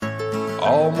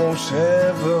almost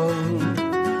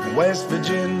heaven, West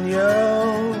Virginia,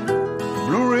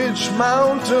 Blue Ridge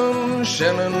Mountain,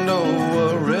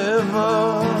 Shenandoah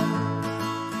River.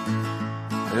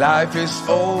 Life is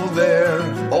old there,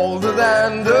 older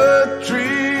than the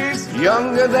trees,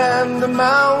 younger than the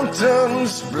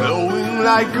mountains, blowing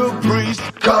like a breeze.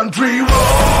 Country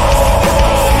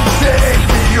roads, take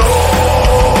me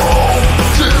home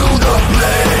to the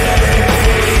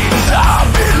place I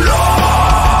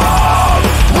belong.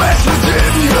 West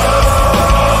Virginia,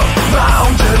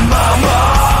 mountain mama,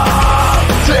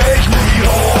 take me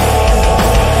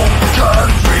home.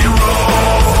 Country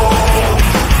roads.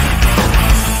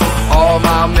 All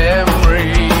my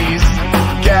memories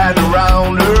gather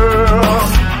round her,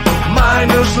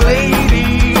 miner's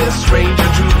lady, a stranger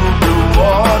to blue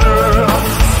water,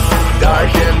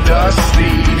 dark and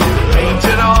dusty, painted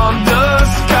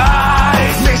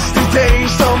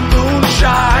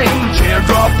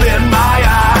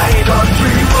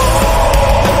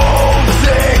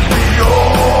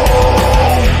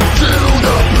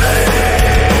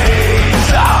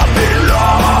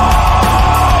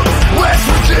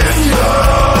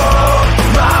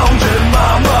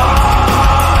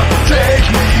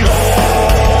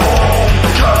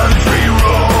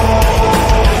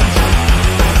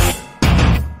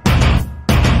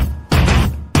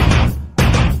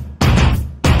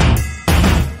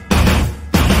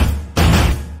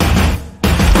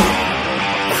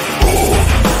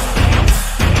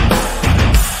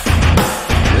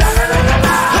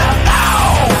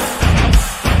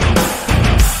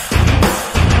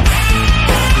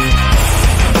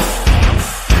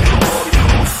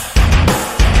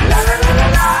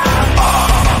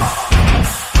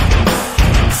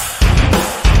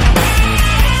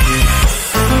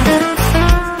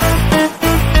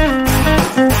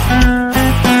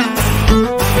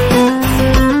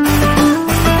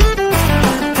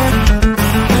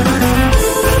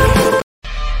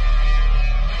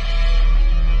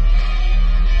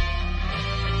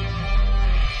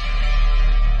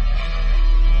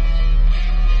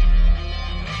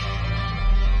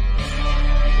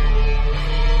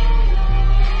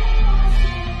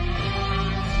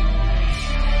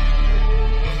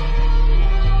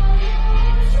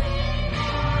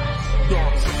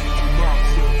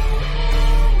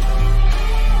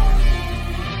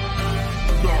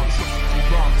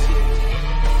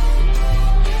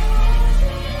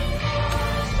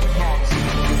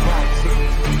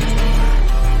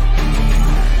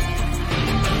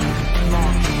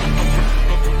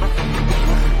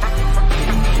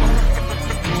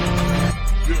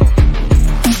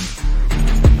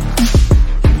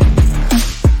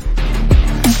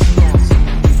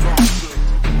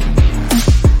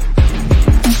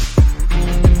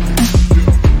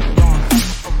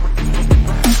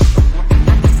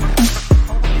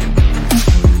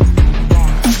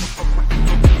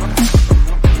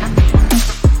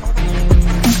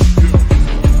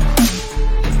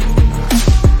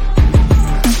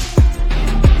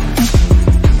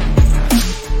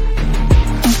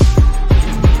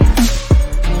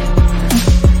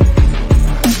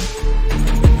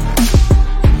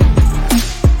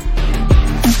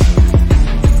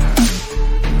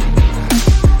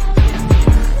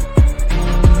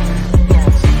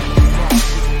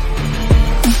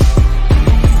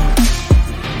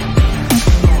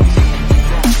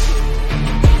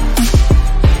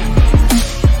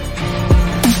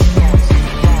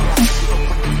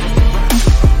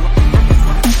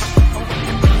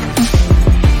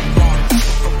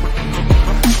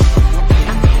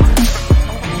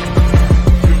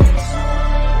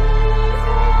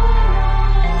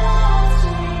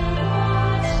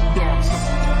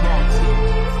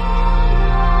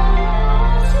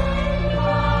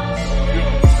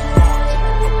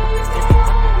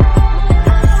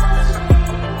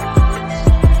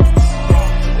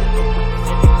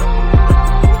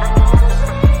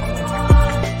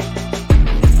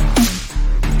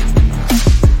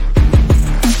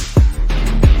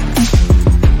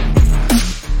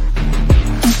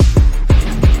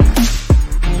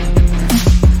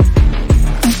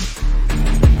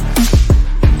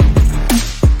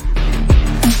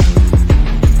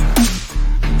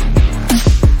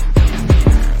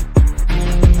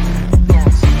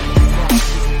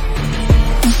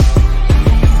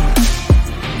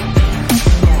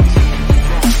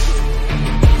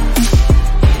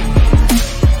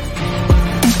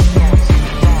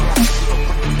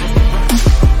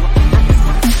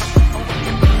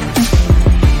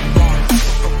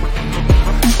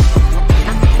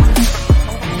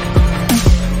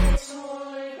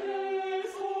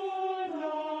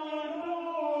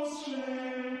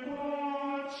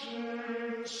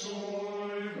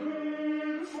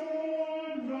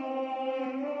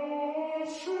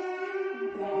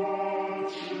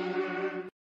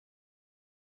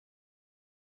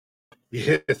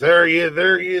Yeah,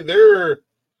 there.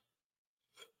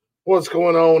 What's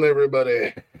going on,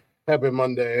 everybody? Happy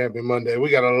Monday. We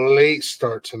got a late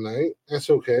start tonight. That's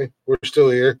okay. We're still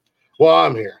here. Well,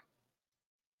 I'm here.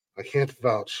 I can't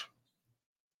vouch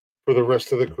for the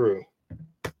rest of the crew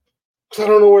because I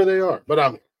don't know where they are, but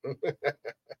I'm here.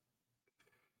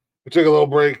 We took a little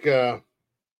break.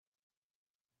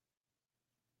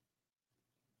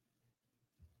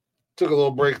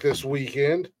 This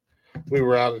weekend. We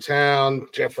were out of town.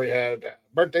 Jeffrey had a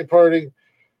birthday party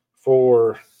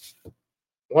for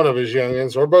one of his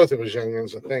youngins, or both of his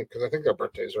youngins, I think, because I think their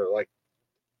birthdays are like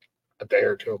a day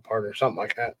or two apart or something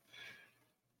like that.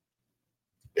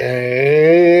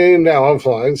 And now I'm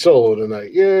flying solo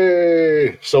tonight.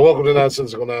 Yay! So welcome to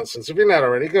Nonsensical Nonsense. If you're not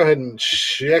already, go ahead and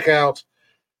check out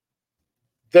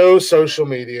those social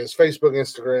medias: Facebook,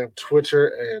 Instagram, Twitter,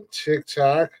 and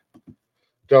TikTok.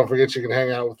 Don't forget you can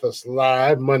hang out with us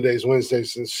live Mondays,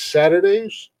 Wednesdays, and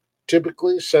Saturdays,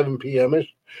 typically 7 p.m.ish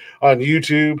on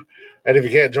YouTube. And if you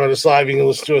can't join us live, you can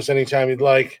listen to us anytime you'd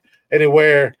like,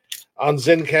 anywhere on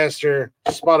Zencastr,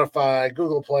 Spotify,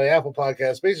 Google Play, Apple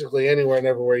Podcasts, basically anywhere and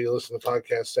everywhere you listen to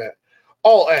podcasts at.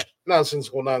 All at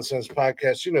Nonsensical Nonsense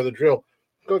Podcast. You know the drill.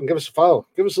 Go ahead and give us a follow.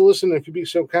 Give us a listen. If you'd be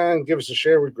so kind, give us a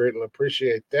share. We greatly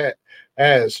appreciate that.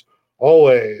 As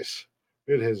always,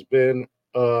 it has been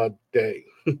a day.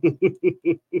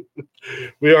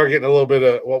 We are getting a little bit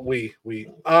of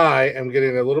I am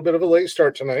getting a little bit of a late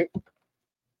start tonight.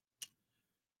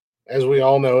 As we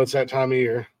all know, it's that time of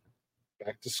year.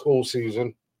 Back to school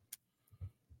season.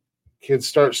 Kids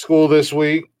start school this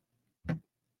week,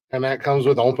 and that comes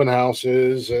with open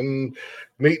houses and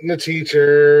meeting the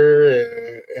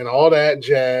teacher and all that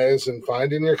jazz and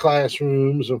finding your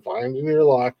classrooms and finding your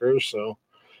lockers. So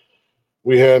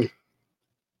we had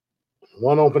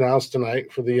one open house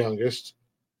tonight for the youngest.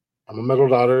 My middle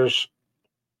daughter's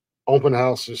open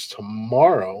house is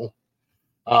tomorrow.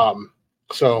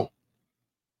 So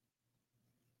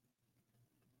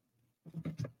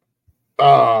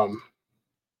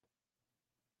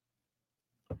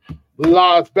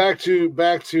lots back to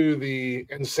the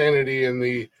insanity and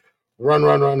the run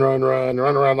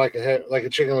around like a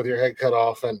chicken with your head cut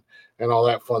off and all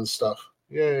that fun stuff.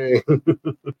 Yay.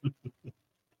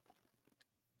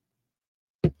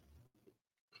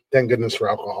 Thank goodness for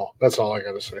alcohol. That's all I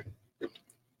got to say.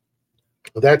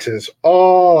 That is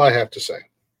all I have to say.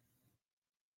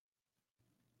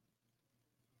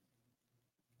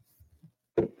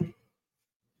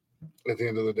 At the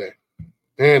end of the day.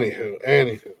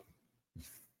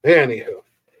 Anywho.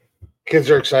 Kids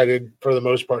are excited for the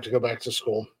most part to go back to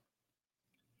school.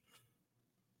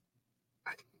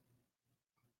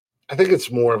 I think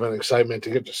it's more of an excitement to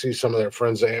get to see some of their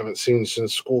friends they haven't seen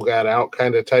since school got out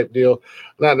kind of type deal.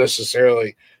 Not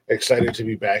necessarily excited to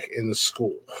be back in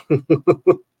school.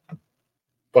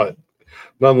 But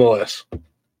nonetheless.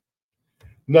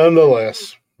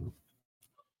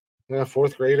 Yeah,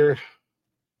 fourth grader,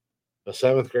 a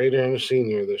seventh grader, and a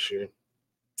senior this year.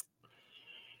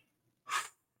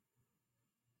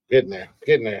 Getting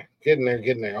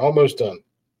there. Almost done.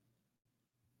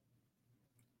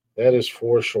 That is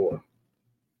for sure.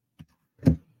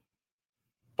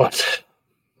 But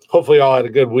hopefully y'all had a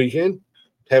good weekend.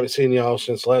 Haven't seen y'all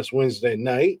since last Wednesday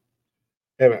night.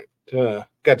 Haven't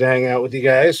got to hang out with you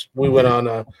guys. We went on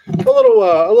a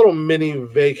little mini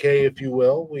vacay, if you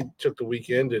will. We took the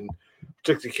weekend and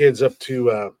took the kids up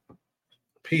to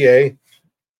PA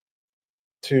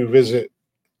to visit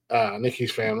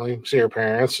Nikki's family, see her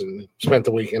parents, and spent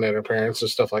the weekend at her parents and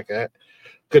stuff like that.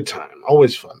 Good time.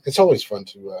 Always fun. It's always fun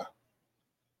to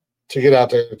get out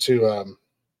there to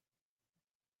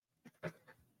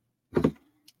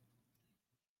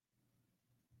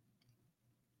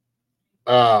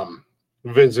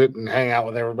visit and hang out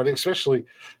with everybody, especially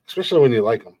when you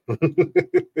like them.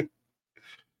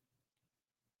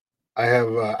 I have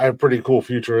a pretty cool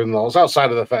future in-laws outside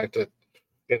of the fact that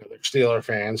they're Steeler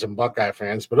fans and Buckeye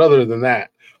fans, but other than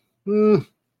that,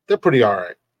 they're pretty all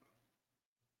right.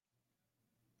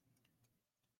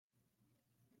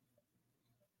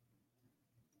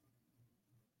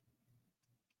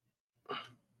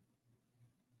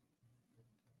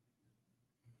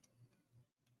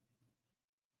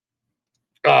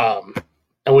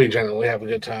 And we generally have a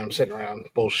good time sitting around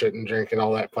bullshitting, drinking,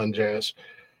 all that fun jazz.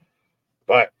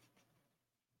 But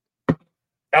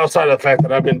outside of the fact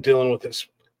that I've been dealing with this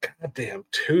goddamn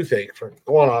toothache for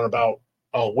going on about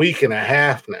a week and a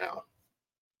half now,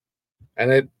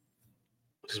 and it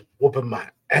is whooping my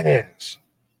ass.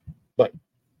 But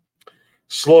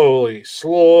slowly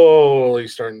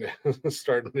starting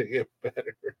to get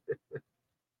better.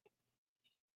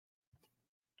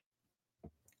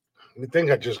 You'd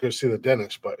think I'd just go see the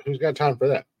dentist, but who's got time for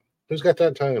that? Who's got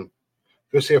that time?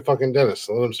 Go see a fucking dentist.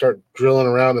 Let him start drilling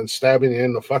around and stabbing you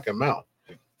in the fucking mouth.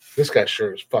 This guy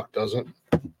sure as fuck doesn't.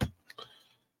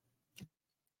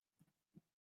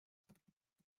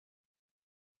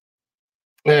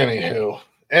 Anywho,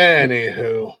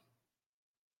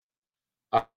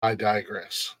 I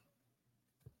digress.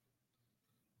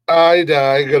 I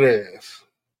digress.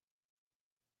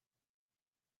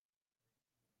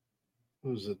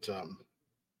 Who's it? I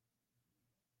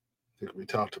think we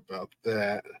talked about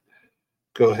that.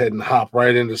 Go ahead and hop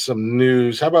right into some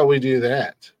news. How about we do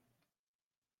that?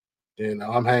 You know,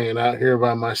 I'm hanging out here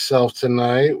by myself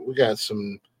tonight. We got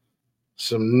some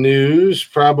news.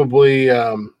 Probably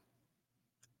one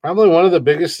of the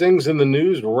biggest things in the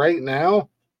news right now.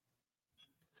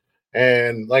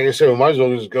 And like I said, we might as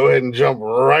well just go ahead and jump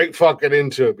right fucking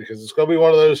into it because it's going to be one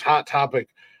of those hot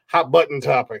button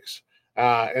topics.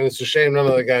 And it's a shame none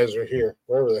of the guys are here,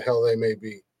 wherever the hell they may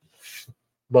be.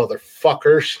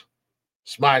 Motherfuckers.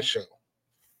 It's my show.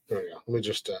 There we go. Let me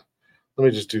just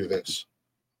do this.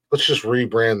 Let's just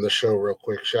rebrand the show real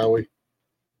quick, shall we?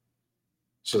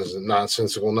 So this is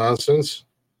Nonsensical Nonsense.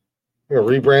 We're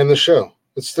going to rebrand the show.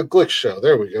 It's the Glick Show.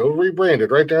 There we go. Rebranded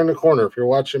right there in the corner if you're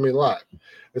watching me live.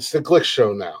 It's the Glick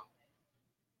Show now.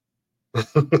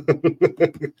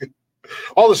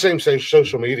 All the same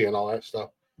social media and all that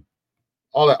stuff.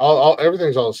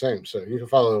 Everything's all the same. So you can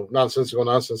follow Nonsensical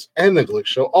Nonsense and the Glick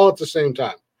Show all at the same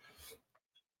time.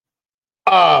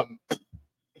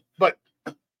 But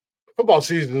football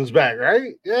season's back,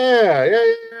 right?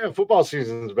 Yeah. Football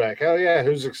season's back. Hell yeah.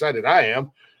 Who's excited? I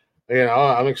am. You know,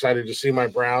 I'm excited to see my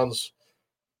Browns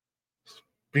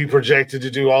be projected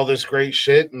to do all this great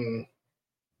shit and,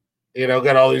 you know,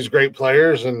 got all these great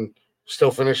players and still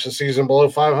finish the season below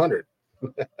 500.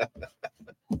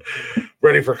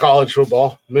 Ready for college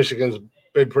football. Michigan's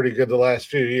been pretty good the last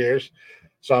few years,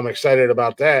 so I'm excited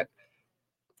about that.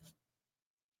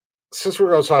 Since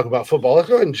we're going to talk about football, let's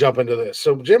go ahead and jump into this.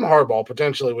 So Jim Harbaugh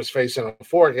potentially was facing a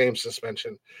 4-game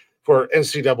suspension for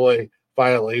NCAA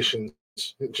violations.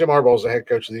 Jim Harbaugh is the head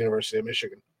coach of the University of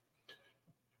Michigan.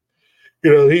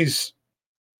 You know, was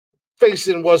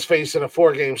facing a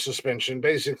 4-game suspension,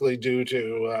 basically due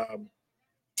to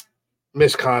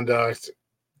misconduct,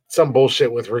 some bullshit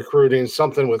with recruiting,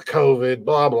 something with COVID,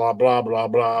 blah, blah, blah, blah,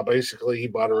 blah. Basically, he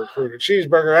bought a recruited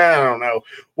cheeseburger. I don't know.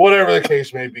 Whatever the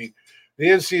case may be. The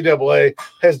NCAA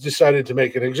has decided to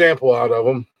make an example out of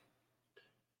him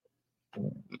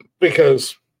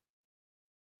because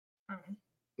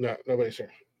no, nobody's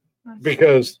here.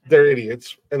 Because they're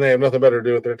idiots and they have nothing better to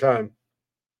do with their time.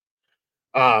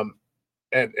 And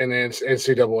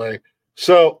NCAA.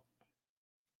 So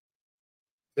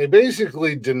they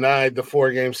basically denied the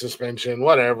 4-game suspension,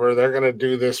 whatever. They're going to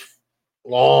do this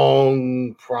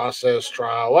long process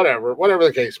trial, whatever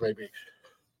the case may be.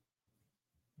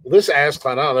 This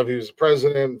ass-clown, I don't know if he was the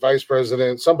president, vice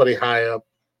president, somebody high up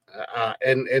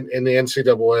in the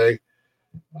NCAA,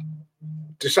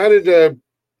 decided to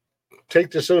take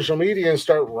to social media and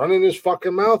start running his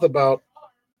fucking mouth about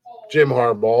Jim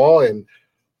Harbaugh and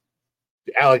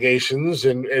the allegations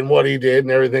and what he did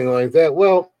and everything like that.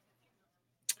 Well,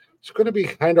 it's going to be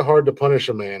kind of hard to punish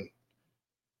a man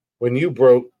when you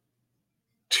broke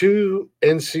 2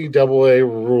 NCAA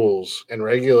rules and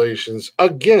regulations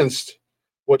against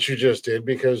what you just did,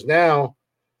 because now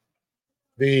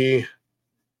the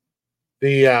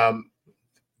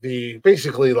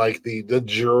basically like the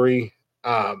jury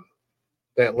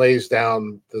that lays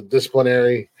down the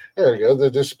disciplinary, there we go, the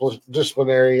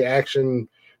disciplinary action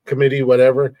committee,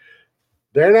 whatever,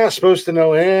 they're not supposed to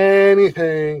know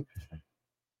anything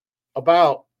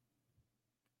about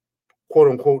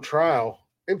quote unquote trial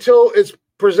until it's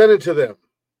presented to them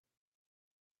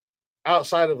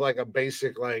outside of like a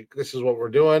basic, like, this is what we're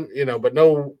doing, you know, but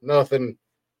nothing,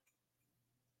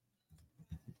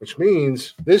 which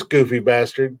means this goofy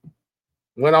bastard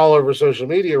went all over social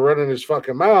media running his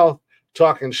fucking mouth,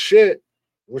 talking shit,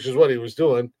 which is what he was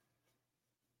doing.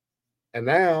 And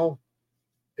now,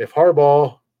 if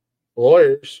Harbaugh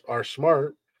lawyers are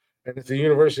smart, and if the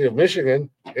University of Michigan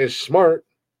is smart,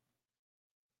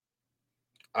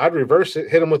 I'd reverse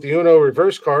it, hit him with the Uno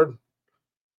reverse card,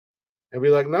 and be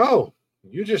like, no,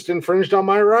 you just infringed on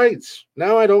my rights.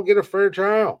 Now I don't get a fair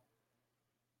trial.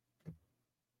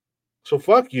 So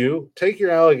fuck you, take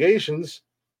your allegations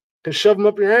and shove them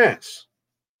up your ass.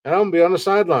 And I'm going to be on the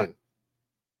sideline.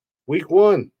 Week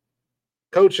 1,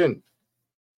 coaching.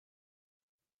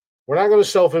 We're not going to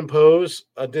self-impose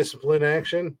a discipline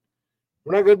action.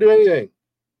 We're not going to do anything.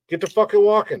 Get to fucking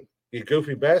walking, you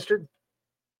goofy bastard.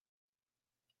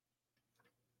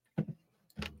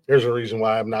 There's a reason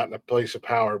why I'm not in a place of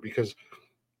power, because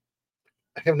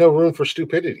I have no room for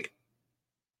stupidity.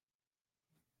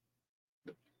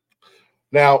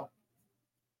 Now,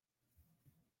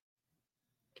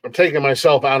 I'm taking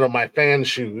myself out of my fan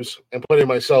shoes and putting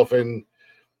myself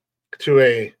into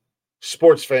a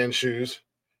sports fan shoes.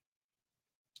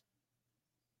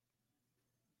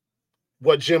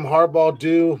 What Jim Harbaugh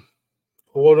do,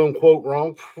 quote unquote,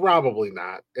 wrong? Probably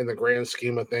not in the grand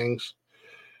scheme of things.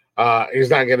 He's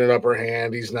not getting an upper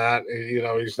hand. He's not,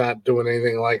 he's not doing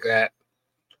anything like that.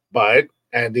 But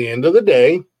at the end of the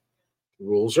day,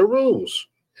 rules are rules,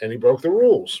 and he broke the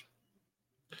rules.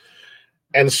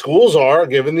 And schools are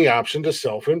given the option to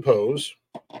self-impose,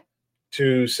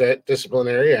 to set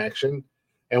disciplinary action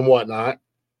and whatnot.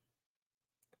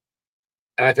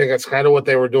 And I think that's kind of what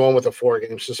they were doing with a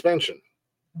 4-game suspension.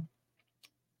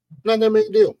 Not that big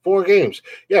a deal. 4 games.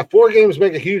 Yeah, 4 games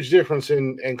make a huge difference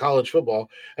in college football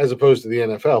as opposed to the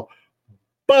NFL.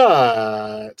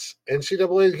 But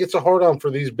NCAA gets a hard on for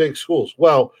these big schools.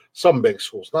 Well, some big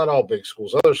schools, not all big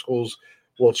schools. Other schools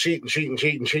will cheat and cheat and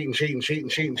cheat and cheat and cheat and cheat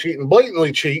and cheat and cheat and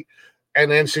blatantly cheat.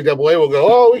 And the NCAA will go,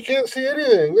 oh, we can't see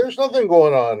anything. There's nothing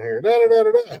going on here. Da, da,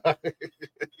 da,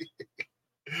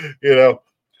 da.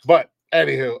 But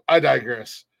anywho, I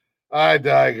digress.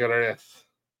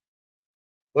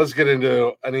 Let's get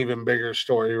into an even bigger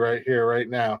story right here, right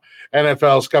now.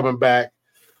 NFL's coming back.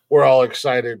 We're all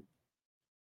excited.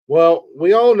 Well,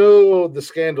 we all know the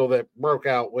scandal that broke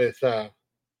out with the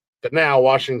now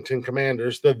Washington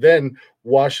Commanders, the then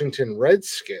Washington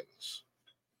Redskins,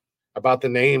 about the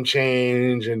name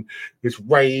change, and it's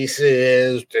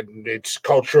racist and it's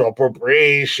cultural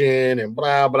appropriation and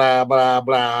blah, blah, blah,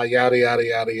 blah, yada, yada,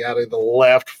 yada, yada. The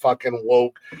left fucking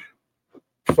woke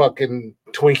fucking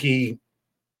Twinkie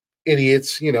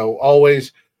idiots,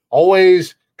 always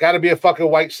got to be a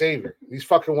fucking white savior. These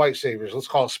fucking white saviors, let's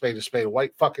call a spade a spade.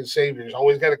 White fucking saviors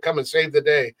always got to come and save the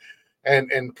day,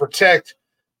 and protect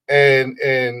and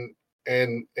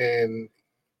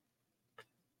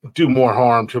do more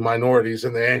harm to minorities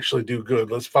than they actually do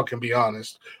good. Let's fucking be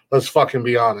honest. When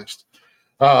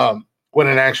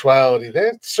in actuality,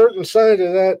 that certain side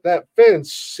of that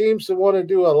fence seems to want to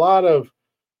do a lot of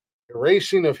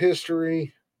erasing of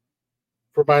history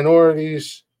for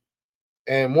minorities,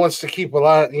 and wants to keep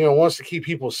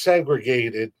people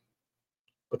segregated.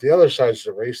 But the other side is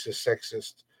the racist,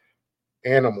 sexist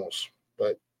animals.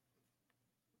 But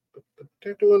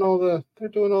they're doing it.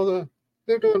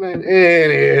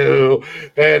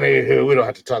 Anywho, we don't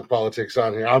have to talk politics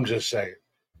on here. I'm just saying.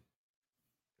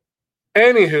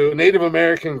 Anywho, Native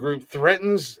American group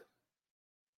threatens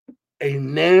a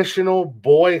national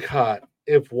boycott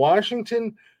if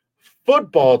Washington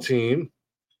football team,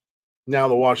 now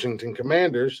the Washington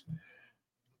Commanders,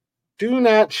 do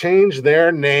not change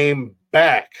their name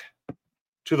back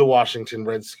to the Washington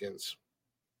Redskins.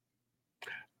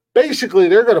 Basically,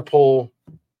 they're going to pull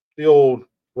the old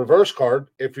reverse card,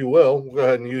 if you will. We'll go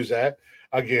ahead and use that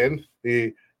again.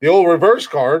 The old reverse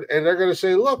card, and they're going to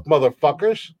say, look,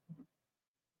 motherfuckers,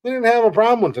 we didn't have a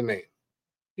problem with the name.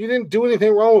 You didn't do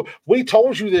anything wrong. We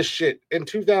told you this shit in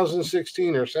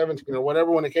 2016 or 17 or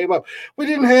whatever when it came up. We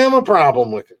didn't have a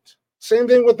problem with it. Same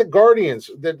thing with the Guardians,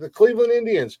 the Cleveland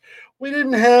Indians. We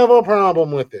didn't have a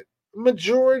problem with it.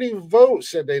 Majority vote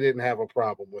said they didn't have a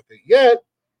problem with it. Yet,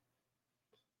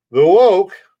 the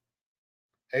woke,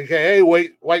 aka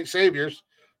white saviors,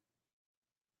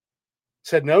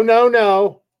 said,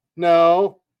 no,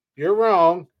 you're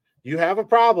wrong. You have a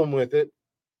problem with it.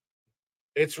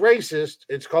 It's racist.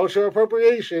 It's cultural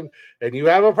appropriation, and you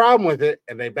have a problem with it,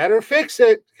 and they better fix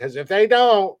it, because if they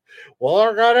don't,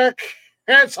 we're going to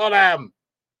cancel them.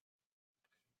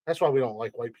 That's why we don't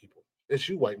like white people. It's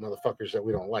you white motherfuckers that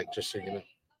we don't like, just so you know.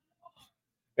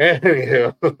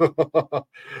 Anyhow,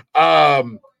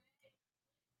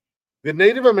 the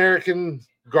Native American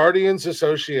Guardians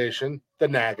Association, the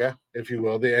NAGA, if you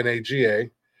will, the NAGA,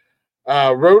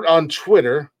 wrote on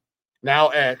Twitter, now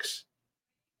X,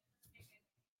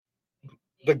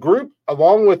 the group,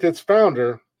 along with its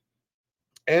founder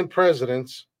and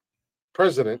president,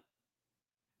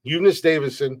 Eunice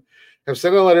Davison, have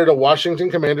sent a letter to Washington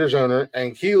Commanders owner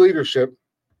and key leadership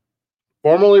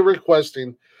formally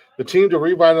requesting the team to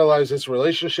revitalize its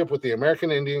relationship with the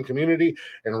American Indian community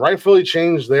and rightfully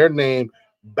change their name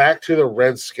back to the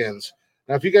Redskins.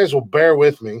 Now, if you guys will bear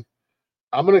with me,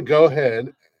 I'm going to go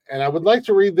ahead and I would like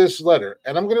to read this letter.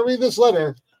 And I'm going to read this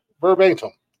letter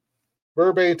verbatim.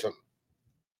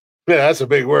 Yeah, that's a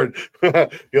big word.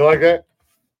 You like that?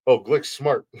 Oh, Glick's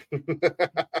smart.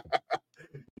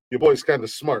 Your boy's kind of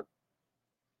smart.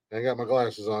 I got my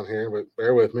glasses on here, but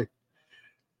bear with me.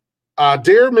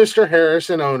 Dear Mr. Harris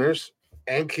and owners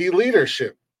and key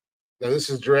leadership. Now,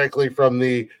 this is directly from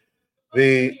the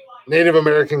Native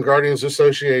American Guardians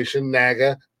Association,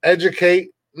 NAGA.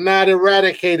 Educate, not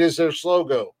eradicate is their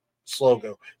slogan.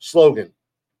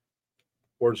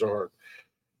 Words are hard.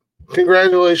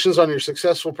 Congratulations on your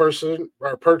successful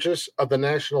purchase of the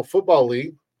National Football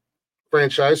League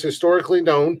franchise, historically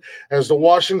known as the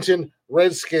Washington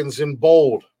Redskins in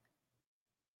bold.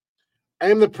 I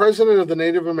am the president of the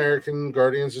Native American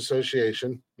Guardians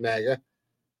Association, NAGA,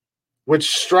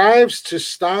 which strives to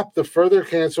stop the further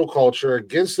cancel culture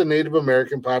against the Native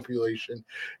American population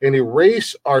and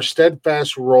erase our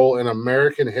steadfast role in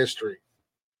American history,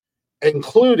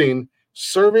 including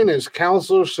serving as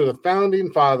counselors to the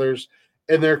founding fathers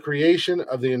in their creation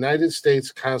of the United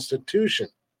States Constitution.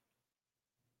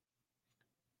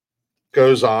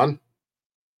 Goes on.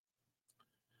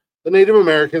 The Native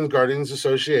American Guardians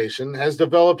Association has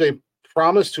developed a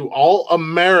promise to all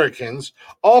Americans,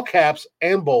 all caps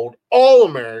and bold, all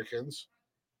Americans,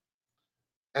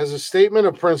 as a statement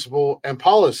of principle and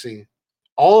policy.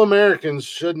 All Americans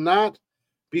should not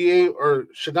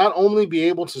only be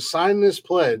able to sign this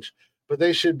pledge, but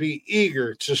they should be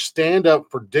eager to stand up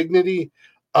for dignity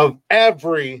of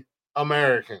every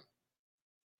American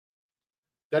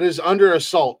that is under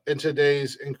assault in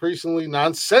today's increasingly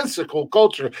nonsensical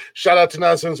culture. Shout out to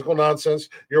Nonsensical Nonsense.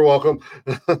 You're welcome.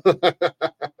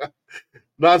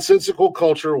 Nonsensical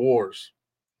culture wars.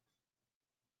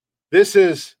 This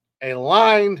is a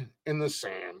line in the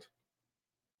sand.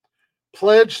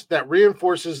 Pledge that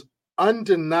reinforces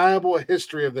undeniable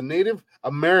history of the Native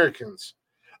Americans,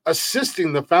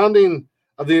 assisting the founding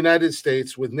of the United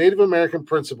States with Native American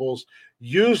principles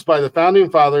used by the founding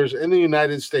fathers in the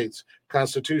United States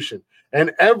Constitution,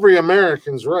 and every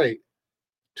American's right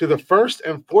to the First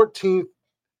and 14th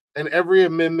and every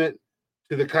amendment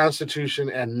to the Constitution,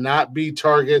 and not be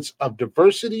targets of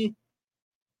diversity,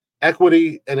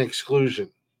 equity, and exclusion.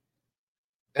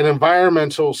 An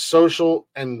environmental, social,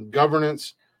 and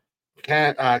governance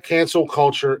cancel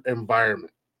culture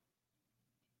environment.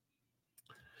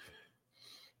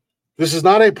 This is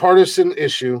not a partisan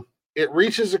issue. It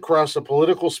reaches across the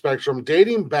political spectrum,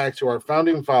 dating back to our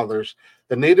founding fathers.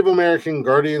 The Native American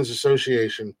Guardians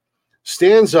Association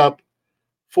stands up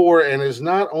for and is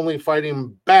not only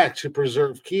fighting back to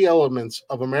preserve key elements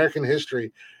of American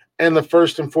history and the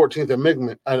First and 14th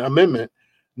Amendment.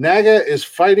 NAGA is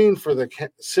fighting for the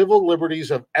civil liberties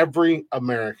of every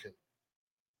American.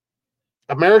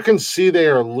 Americans see they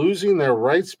are losing their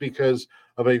rights because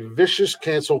of a vicious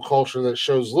cancel culture that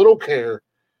shows little care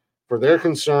for their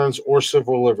concerns or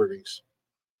civil liberties.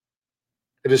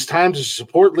 It is time to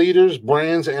support leaders,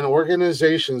 brands, and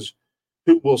organizations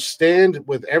who will stand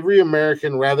with every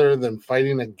American rather than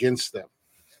fighting against them.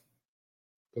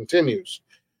 Continues.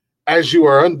 As you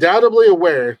are undoubtedly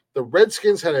aware, the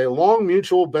Redskins had a long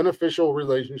mutual beneficial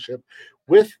relationship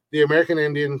with the American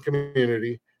Indian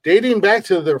community, dating back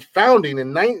to their founding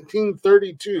in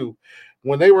 1932,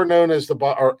 when they were known as the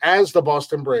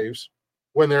Boston Braves,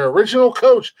 when their original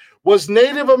coach was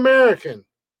Native American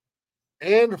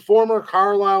and former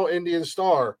Carlisle Indian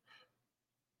star,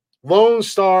 Lone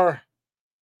Star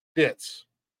Dietz.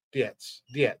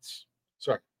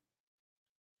 Sorry.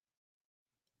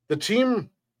 The team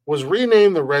was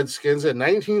renamed the Redskins in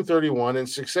 1931 and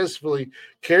successfully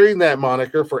carried that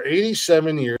moniker for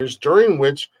 87 years, during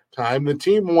which time the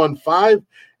team won 5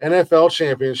 NFL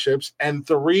championships and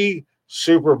 3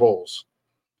 Super Bowls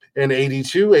in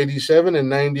 82, 87, and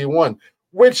 91,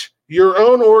 which your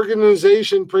own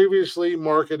organization previously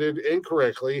marketed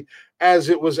incorrectly as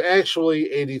it was actually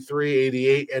 83,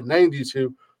 88, and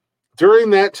 92. During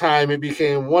that time, it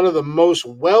became one of the most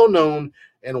well-known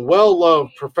and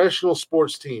well-loved professional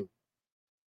sports team.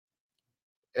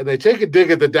 And they take a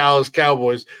dig at the Dallas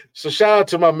Cowboys. So shout out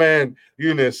to my man,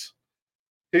 Eunice.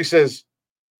 He says,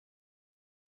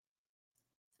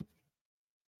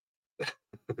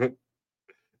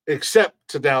 except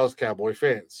to Dallas Cowboy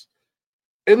fans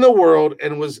in the world,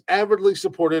 and was avidly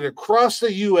supported across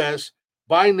the U.S.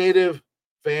 by Native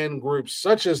fan groups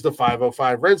such as the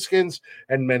 505 Redskins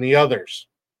and many others.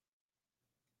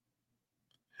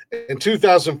 In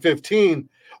 2015,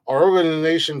 our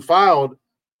organization filed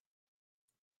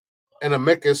an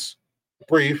amicus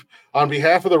brief on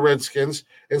behalf of the Redskins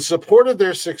and supported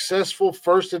their successful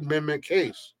First Amendment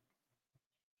case,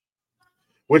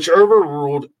 which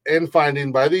overruled in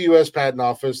finding by the U.S. Patent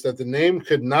Office that the name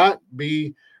could not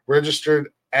be registered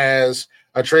as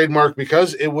a trademark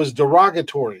because it was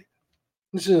derogatory.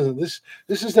 This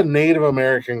is the Native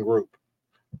American group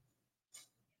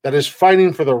that is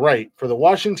fighting for the right for the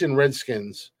Washington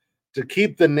Redskins to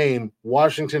keep the name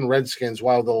Washington Redskins,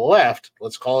 while the left,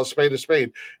 let's call a spade,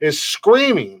 is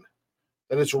screaming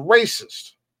that it's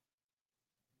racist,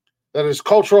 that it's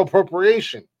cultural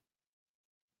appropriation,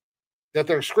 that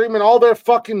they're screaming all their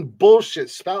fucking bullshit,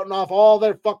 spouting off all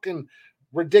their fucking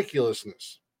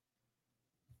ridiculousness.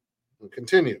 We'll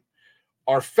continue.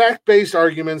 Our fact-based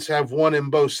arguments have won in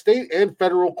both state and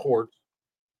federal courts.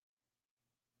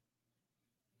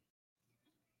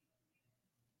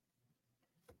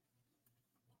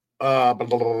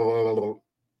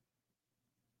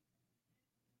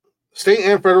 State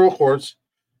and federal courts.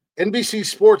 NBC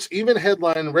Sports even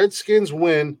headline Redskins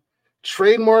win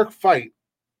trademark fight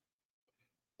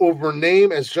over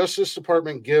name as Justice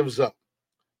Department gives up,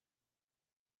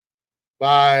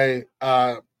 by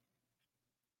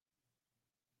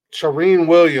Shareen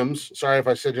Williams, sorry if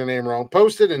I said your name wrong,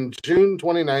 posted in June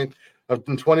 29th of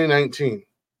 2019.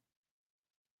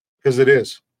 Because it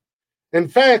is. In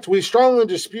fact, we strongly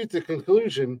dispute the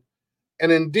conclusion,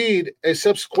 and indeed a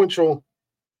subsequent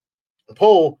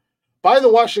poll by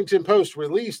the Washington Post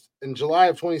released in July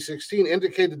of 2016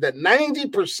 indicated that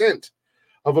 90%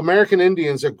 of American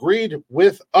Indians agreed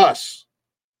with us.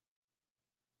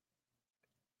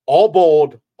 All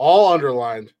bold, all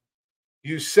underlined.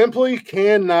 You simply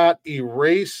cannot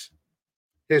erase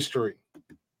history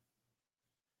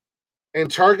and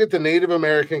target the Native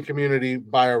American community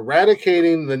by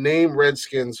eradicating the name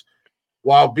Redskins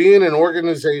while being an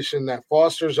organization that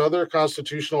fosters other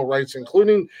constitutional rights,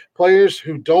 including players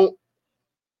who don't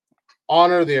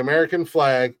honor the American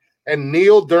flag and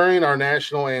kneel during our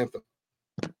national anthem.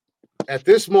 At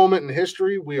this moment in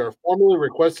history, we are formally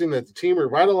requesting that the team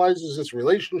revitalizes its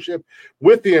relationship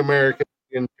with the American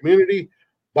community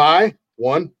by,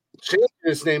 one, changing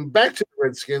its name back to the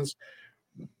Redskins,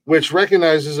 which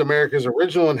recognizes America's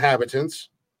original inhabitants,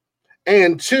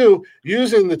 and two,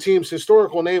 using the team's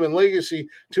historical name and legacy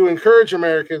to encourage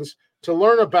Americans to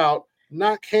learn about,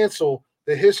 not cancel,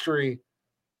 the history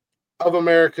of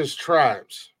America's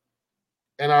tribes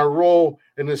and our role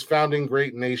in this founding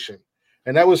great nation.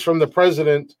 And that was from the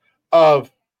president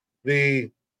of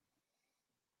the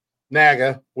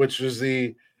NAGA, which was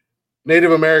the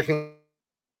Native American,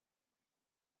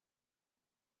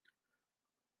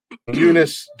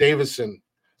 Eunice Davison,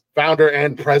 founder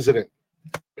and president,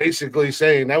 basically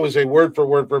saying that was a word for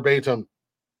word verbatim.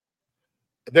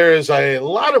 There is a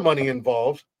lot of money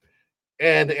involved.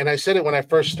 And I said it when I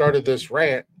first started this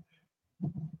rant.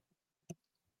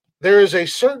 There is a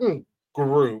certain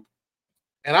group,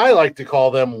 and I like to call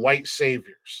them white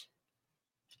saviors,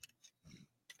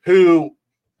 who,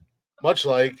 much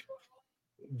like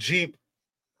Jeep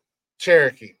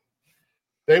Cherokee,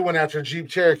 they went after Jeep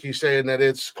Cherokee saying that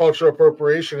it's cultural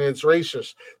appropriation and it's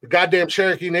racist. The goddamn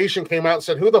Cherokee Nation came out and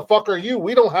said, who the fuck are you?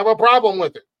 We don't have a problem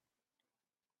with it.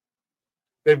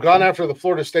 They've gone after the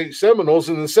Florida State Seminoles,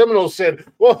 and the Seminoles said,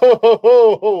 whoa, ho, ho,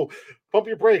 ho, ho. Pump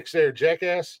your brakes there,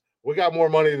 jackass. We got more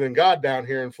money than God down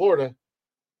here in Florida.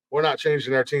 We're not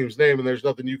changing our team's name, and there's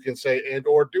nothing you can say and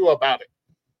or do about it.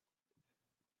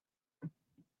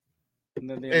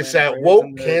 It's that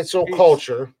woke cancel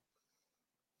culture,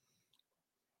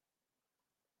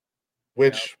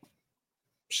 which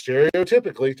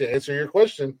stereotypically, to answer your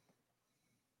question,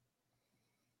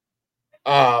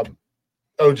 OG,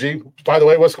 by the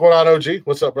way, what's going on, OG?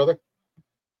 What's up, brother?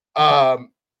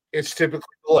 It's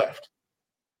typically the left.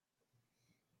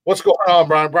 What's going on,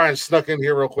 Brian? Brian snuck in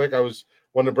here real quick. I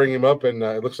wanted to bring him up, and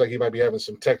it looks like he might be having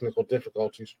some technical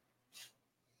difficulties.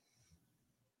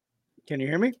 Can you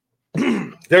hear me?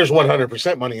 There's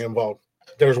 100% money involved.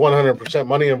 There's 100%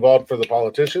 money involved for the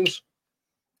politicians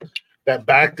that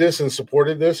backed this and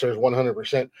supported this. There's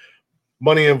 100%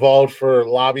 money involved for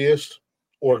lobbyists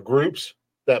or groups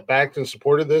that backed and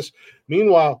supported this.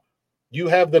 Meanwhile, you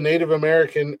have the Native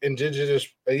American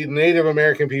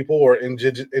people or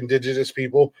indigenous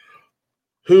people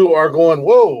who are going,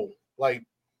 whoa, like,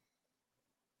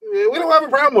 we don't have a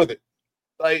problem with it.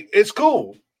 Like, it's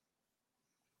cool.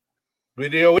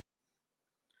 Video.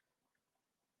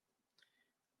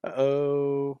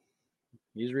 Uh-oh.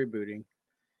 He's rebooting.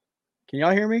 Can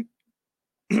y'all hear me?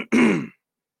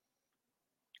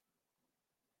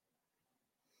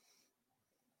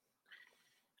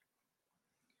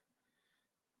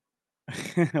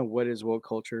 What is woke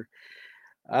culture?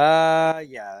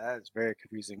 Yeah, that's very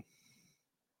confusing.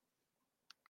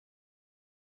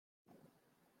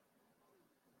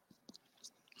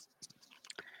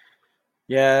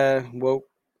 Yeah, woke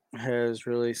has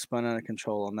really spun out of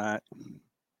control on that.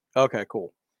 Okay,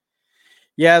 cool.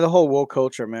 Yeah, the whole woke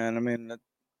culture, man. I mean,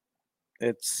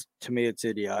 it's, to me, it's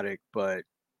idiotic, but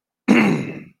but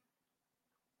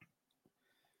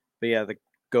yeah,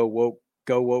 go woke,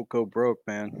 go broke,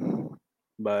 man.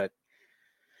 But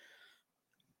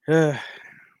yeah,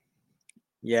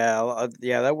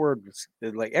 that word was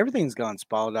like everything's gone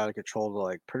spiraled out of control to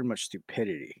like pretty much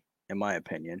stupidity, in my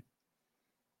opinion.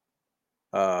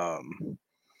 I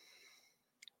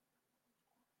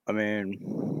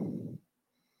mean,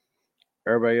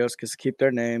 everybody else gets to keep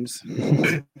their names.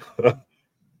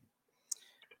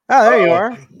 Oh, there you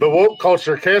are. The woke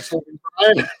culture canceled.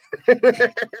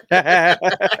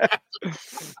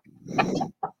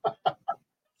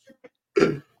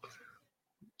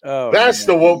 Oh, That's man.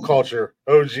 the woke culture,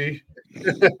 OG.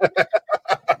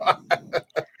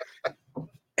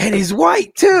 And he's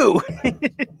white too.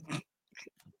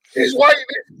 He's white.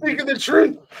 He's speaking the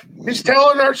truth. He's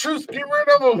telling our truth. Get rid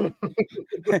of him.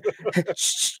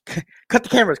 Shh, cut the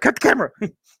cameras. Cut the camera.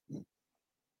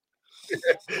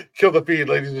 Kill the feed,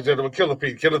 ladies and gentlemen. Kill the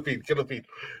feed. Kill the feed. Kill the feed.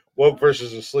 Woke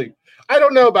versus asleep. I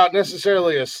don't know about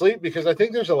necessarily asleep because I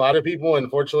think there's a lot of people,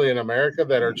 unfortunately, in America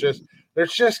that are just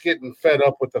getting fed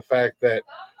up with the fact that,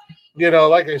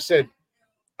 like I said,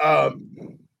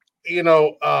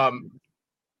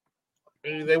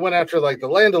 they went after like the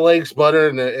Land of Lakes butter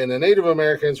and the Native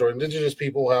Americans or indigenous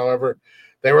people. However,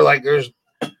 they were like, we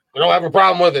don't have a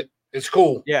problem with it. It's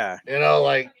cool. Yeah.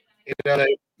 The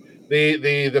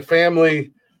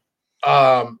family,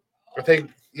 I think,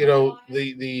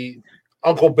 the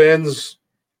Uncle Ben's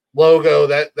logo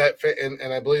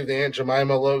and I believe the Aunt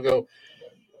Jemima logo.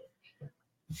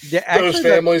 Yeah, actually, those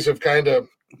families have kind of.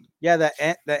 Yeah, the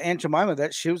Aunt Jemima,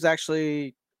 that she was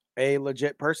actually a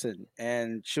legit person,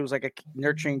 and she was like a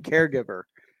nurturing caregiver.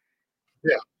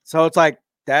 Yeah. So it's like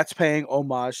that's paying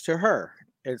homage to her.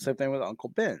 It's the same thing with Uncle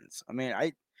Ben's. I mean,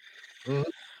 I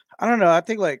don't know. I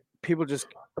think like people just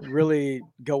really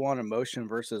go on emotion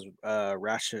versus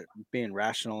being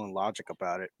rational and logic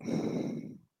about it.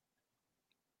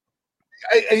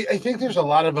 I think there's a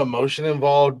lot of emotion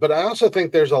involved, but I also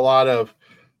think there's a lot of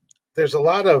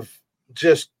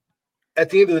just at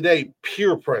the end of the day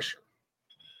peer pressure.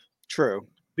 True.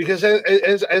 Because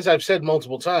as I've said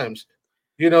multiple times,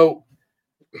 and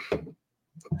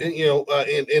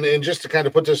just to kind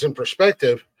of put this in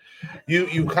perspective,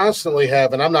 you constantly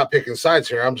have, and I'm not picking sides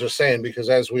here, I'm just saying because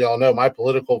as we all know, my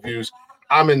political views,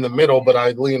 I'm in the middle, but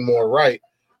I lean more right.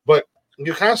 But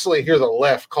you constantly hear the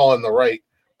left calling the right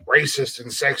racist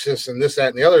and sexist and this, that,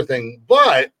 and the other thing.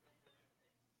 But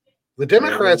the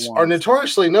Democrats are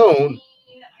notoriously known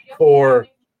for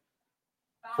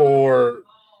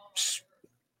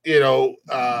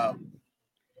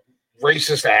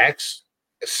racist acts,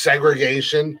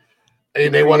 segregation,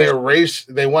 and they want to erase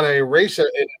an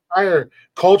entire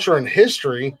culture and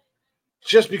history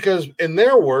just because, in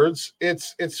their words,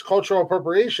 it's cultural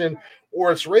appropriation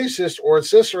or it's racist or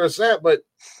it's this or it's that. But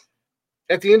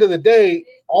at the end of the day,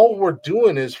 all we're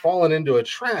doing is falling into a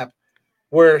trap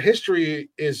where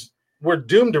we're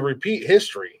doomed to repeat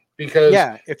history because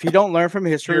if you don't learn from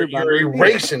history, you're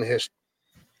erasing history.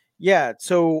 Yeah,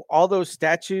 so all those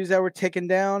statues that were taken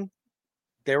down,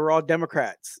 they were all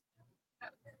Democrats.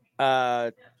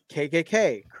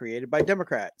 KKK created by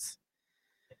Democrats.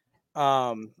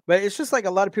 But it's just like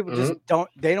a lot of people just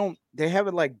they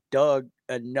haven't like dug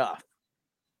enough.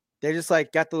 They just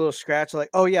like got the little scratch,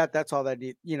 like, oh yeah, that's all they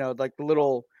need. Like the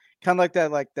little kind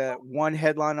of like that one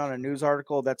headline on a news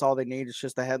article. That's all they need. It's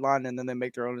just a headline, and then they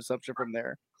make their own assumption from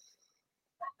there.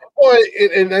 Well,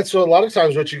 and that's a lot of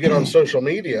times what you get on social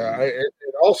media.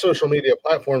 All social media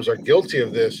platforms are guilty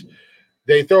of this.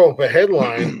 They throw up a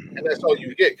headline, and that's all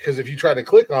you get. Because if you try to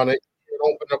click on it, you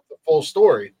open up the full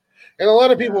story. And a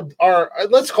lot of people are,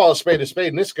 let's call a spade,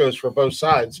 and this goes for both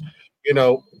sides,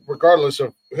 regardless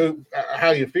of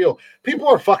how you feel. People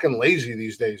are fucking lazy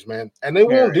these days, man, and they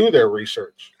won't do their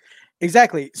research.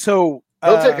 Exactly. So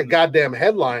they'll take a goddamn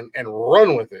headline and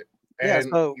run with it.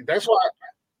 And that's why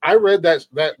I read that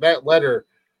letter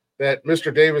that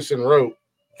Mr. Davison wrote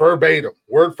verbatim,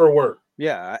 word for word.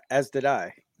 Yeah, as did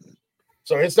I.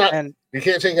 So it's not, you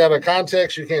can't take it out of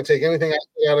context. You can't take anything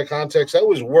out of context. That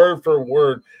was word for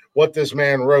word what this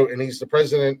man wrote. And he's the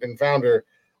president and founder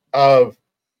of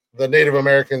the Native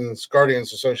Americans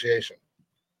Guardians Association.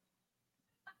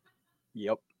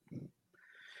 Yep.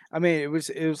 I mean, it was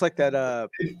like that.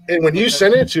 And when you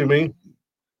sent it to me.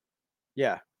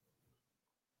 Yeah.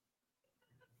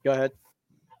 Go ahead.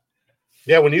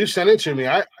 Yeah, when you sent it to me,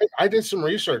 I did some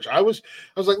research. I was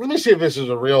like, let me see if this is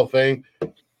a real thing.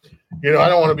 I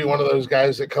don't want to be one of those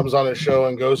guys that comes on a show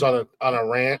and goes on a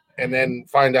rant and then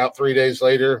find out 3 days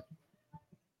later,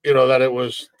 that it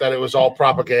was all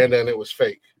propaganda and it was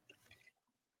fake.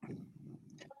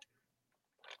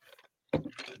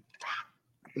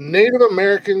 Native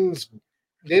Americans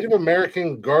Native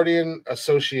American Guardian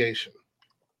Association.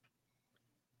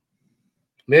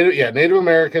 Native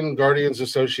American Guardians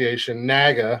Association,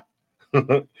 NAGA.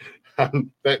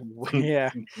 That Yeah.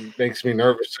 makes me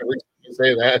nervous every time you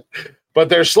say that. But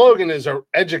their slogan is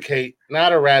educate,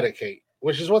 not eradicate,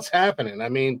 which is what's happening. I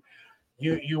mean,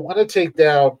 you want to take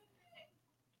down.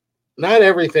 Not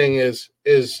everything is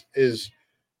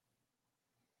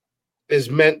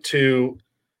meant to.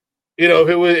 If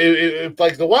it was if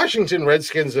like the Washington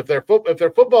Redskins, if their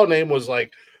football name was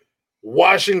like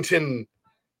Washington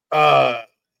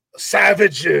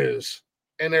Savages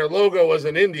and their logo was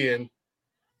an Indian,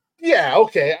 yeah,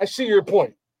 okay, I see your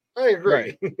point. I agree.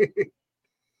 Right.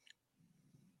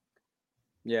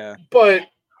 Yeah. But,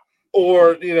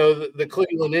 or, the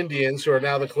Cleveland Indians, who are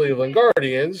now the Cleveland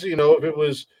Guardians, if it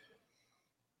was,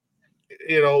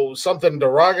 something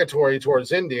derogatory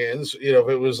towards Indians, if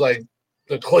it was like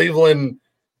the Cleveland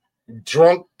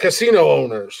drunk casino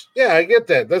owners. Yeah, I get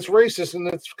that. That's racist and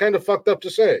that's kind of fucked up to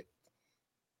say.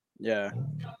 Yeah.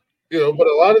 But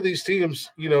a lot of these teams,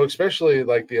 especially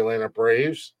like the Atlanta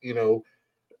Braves,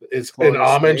 it's Florida an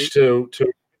homage to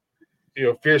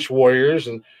fierce warriors,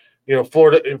 and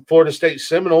Florida State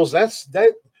Seminoles.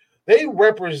 They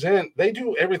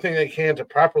do everything they can to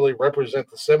properly represent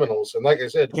the Seminoles. And like I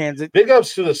said, big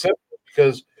ups to the Seminoles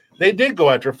because they did go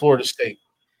after Florida State.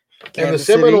 And the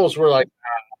Seminoles were like,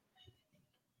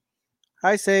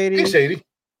 hi, Sadie. Hey, Sadie.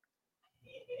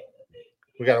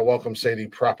 We got to welcome Sadie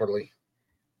properly.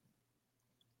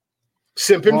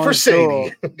 Simping Bonjour, for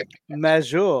Sadie.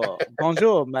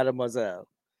 Bonjour, mademoiselle.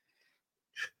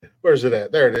 Where's it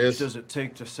at? There it is. What does it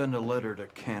take to send a letter to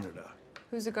Canada?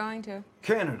 Who's it going to?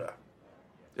 Canada.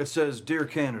 It says, Dear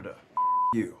Canada,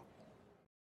 you.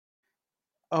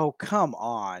 Oh, come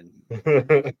on.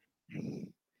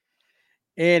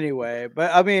 Anyway, but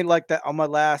I mean, like that on my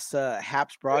last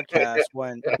Haps broadcast,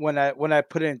 when I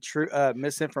put in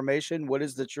misinformation, what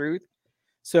is the truth?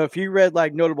 So if you read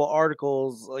like notable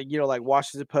articles, like like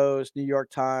Washington Post, New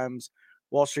York Times,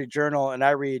 Wall Street Journal, and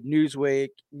I read Newsweek,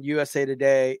 USA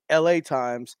Today, LA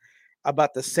Times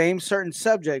about the same certain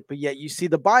subject, but yet you see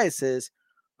the biases,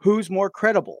 who's more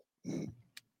credible? Yeah,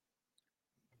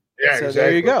 so exactly.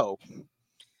 There you go.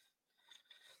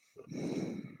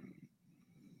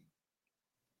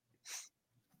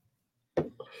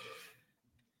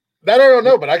 That I don't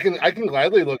know, but I can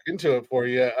gladly look into it for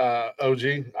you, OG.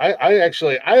 I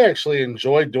actually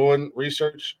enjoy doing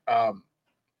research.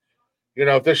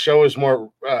 If this show is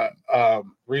more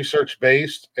research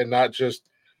based and not just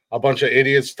a bunch of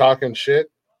idiots talking shit,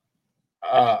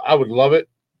 I would love it.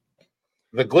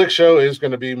 The Glick show is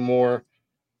going to be more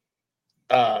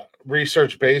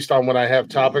research based on when I have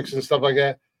topics and stuff like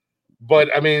that. But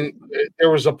I mean,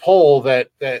 there was a poll that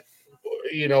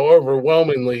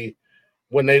overwhelmingly.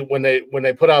 When they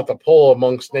put out the poll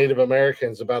amongst Native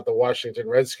Americans about the Washington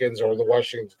Redskins or the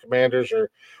Washington Commanders or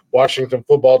Washington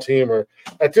football team, or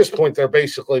at this point they're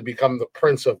basically become the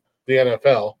prince of the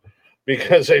NFL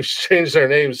because they've changed their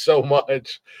names so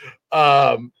much.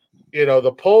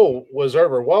 The poll was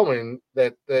overwhelming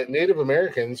that Native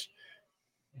Americans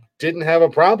didn't have a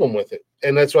problem with it,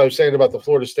 and that's what I'm saying about the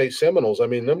Florida State Seminoles. I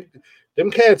mean, them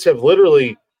cats have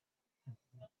literally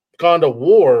gone to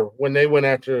war when they went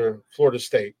after Florida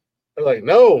State. They're like,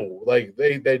 no, like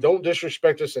they don't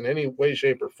disrespect us in any way,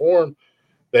 shape, or form.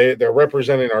 They're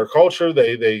representing our culture.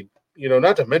 They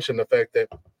not to mention the fact that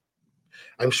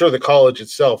I'm sure the college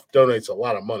itself donates a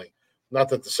lot of money. Not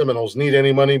that the Seminoles need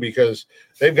any money because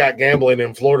they've got gambling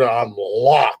in Florida on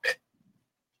lock.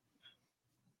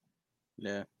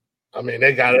 Yeah. I mean,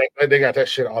 they got that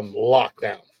shit on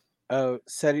lockdown. Oh,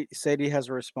 Sadie has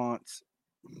a response.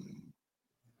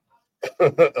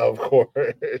 Of course.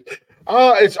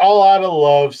 It's all out of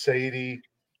love, Sadie.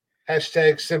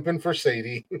 Hashtag simping for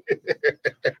Sadie.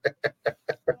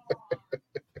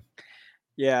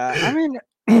 Yeah, I mean,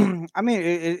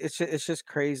 it's just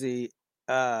crazy.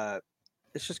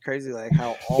 It's just crazy, like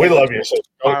how all we love you. So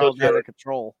spiraled out of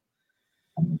control.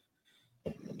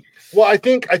 Well, I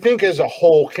think as a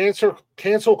whole,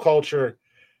 cancel culture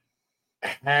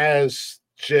has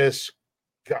just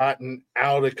gotten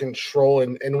out of control,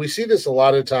 and we see this a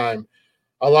lot of times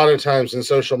in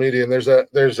social media. And there's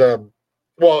a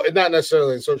well, not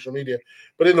necessarily in social media,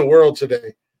 but in the world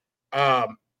today.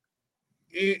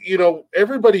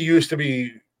 Everybody used to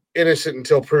be innocent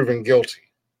until proven guilty.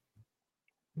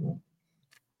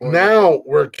 Now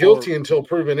we're guilty until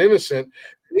proven innocent.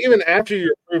 Even after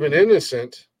you're proven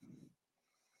innocent,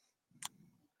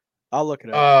 I'll look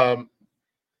it up.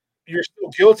 You're still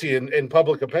guilty in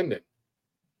public opinion.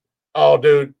 Oh,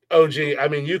 dude, OG. I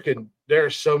mean,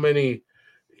 there's so many.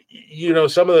 you know,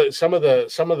 some of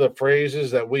the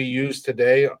phrases that we use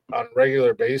today on a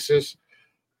regular basis,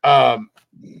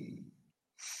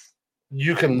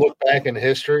 you can look back in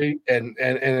history, and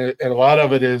a lot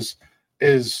of it is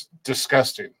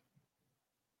disgusting.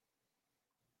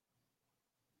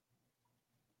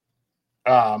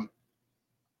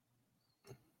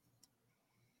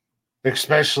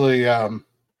 Especially oh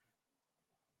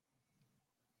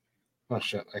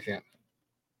shit, I can't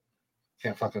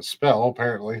fucking spell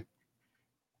apparently.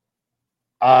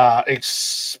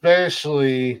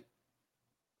 Especially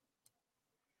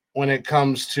when it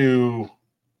comes to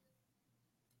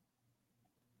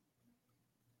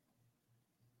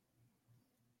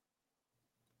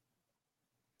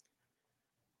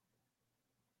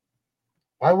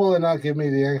why will it not give me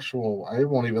the actual? It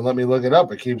won't even let me look it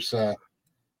up. It keeps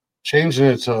changing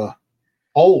it to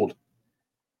old.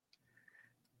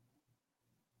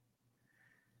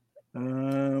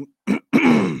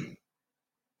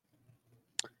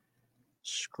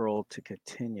 Scroll to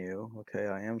continue. Okay,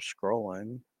 I am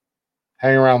scrolling.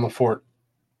 Hang around the fort.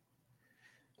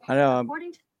 I know.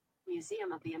 According to the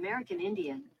Museum of the American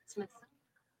Indian, Smithsonian.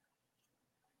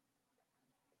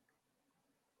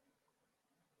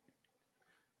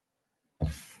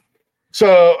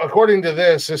 So, according to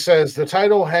this, it says the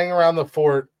title "Hang Around the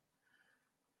Fort."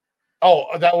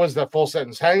 Oh, that was the full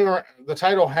sentence. The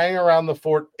title "Hang Around the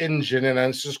Fort Injun," and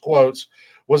it's just quotes,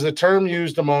 was a term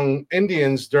used among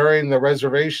Indians during the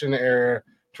reservation era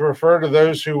to refer to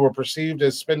those who were perceived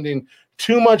as spending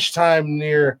too much time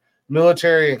near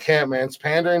military encampments,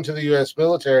 pandering to the U.S.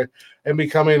 military, and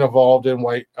becoming involved in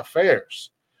white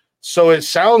affairs. So it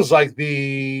sounds like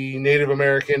the Native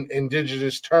American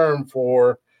indigenous term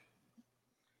for.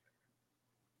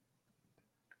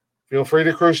 Feel free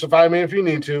to crucify me if you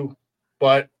need to,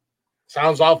 but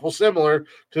sounds awful similar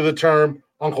to the term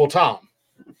Uncle Tom.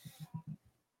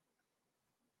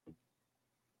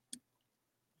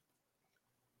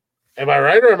 Am I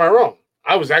right or am I wrong?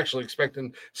 I was actually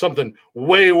expecting something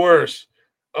way worse.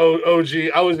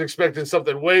 OG, I was expecting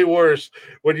something way worse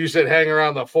when you said hang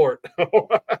around the fort.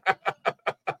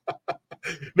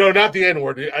 No, not the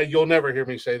N-word. You'll never hear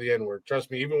me say the N-word.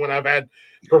 Trust me, even when I've had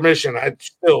permission,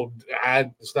 it's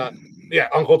not, yeah,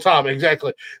 Uncle Tom,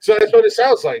 exactly. So that's what it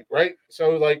sounds like, right?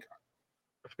 So, like,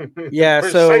 Yeah,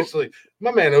 precisely. So,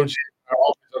 my man OG are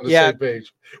always on the same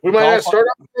page. We might not start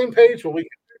on the same page, but we can.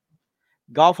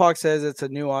 Golf Hawk says it's a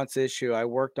nuanced issue. I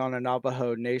worked on a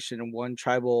Navajo Nation, and one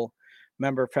tribal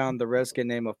member found the Redskin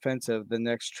name offensive. The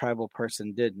next tribal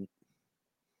person didn't.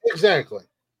 Exactly.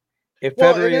 If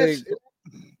federally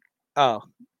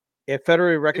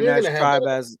recognized tribe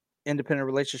as independent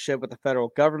relationship with the federal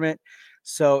government.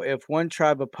 So if one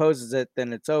tribe opposes it,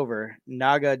 then it's over.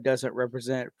 Naga doesn't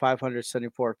represent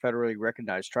 574 federally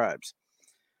recognized tribes.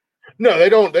 No, they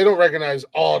don't recognize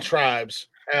all tribes.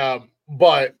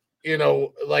 But you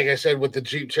know, like I said, with the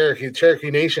Jeep Cherokee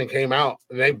Nation came out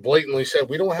and they blatantly said,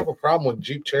 we don't have a problem with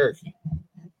Jeep Cherokee.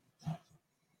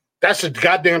 That's a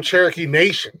goddamn Cherokee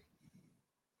Nation.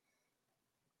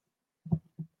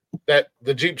 That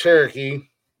the Jeep Cherokee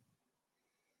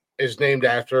is named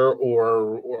after,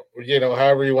 or you know,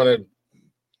 however you want to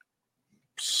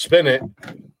spin it.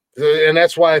 And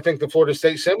that's why I think the Florida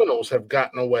State Seminoles have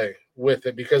gotten away with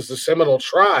it, because the Seminole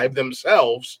tribe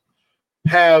themselves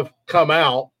have come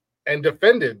out and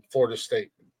defended Florida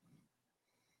State.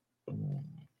 And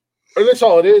that's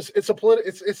all it is. It's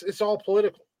all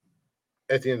political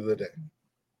at the end of the day.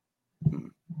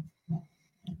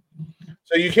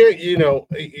 So you can't, you know,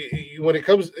 when it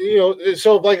comes, you know,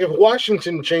 so like if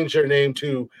Washington changed their name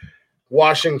to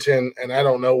Washington, and I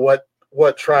don't know what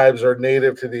tribes are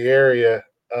native to the area,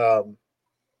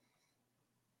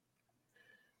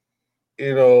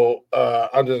 you know,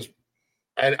 I'm just,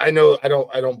 I know I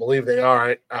don't believe they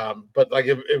are, but like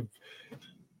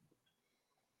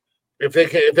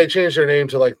if they change their name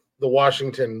to like the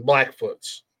Washington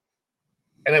Blackfoots,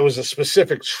 and it was a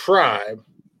specific tribe,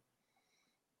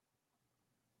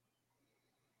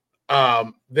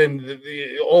 then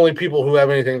the only people who have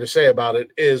anything to say about it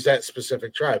is that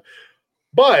specific tribe.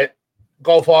 But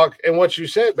Golf Hawk, and what you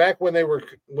said back when they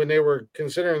were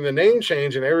considering the name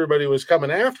change and everybody was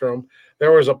coming after them,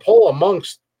 there was a poll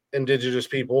amongst indigenous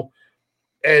people,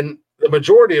 and the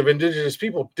majority of indigenous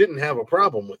people didn't have a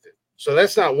problem with it. So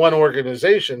that's not one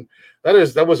organization.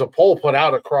 That was a poll put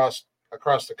out across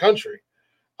the country.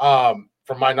 From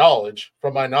my knowledge,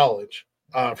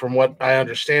 from what I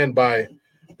understand by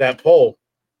that poll.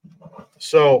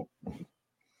 So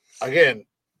again,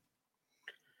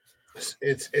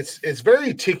 it's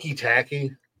very ticky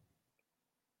tacky.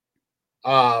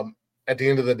 At the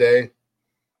end of the day,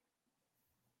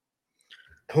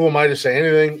 who am I to say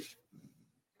anything?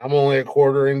 I'm only a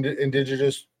quarter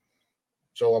indigenous,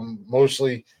 so I'm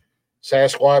mostly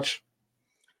Sasquatch.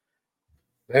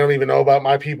 They don't even know about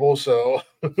my people, so.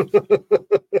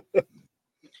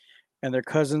 And their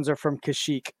cousins are from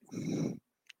Kashyyyk.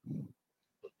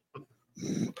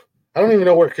 I don't even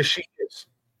know where Kashyyyk is.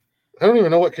 I don't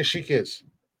even know what Kashyyyk is.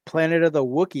 Planet of the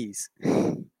Wookiees.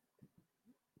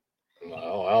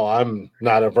 Well, I'm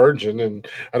not a virgin, and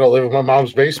I don't live in my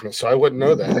mom's basement, so I wouldn't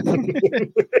know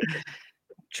that.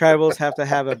 Tribals have to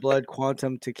have a blood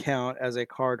quantum to count as a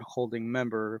card-holding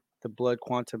member. The blood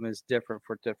quantum is different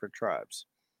for different tribes.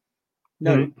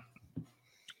 No.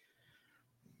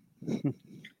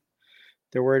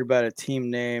 They're worried about a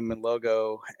team name and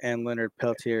logo, and Leonard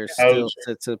Peltier still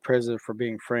sits in prison for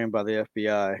being framed by the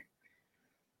FBI.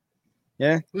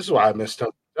 Yeah. This is why I missed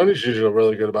Tony. Tony's usually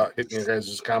really good about hitting your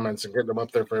guys' comments and getting them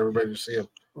up there for everybody to see them.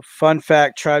 Fun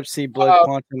fact, tribes see blood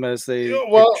quantum as they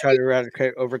try to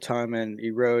eradicate overtime and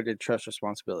erode and trust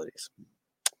responsibilities.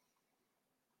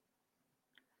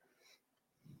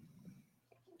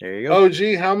 There you go.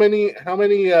 OG, how many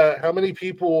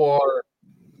people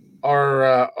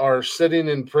are sitting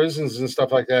in prisons and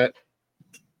stuff like that?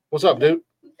 What's up, dude?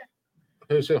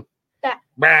 Who's who? That.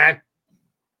 Brad.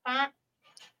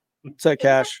 What's up,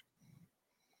 Cash?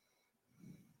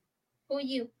 Who are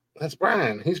you? That's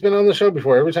Brian. He's been on the show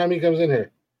before. Every time he comes in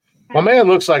here, my man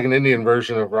looks like an Indian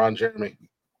version of Ron Jeremy.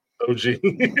 OG.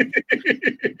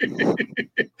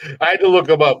 I had to look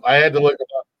him up. I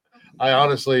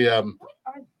honestly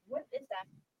What is that?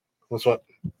 What's what?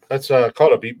 That's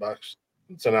called a beatbox.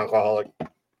 It's an alcoholic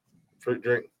fruit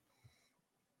drink.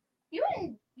 You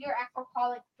and your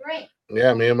alcoholic drink.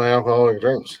 Yeah, me and my alcoholic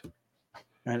drinks.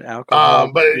 And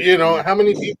alcohol. But you know, how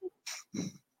many people?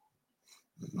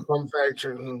 Fun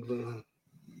factor.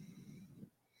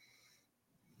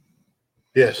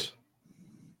 Yes.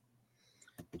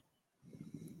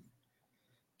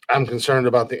 I'm concerned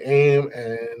about the aim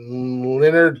and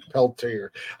Leonard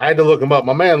Peltier. I had to look him up.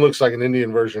 My man looks like an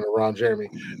Indian version of Ron Jeremy.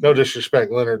 No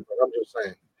disrespect, Leonard, but I'm just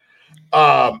saying.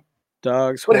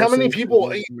 Dogs. But how many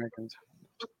people Americans.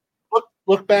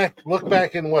 look back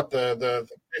in what the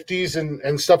 50s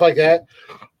and stuff like that,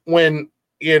 when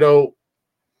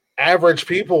average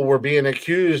people were being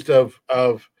accused of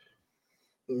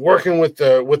working with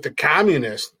the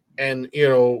communists, and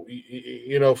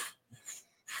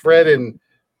Fred and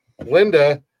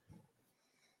Linda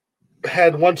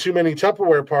had one too many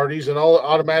Tupperware parties, and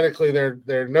automatically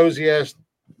their nosy ass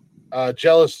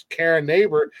jealous Karen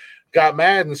neighbor got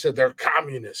mad and said they're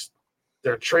communists,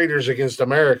 they're traitors against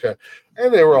America,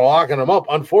 and they were locking them up.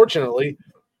 Unfortunately,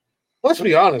 let's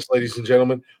be honest, ladies and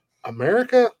gentlemen,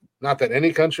 America, not that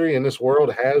any country in this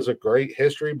world has a great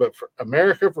history, but for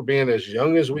America, for being as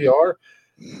young as we are,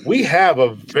 we have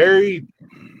a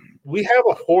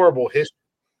horrible history.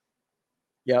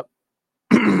 Yep.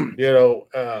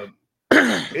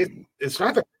 It's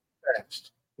not the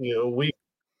best.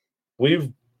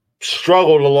 We've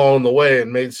struggled along the way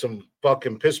and made some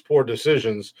fucking piss poor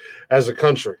decisions as a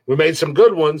country. We made some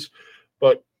good ones,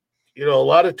 but a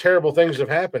lot of terrible things have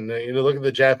happened. Look at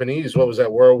the Japanese. What was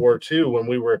that, World War II, when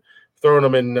we were throwing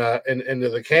them into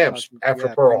the camps after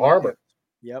Pearl Harbor?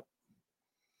 Yep.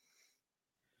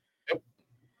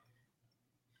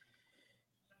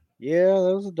 Yeah,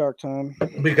 that was a dark time.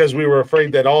 Because we were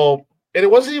afraid that and it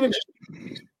wasn't even just,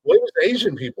 it was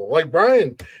Asian people. Like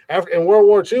Brian, in World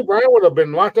War II, Brian would have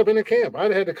been locked up in a camp.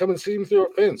 I'd had to come and see him through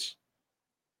a fence.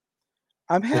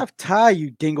 I'm half Thai,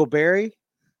 you dingleberry.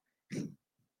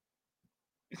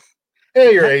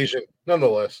 Hey, you're Asian,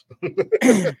 nonetheless.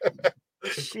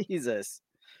 Jesus.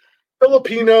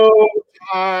 Filipino,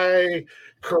 Thai,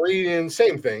 Korean,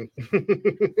 same thing.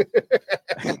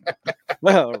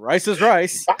 Well, rice is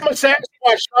rice. I'm a Sasquatch,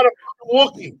 not a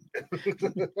fucking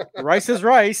Wookiee. Rice is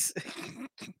rice.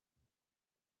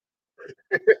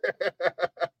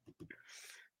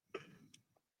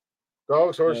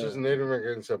 Dogs, horses, and Native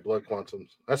Americans have blood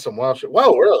quantums. That's some wild shit.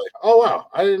 Wow, really? Oh, wow.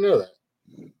 I didn't know that.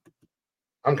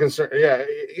 I'm concerned. Yeah,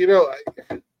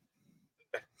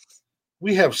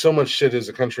 we have so much shit as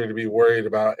a country to be worried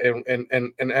about.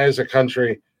 And as a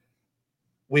country,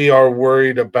 we are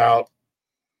worried about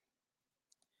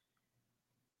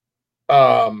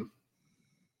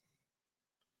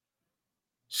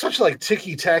such like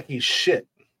ticky-tacky shit.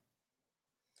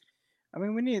 I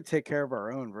mean, we need to take care of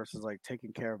our own versus like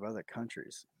taking care of other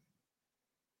countries.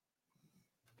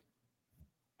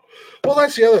 Well,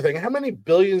 that's the other thing. How many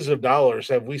billions of dollars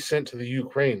have we sent to the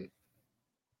Ukraine?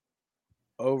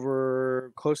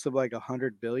 Over close to like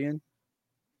 100 billion.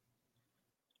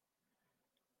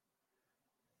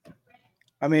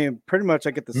 I mean, pretty much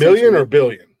I get the Million or same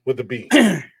billion with the B?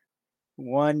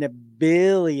 $1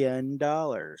 billion.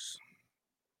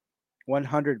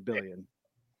 100 billion.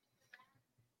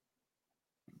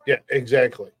 Yeah,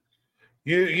 exactly.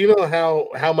 You know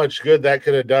how much good that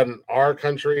could have done our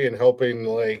country in helping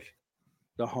like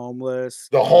The homeless,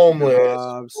 the getting homeless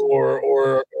jobs,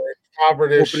 or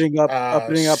impoverished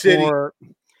city.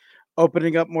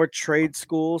 opening up more trade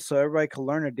schools so everybody can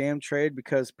learn a damn trade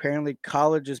because apparently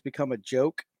college has become a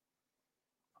joke.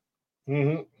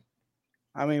 Mhm.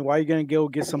 I mean, why are you going to go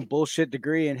get some bullshit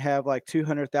degree and have like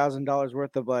 $200,000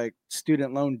 worth of like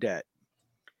student loan debt?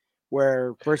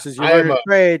 Where versus you I learn am a a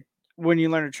trade, when you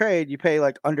learn a trade, you pay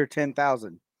like under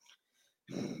 10,000.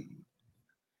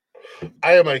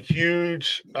 I am a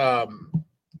huge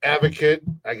advocate,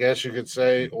 I guess you could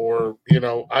say, or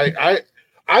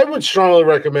I would strongly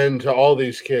recommend to all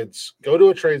these kids go to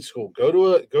a trade school, go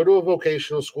to a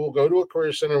vocational school, go to a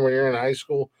career center when you're in high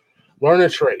school, learn a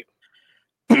trade.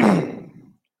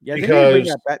 Yeah, they need to bring Because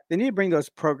that back. They need to bring those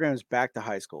programs back to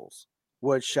high schools.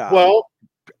 Wood shop, well,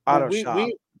 auto we shop.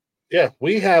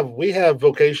 we have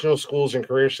vocational schools and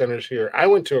career centers here. I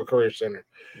went to a career center.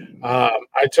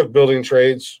 I took building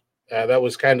trades. That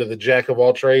was kind of the jack of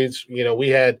all trades. You know, we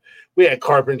had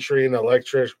carpentry and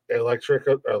electrical.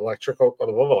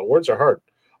 Words are hard.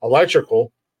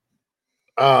 Electrical,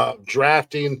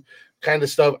 drafting, kind of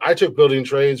stuff. I took building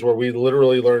trades where we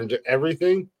literally learned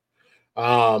everything.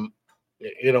 Um,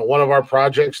 one of our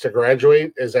projects to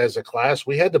graduate is as a class,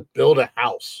 we had to build a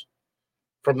house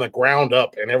from the ground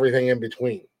up and everything in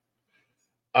between.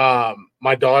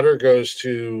 My daughter goes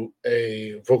to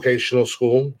a vocational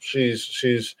school.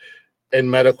 She's in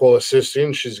medical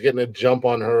assisting. She's getting a jump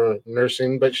on her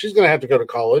nursing, but she's going to have to go to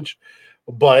college.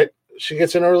 But she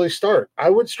gets an early start.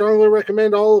 I would strongly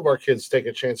recommend all of our kids take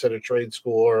a chance at a trade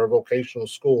school or a vocational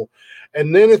school,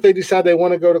 and then if they decide they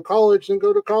want to go to college, then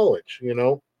go to college.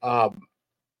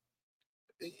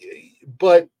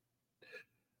 But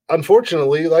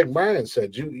unfortunately, like Brian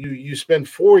said, you spend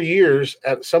 4 years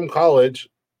at some college,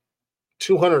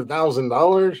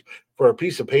 $200,000 for a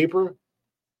piece of paper.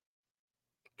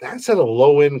 That's at a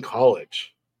low end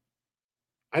college.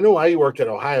 I know I worked at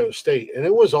Ohio State, and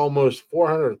it was almost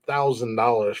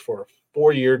 $400,000 for a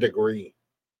 4 year degree.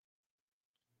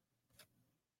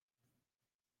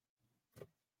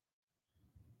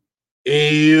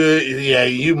 Yeah,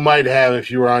 you might have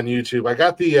if you were on YouTube. I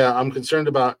got the. I'm concerned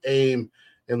about AIM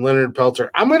and Leonard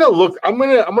Pelter. I'm gonna look. I'm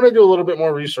gonna do a little bit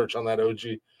more research on that.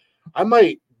 OG. I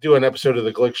might do an episode of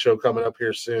the Glick Show coming up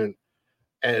here soon,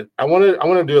 and I want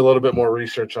to do a little bit more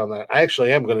research on that. I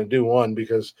actually am going to do one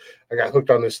because I got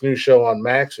hooked on this new show on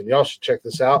Max, and y'all should check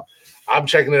this out. I'm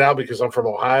checking it out because I'm from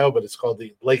Ohio, but it's called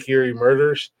the Lake Erie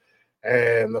Murders,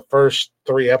 and the first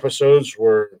 3 episodes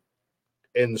were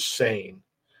insane.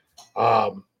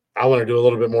 I want to do a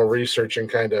little bit more research and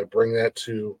kind of bring that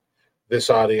to this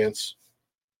audience.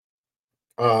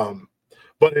 But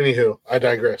anywho, I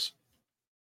digress.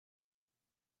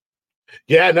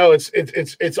 Yeah, no,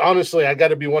 it's honestly, I got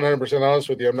to be 100% honest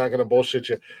with you. I'm not going to bullshit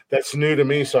you. That's new to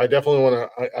me, so I definitely want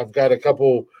to. I've got a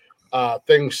couple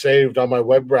things saved on my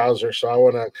web browser, so I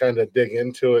want to kind of dig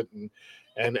into it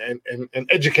and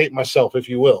educate myself, if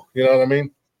you will. You know what I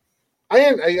mean?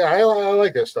 I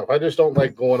like that stuff. I just don't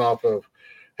like going off of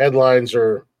headlines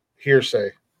or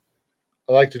hearsay.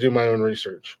 I like to do my own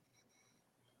research.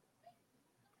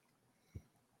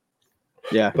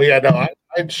 Yeah. But yeah, no,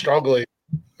 I'd strongly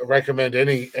recommend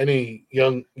any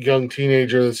young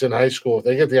teenager that's in high school, if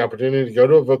they get the opportunity to go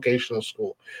to a vocational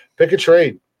school, pick a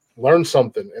trade, learn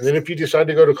something, and then if you decide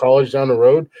to go to college down the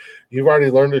road, you've already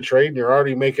learned a trade and you're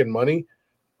already making money.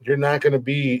 You're not going to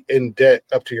be in debt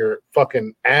up to your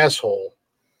fucking asshole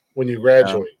when you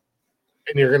graduate.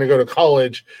 And you're going to go to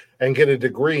college and get a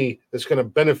degree that's going to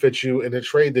benefit you in a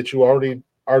trade that you already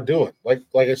are doing. Like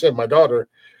I said, my daughter,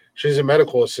 she's a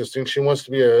medical assistant. She wants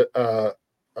to be a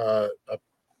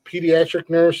pediatric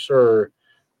nurse or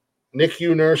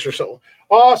NICU nurse or something.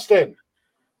 Austin,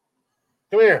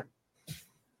 come here.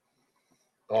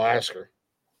 I'll ask her.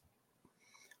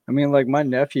 I mean, like my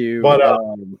nephew, But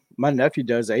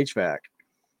does HVAC.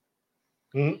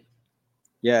 Mhm.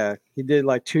 Yeah, he did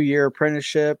like 2-year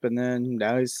apprenticeship, and then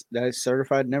now he's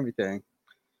certified and everything.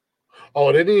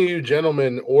 and any of you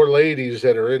gentlemen or ladies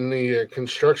that are in the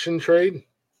construction trade,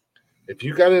 if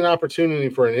you got an opportunity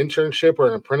for an internship or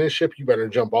an apprenticeship, you better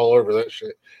jump all over that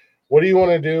shit. What do you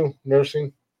want to do?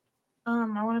 Nursing? I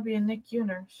want to be a NICU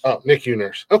nurse. Oh, NICU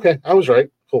nurse. Okay, I was right.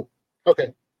 Cool.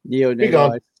 Okay. Be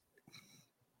gone.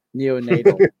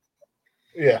 Neonatal.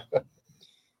 Yeah.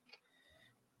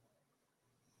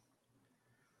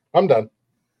 I'm done.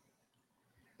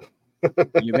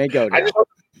 You may go now. I just hope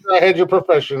I had your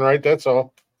profession right. That's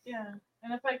all. Yeah.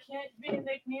 And if I can't be a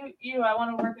Nick you, I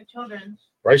want to work at children's.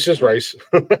 Rice is rice.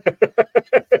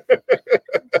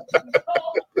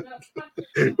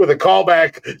 With a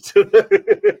callback to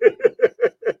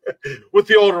with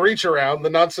the old reach around,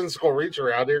 the nonsensical reach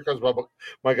around. Here comes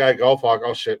my guy Golf Hawk.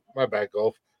 Oh shit, my bad,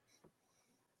 Golf.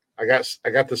 I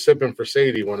got the sipping for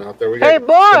Sadie one out there. We got Hey,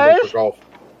 boys! for Golf.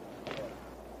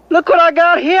 Look what I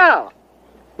got here.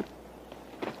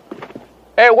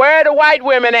 Hey, where are the white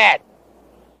women at?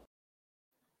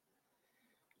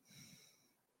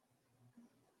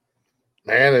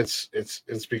 Man, it's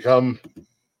become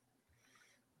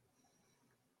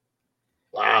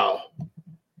wow.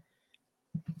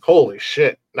 Holy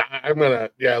shit. I'm gonna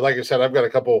like I said, I've got a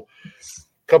couple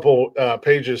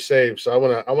pages saved, so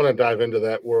I wanna dive into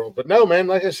that world. But no, man,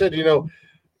 like I said,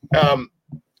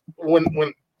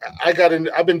 when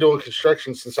I've been doing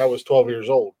construction since I was 12 years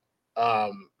old. I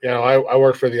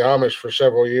worked for the Amish for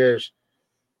several years.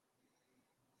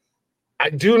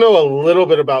 I do know a little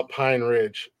bit about Pine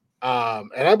Ridge.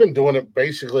 And I've been doing it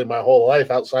basically my whole life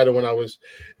outside of when I was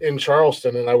in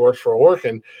Charleston and I worked for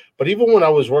Orkin. But even when I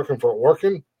was working for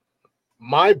Orkin,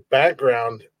 my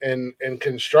background in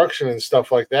construction and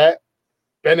stuff like that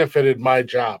benefited my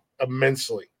job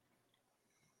immensely.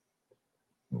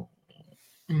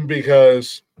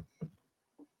 Because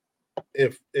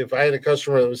if I had a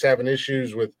customer that was having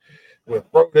issues with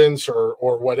rodents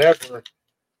or whatever,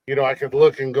 I could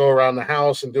look and go around the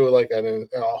house and do it like a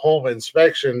home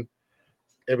inspection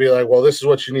and be like, well, this is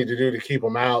what you need to do to keep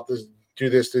them out. Do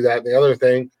this, do that, and the other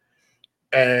thing.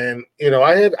 And,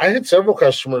 I had several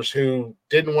customers who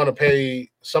didn't want to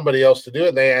pay somebody else to do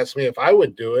it. They asked me if I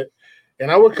would do it, and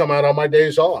I would come out on my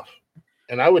days off,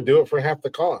 and I would do it for half the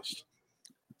cost.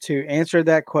 To answer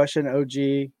that question,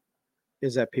 OG,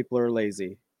 is that people are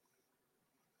lazy.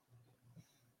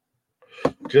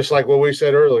 Just like what we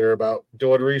said earlier about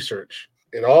doing research.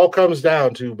 It all comes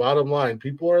down to bottom line.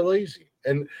 People are lazy.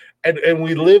 And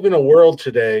we live in a world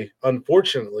today,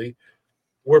 unfortunately,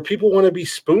 where people want to be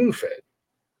spoon-fed.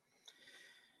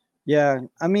 Yeah,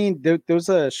 I mean, there was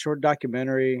a short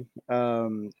documentary.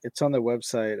 It's on the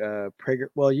website, Prager.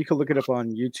 Well, you can look it up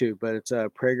on YouTube, but it's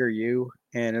PragerU,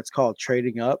 and it's called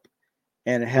Trading Up,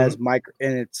 and it has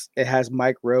it has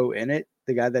Mike Rowe in it,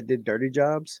 the guy that did Dirty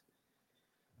Jobs.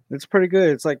 It's pretty good.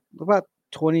 It's like about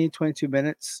 20, 22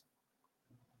 minutes.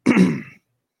 At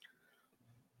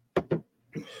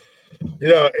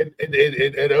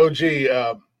OG,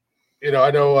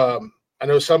 I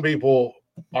know some people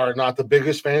are not the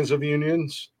biggest fans of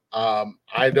unions.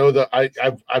 I know that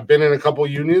I've been in a couple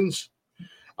unions.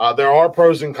 There are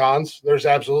pros and cons. There's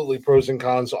absolutely pros and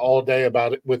cons all day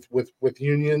about it with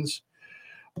unions.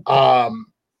 But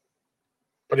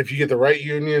if you get the right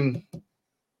union,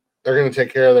 they're going to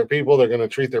take care of their people. They're going to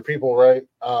treat their people right.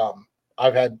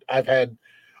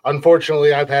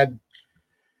 Unfortunately, I've had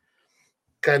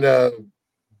kind of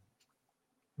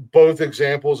both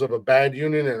examples of a bad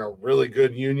union and a really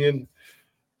good union.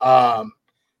 But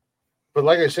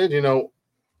like I said,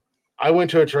 I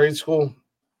went to a trade school.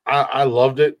 I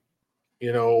loved it.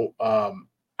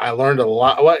 I learned a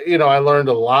lot. I learned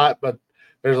a lot, but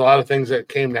there's a lot of things that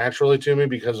came naturally to me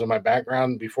because of my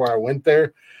background before I went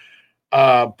there.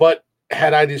 But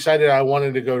had I decided I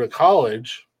wanted to go to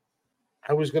college,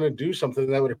 I was going to do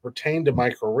something that would pertain to my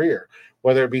career,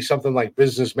 whether it be something like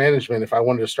business management, if I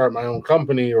wanted to start my own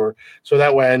company, or so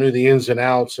that way I knew the ins and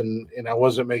outs and I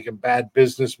wasn't making bad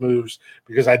business moves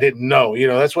because I didn't know.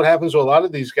 That's what happens to a lot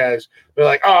of these guys. They're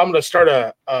like, oh, I'm going to start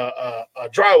a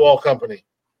drywall company.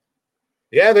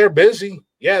 Yeah, they're busy.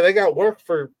 Yeah, they got work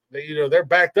they're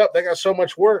backed up. They got so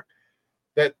much work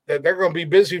that they're going to be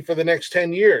busy for the next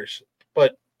 10 years.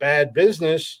 But bad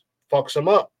business fucks them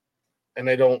up. And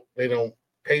they don't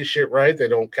pay shit right. They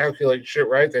don't calculate shit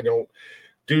right. They don't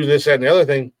do this, that, and the other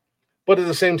thing. But at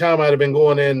the same time, I'd have been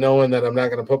going in knowing that I'm not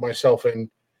going to put myself in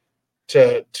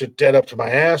to dead up to my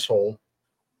asshole,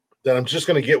 that I'm just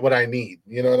going to get what I need.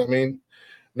 You know what I mean?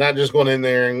 Not just going in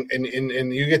there and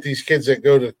you get these kids that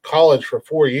go to college for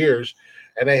 4 years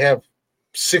and they have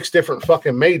 6 different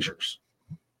fucking majors.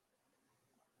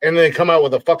 And they come out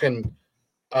with a fucking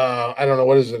I don't know,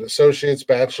 what is it? Associates,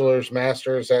 bachelors,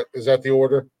 masters. Is that the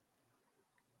order?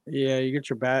 Yeah, you get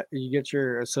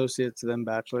your associates, then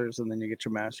bachelors, and then you get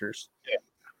your masters. Yeah.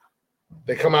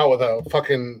 They come out with a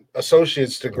fucking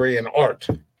associate's degree in art.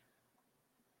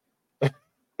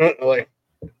 Like,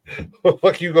 what the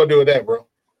fuck you gonna do with that, bro?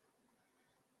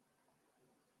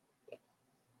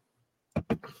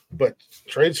 But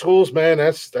trade schools, man,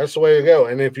 that's the way to go.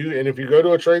 And if you go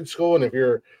to a trade school, and if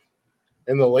you're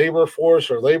in the labor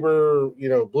force or labor,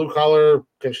 blue collar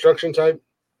construction type,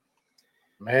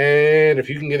 man, if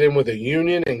you can get in with a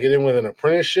union and get in with an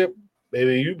apprenticeship,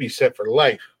 maybe you'd be set for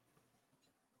life.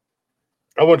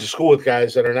 I went to school with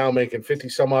guys that are now making 50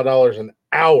 some odd dollars an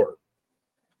hour.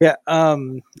 Yeah.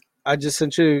 I just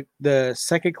sent you the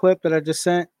second clip that I just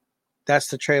sent. That's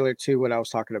the trailer to what I was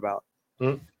talking about.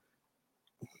 Oh,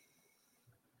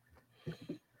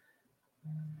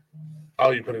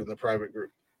 you put it in the private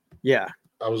group. Yeah.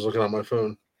 I was looking on my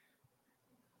phone.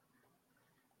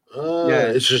 Yeah.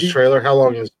 It's just trailer. How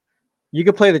long is it? You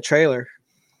can play the trailer.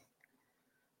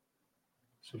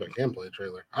 See if I can play a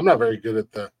trailer. I'm not very good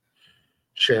at the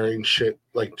sharing shit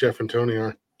like Jeff and Tony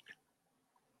are.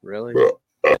 Really?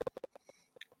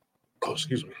 Oh,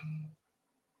 excuse me.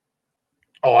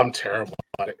 Oh, I'm terrible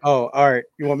at it. Oh, all right.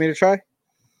 You want me to try?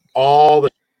 All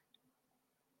the.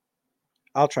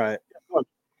 I'll try it.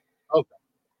 Okay.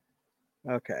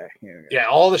 Okay. Here we go. Yeah,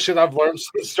 all the shit I've learned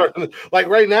since starting. Like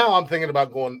right now, I'm thinking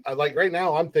about going. Like right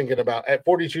now, I'm thinking about at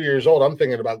 42 years old. I'm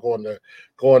thinking about going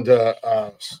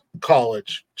to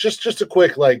college. Just a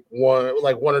quick like one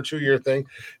or 2 year thing,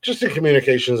 just in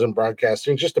communications and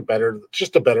broadcasting, just to better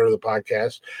the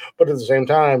podcast. But at the same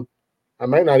time, I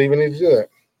might not even need to do that.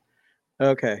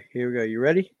 Okay. Here we go. You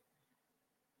ready?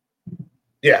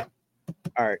 Yeah.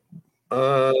 All right.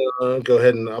 Go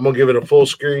ahead and I'm gonna give it a full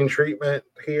screen treatment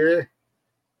here.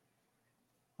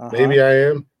 Maybe I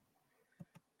am.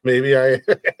 Maybe I am.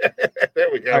 There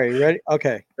we go. All right, you ready?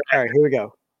 Okay. All right, here we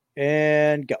go.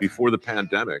 And go. Before the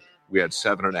pandemic, we had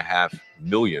 7.5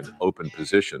 million open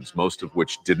positions, most of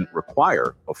which didn't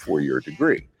require a 4-year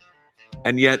degree.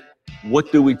 And yet,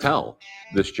 what do we tell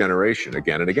this generation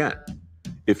again and again?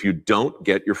 If you don't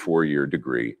get your 4-year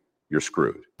degree, you're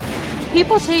screwed.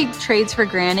 People take trades for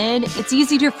granted. It's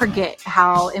easy to forget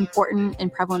how important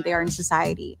and prevalent they are in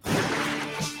society.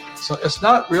 So it's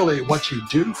not really what you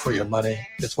do for your money,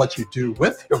 it's what you do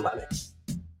with your money.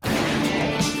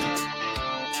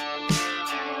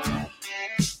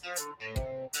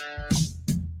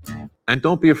 And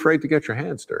don't be afraid to get your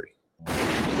hands dirty.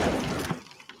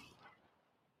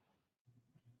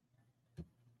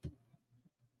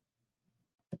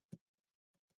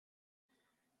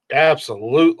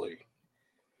 Absolutely.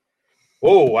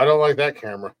 Whoa, I don't like that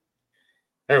camera.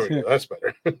 There we go. That's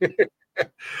better.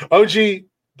 OG,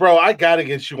 bro, I got to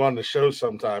get you on the show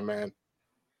sometime, man.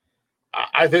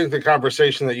 I think the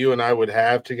conversation that you and I would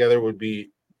have together would be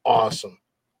awesome.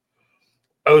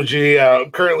 OG,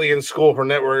 I'm currently in school for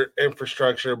network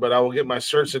infrastructure, but I will get my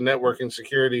certs in networking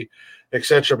security,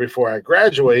 etc. before I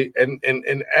graduate.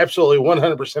 And absolutely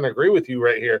 100% agree with you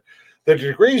right here. The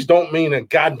degrees don't mean a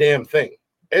goddamn thing.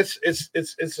 It's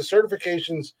the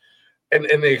certifications and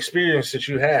the experience that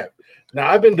you have. Now,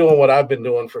 I've been doing what I've been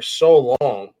doing for so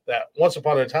long that once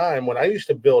upon a time, when I used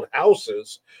to build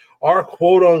houses, our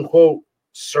quote-unquote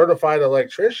certified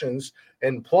electricians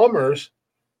and plumbers,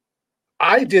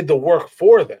 I did the work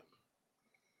for them.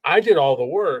 I did all the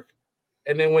work.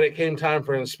 And then when it came time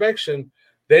for inspection,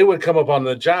 they would come up on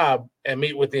the job and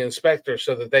meet with the inspector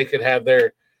so that they could have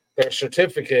their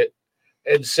certificate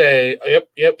and say,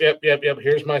 yep,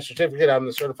 here's my certificate. I'm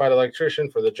the certified electrician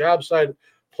for the job site,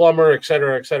 plumber, et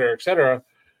cetera, et cetera, et cetera.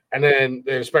 And then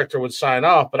the inspector would sign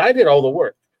off, but I did all the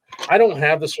work. I don't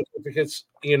have the certificates.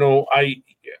 I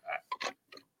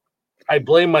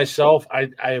blame myself.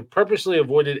 I purposely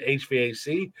avoided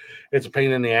HVAC. It's a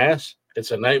pain in the ass. It's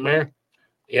a nightmare.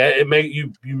 Yeah,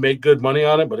 you make good money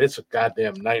on it, but it's a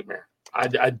goddamn nightmare.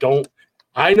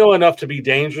 I know enough to be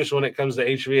dangerous when it comes to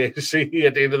HVAC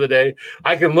at the end of the day.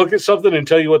 I can look at something and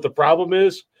tell you what the problem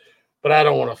is, but I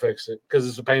don't want to fix it because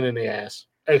it's a pain in the ass,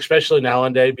 especially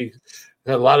nowadays because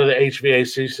a lot of the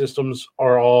HVAC systems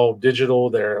are all digital.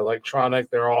 They're electronic.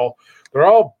 They're all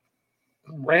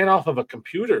ran off of a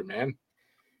computer, man.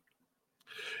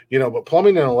 But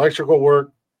plumbing and electrical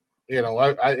work,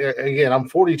 I'm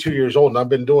 42 years old and I've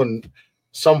been doing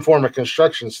some form of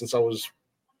construction since I was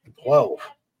 12.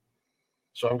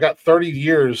 So I've got 30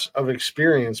 years of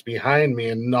experience behind me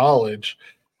and knowledge,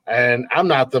 and I'm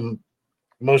not the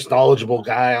most knowledgeable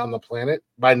guy on the planet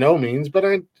by no means, but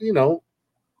I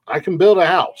can build a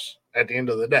house at the end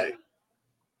of the day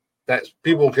that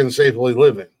people can safely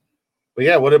live in. But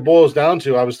yeah, what it boils down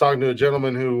to, I was talking to a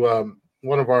gentleman who,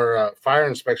 one of our fire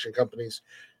inspection companies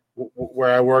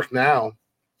where I work now,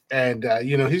 and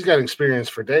he's got experience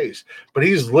for days, but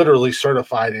he's literally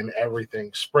certified in everything: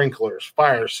 sprinklers,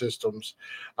 fire systems,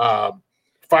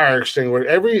 fire extinguisher.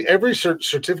 Every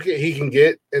certificate he can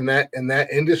get in that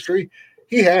industry,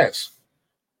 he has,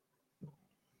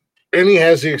 and he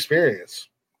has the experience.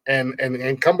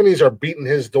 And companies are beating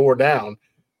his door down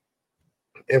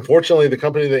Unfortunately, the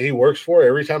company that he works for,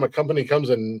 every time a company comes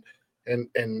and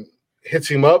hits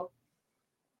him up,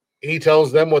 he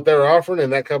tells them what they're offering,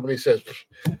 and that company says,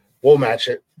 we'll match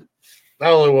it.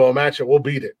 Not only will we match it, we'll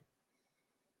beat it.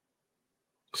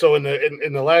 So in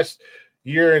the last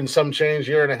year and some change,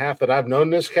 year and a half that I've known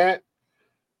this cat,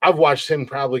 I've watched him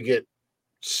probably get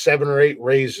 7 or 8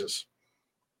 raises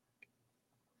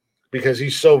because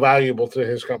he's so valuable to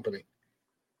his company.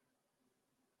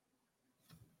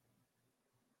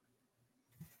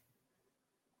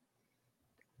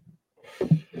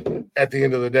 At the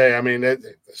end of the day, I mean, any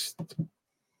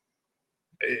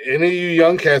of you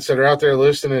young cats that are out there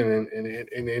listening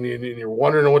and you're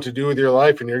wondering what to do with your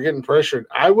life and you're getting pressured,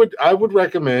 I would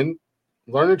recommend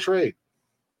learn a trade.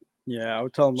 Yeah, I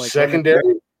would tell them like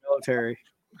secondary military.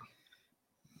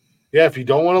 Yeah, if you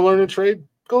don't want to learn a trade,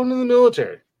 go into the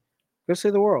military. Go see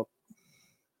the world.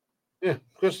 Yeah,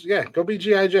 go be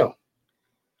G.I. Joe.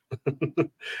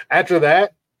 After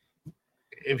that,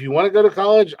 if you want to go to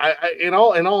college, I in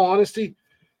all honesty,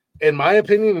 in my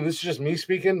opinion, and this is just me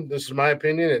speaking, this is my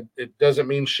opinion, it doesn't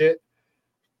mean shit.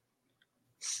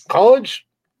 College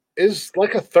is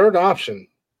like a third option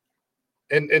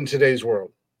in today's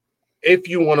world. If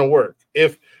you want to work.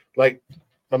 If, like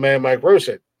my man Mike Rose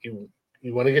said, you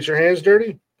want to get your hands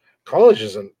dirty, college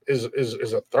is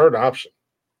a third option.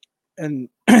 And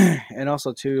and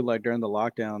also too, like during the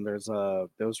lockdown, there's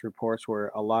those reports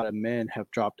where a lot of men have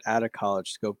dropped out of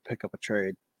college to go pick up a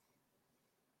trade.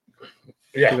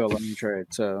 Yeah. To go learn a trade.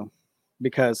 So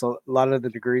because a lot of the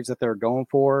degrees that they're going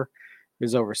for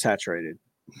is oversaturated.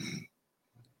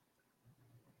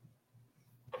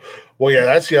 Well, yeah,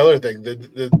 that's the other thing.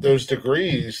 Those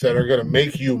degrees that are going to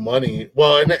make you money.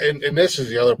 Well, and this is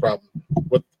the other problem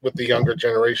with the younger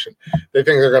generation. They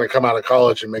think they're going to come out of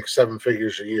college and make 7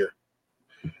 figures a year.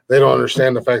 They don't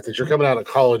understand the fact that you're coming out of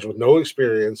college with no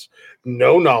experience,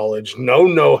 no knowledge, no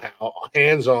know-how,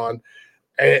 hands-on,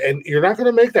 and you're not going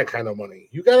to make that kind of money.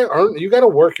 You got to earn. You got to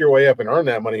work your way up and earn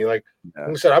that money. Like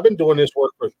I said, I've been doing this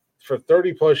work for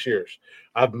 30 plus years.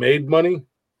 I've made money.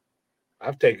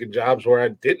 I've taken jobs where I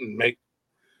didn't make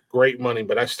great money,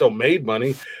 but I still made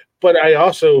money. But I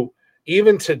also,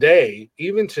 even today,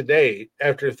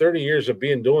 after 30 years of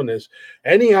doing this,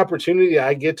 any opportunity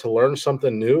I get to learn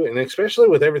something new, and especially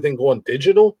with everything going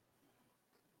digital,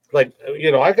 like,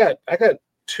 I got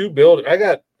 2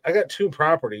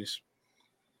 properties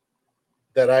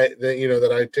that I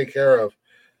take care of,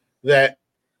 that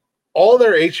all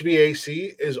their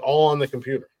HVAC is all on the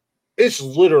computer. It's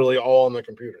literally all on the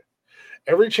computer.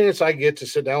 Every chance I get to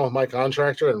sit down with my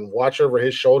contractor and watch over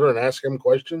his shoulder and ask him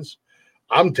questions,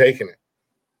 I'm taking it.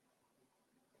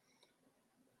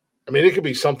 I mean, it could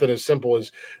be something as simple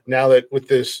as, now that with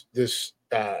this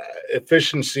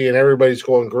efficiency and everybody's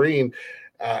going green,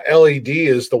 LED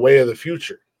is the way of the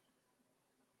future.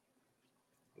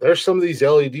 There's some of these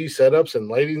LED setups and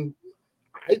lighting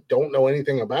I don't know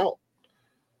anything about.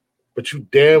 But you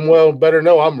damn well better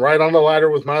know I'm right on the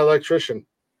ladder with my electrician.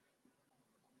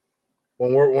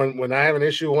 When I have an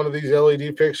issue with one of these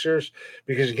LED fixtures,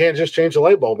 because you can't just change the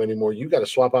light bulb anymore, you got to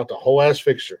swap out the whole ass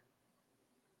fixture.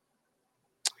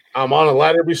 I'm on a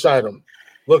ladder beside him,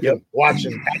 looking,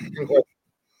 watching. But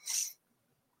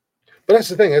that's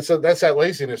the thing. That's that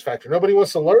laziness factor. Nobody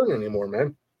wants to learn anymore,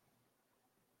 man.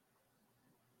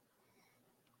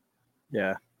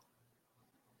 Yeah.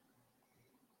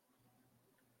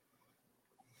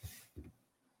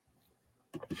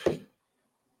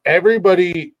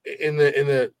 Everybody in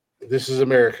the this is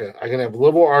America. I can have a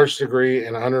liberal arts degree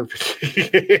and 150.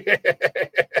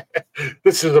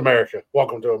 This is America.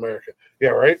 Welcome to America. Yeah,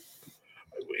 right.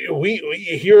 We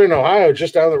here in Ohio,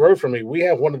 just down the road from me, we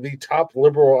have one of the top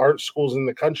liberal arts schools in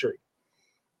the country.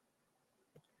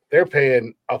 They're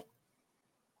paying a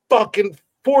fucking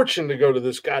fortune to go to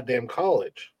this goddamn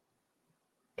college.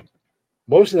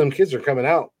 Most of them kids are coming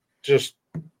out just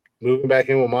moving back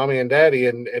in with mommy and daddy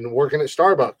and working at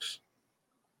Starbucks.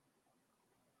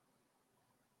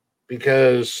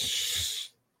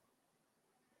 Because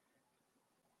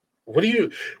what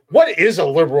is a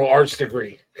liberal arts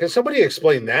degree? Can somebody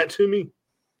explain that to me?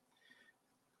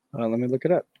 Let me look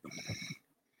it up.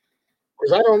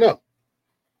 Because I don't know.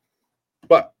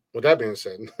 But with that being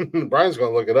said, Brian's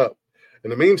going to look it up.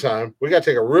 In the meantime, we got to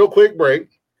take a real quick break.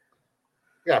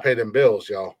 We got to pay them bills,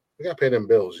 y'all.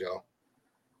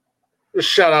 Just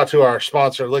shout out to our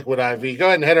sponsor, Liquid IV. Go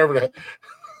ahead and head over to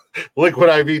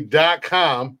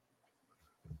liquidiv.com.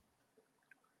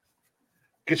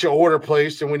 Get your order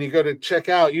placed, and when you go to check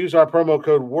out, use our promo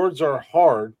code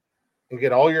WordsAreHard and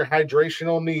get all your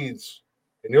hydrational needs.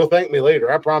 And you'll thank me later.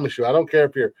 I promise you. I don't care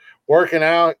if you're working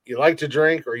out, you like to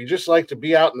drink, or you just like to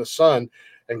be out in the sun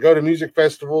and go to music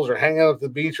festivals or hang out at the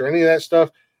beach or any of that stuff,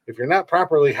 if you're not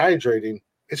properly hydrating,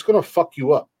 it's going to fuck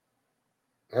you up.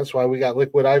 That's why we got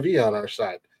Liquid IV on our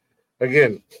side.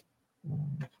 Again,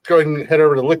 go ahead and head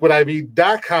over to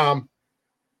liquidiv.com.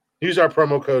 Use our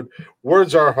promo code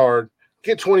Words Are Hard.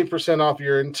 Get 20% off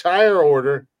your entire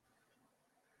order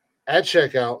at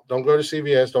checkout. Don't go to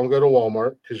CVS. Don't go to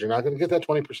Walmart because you're not going to get that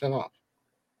 20% off.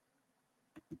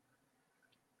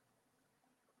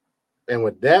 And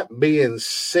with that being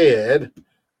said,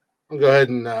 I'll go ahead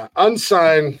and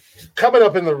unsign. Coming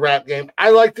up in the rap game.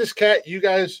 I like this cat. You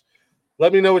guys,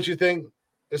 let me know what you think.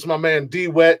 This is my man D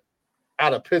Wet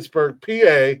out of Pittsburgh,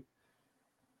 PA,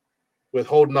 with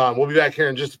Holding On. We'll be back here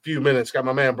in just a few minutes. Got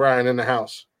my man Brian in the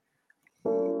house.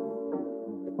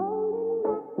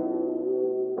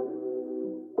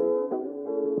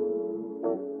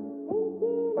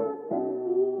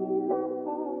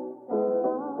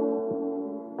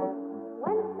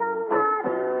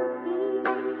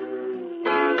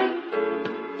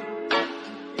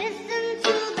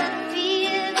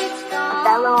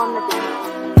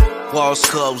 Walls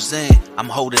close in, I'm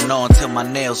holding on till my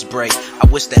nails break. I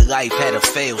wish that life had a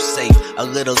fail-safe. A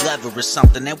little lever is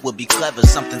something that would be clever.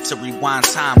 Something to rewind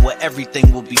time where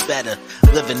everything will be better.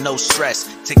 Living no stress,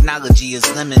 technology is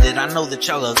limited. I know that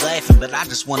y'all are laughing, but I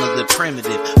just wanna live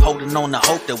primitive. Holding on to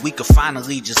hope that we could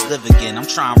finally just live again. I'm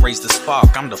trying to raise the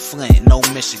spark, I'm the Flint, no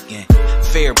Michigan.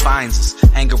 Fear binds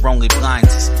us, anger only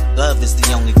blinds us. Love is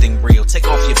the only thing real, take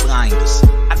off your blinders.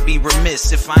 I'd be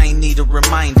remiss if I ain't need a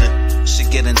reminder.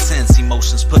 Shit get intense,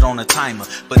 emotions put on a timer.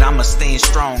 But I'ma stand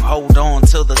strong, hold on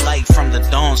till the light from the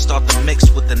dawn start to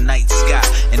mix with the night sky.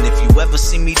 And if you ever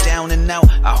see me down and out,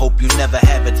 I hope you never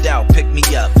have a doubt. Pick me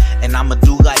up, and I'ma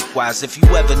do likewise. If you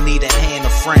ever need a hand, a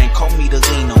friend, call me to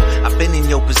lean on. I've been in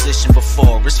your position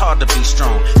before, it's hard to be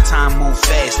strong. Time move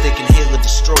fast, they can heal or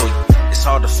destroy you. It's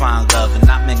hard to find love, and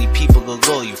not many people are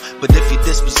loyal. But if your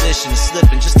disposition is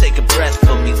slipping, just take a breath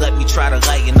for me. Let me try to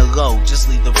lighten the load, just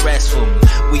leave the rest for me.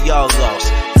 We all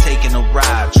lost, taking a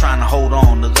ride, trying to hold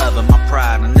on to love and my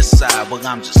pride on this side. Well,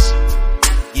 I'm just,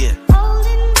 yeah.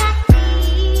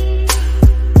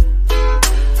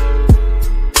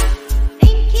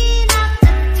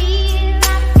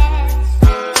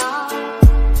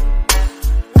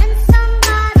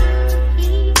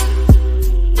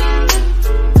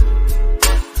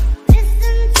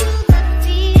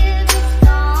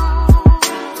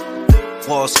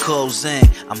 Walls close in,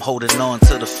 I'm holding on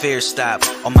till the fear stop.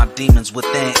 All my demons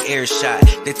within earshot.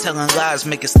 They telling lies,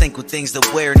 make us think with things that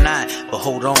we're not. But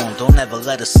hold on, don't ever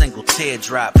let a single tear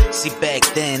drop. See, back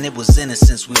then it was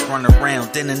innocence, we run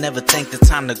around. Didn't ever think the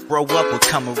time to grow up would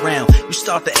come around. You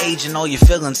start to age and all your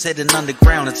feelings hidden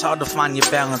underground. It's hard to find your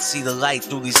balance, see the light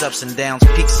through these ups and downs,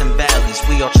 peaks and valleys.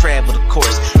 We all travel the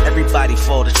course, everybody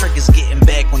fall. The trick is getting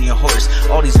back on your horse.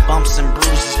 All these bumps and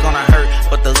bruises gonna hurt,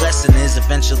 but the lesson is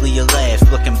eventually you'll laugh.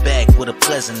 Looking back with a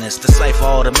pleasantness, decipher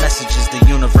all the messages the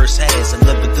universe has and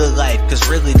live a good life, cause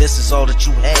really this is all that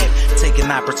you have. Take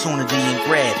an opportunity and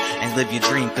grab and live your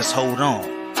dream, cause hold on,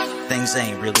 things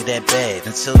ain't really that bad.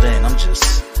 Until then, I'm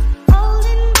just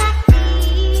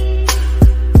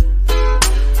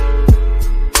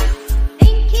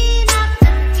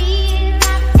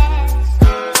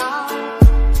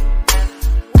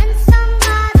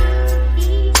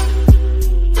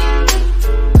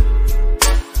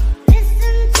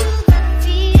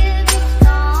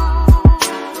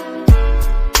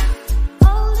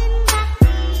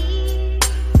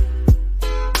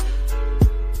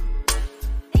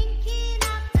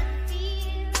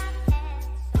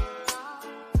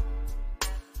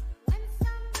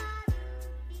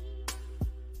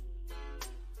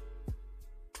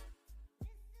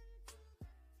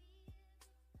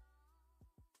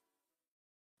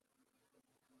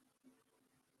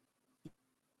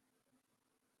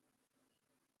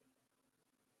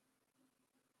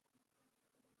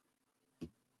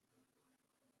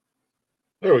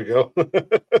There we go.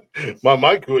 My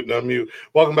mic wouldn't unmute.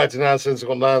 Welcome back to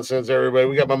Nonsensical Nonsense, everybody.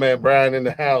 We got my man Brian in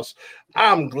the house.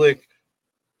 I'm Glick.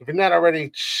 If you're not already,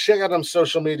 check out them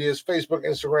social medias, Facebook,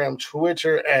 Instagram,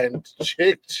 Twitter, and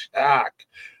TikTok.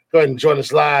 Go ahead and join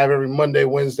us live every Monday,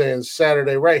 Wednesday, and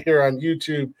Saturday right here on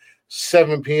YouTube,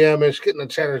 7 p.m.-ish. Get in the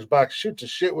chatter's box, shoot the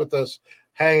shit with us,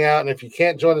 hang out. And if you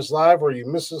can't join us live or you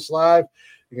miss us live,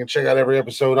 you can check out every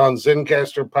episode on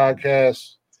Zencaster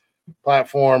Podcast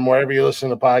platform, wherever you listen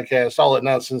to podcasts, all at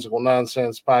Nonsensical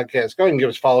Nonsense Podcast. Go ahead and give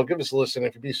us a follow. Give us a listen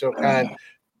if you'd be so kind.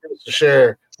 Give us a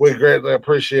share. We greatly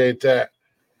appreciate that.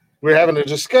 We're having a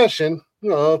discussion.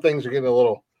 You know, things are getting a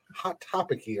little hot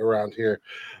topicy around here.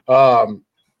 But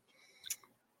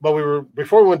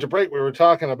before we went to break, we were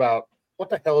talking about what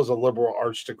the hell is a liberal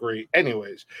arts degree?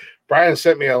 Anyways, Brian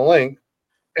sent me a link,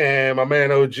 and my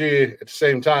man OG at the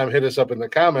same time hit us up in the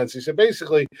comments. He said,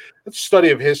 basically, it's a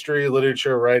study of history,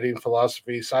 literature, writing,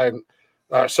 philosophy, science,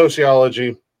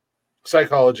 sociology,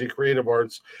 psychology, creative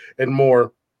arts, and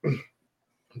more.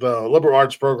 The liberal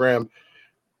arts program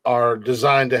are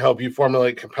designed to help you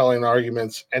formulate compelling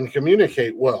arguments and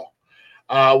communicate well,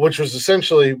 which was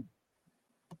essentially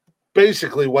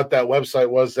basically what that website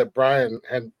was that Brian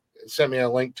had sent me a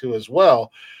link to as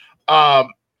well.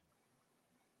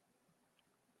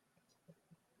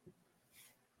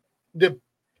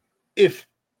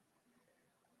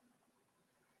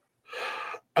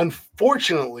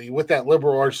 Unfortunately, with that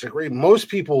liberal arts degree, most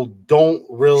people don't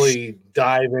really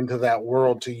dive into that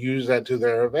world to use that to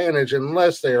their advantage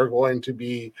unless they are going to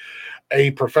be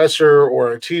a professor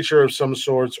or a teacher of some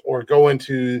sorts or go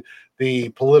into the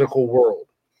political world.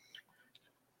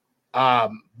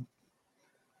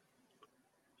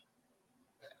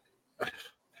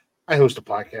 I host a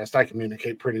podcast. I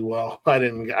communicate pretty well. I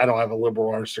don't have a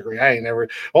liberal arts degree.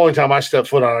 Only time I stepped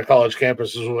foot on a college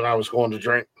campus is when I was going to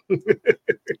drink.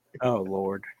 Oh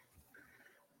Lord.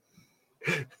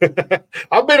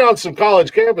 I've been on some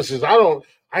college campuses.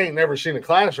 I ain't never seen a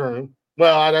classroom.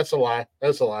 Well, that's a lie.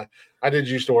 I did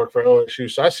used to work for OSU,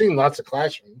 so I've seen lots of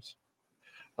classrooms.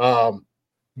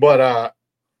 But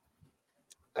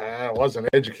I wasn't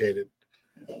educated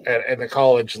at the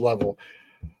college level.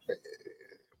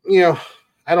 I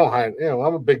don't hide.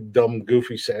 I'm a big, dumb,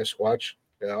 goofy Sasquatch.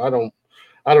 I don't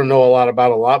know a lot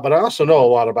about a lot, but I also know a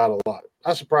lot about a lot.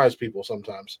 I surprise people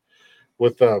sometimes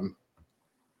with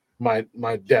my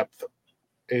depth,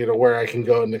 where I can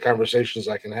go in the conversations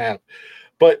I can have.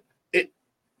 But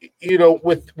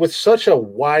with such a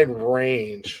wide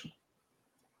range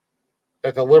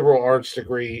that the liberal arts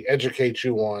degree educates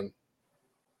you on,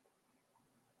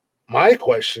 my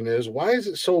question is, why is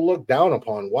it so looked down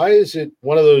upon? Why is it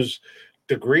one of those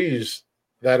degrees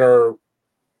that are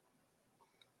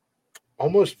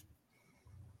almost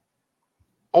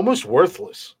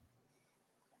worthless?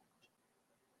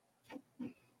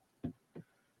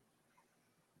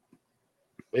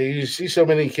 You see so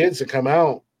many kids that come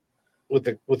out with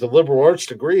the liberal arts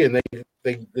degree, and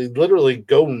they literally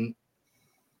go.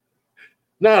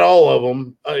 Not all of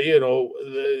them,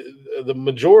 the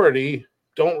majority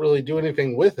don't really do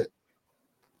anything with it.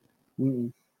 Mm-hmm.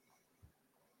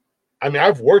 I mean,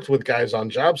 I've worked with guys on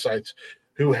job sites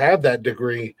who have that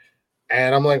degree,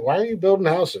 and I'm like, why are you building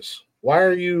houses? Why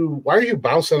are you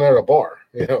bouncing at a bar?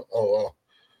 I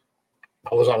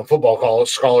was on a football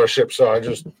scholarship, so I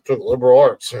just took liberal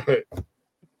arts.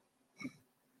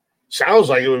 Sounds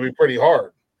like it would be pretty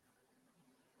hard.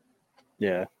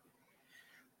 Yeah.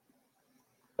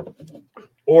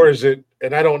 Or is it,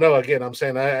 and I don't know, again, I'm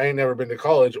saying I ain't never been to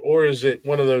college, or is it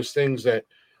one of those things that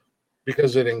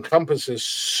because it encompasses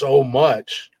so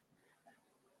much,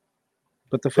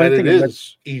 but the funny thing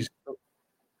is easy.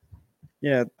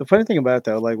 Yeah, the funny thing about it,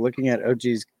 though, like looking at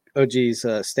OG's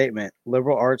statement,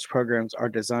 liberal arts programs are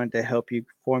designed to help you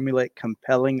formulate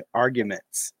compelling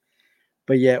arguments.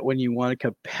 But yet, when you want to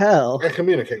compel and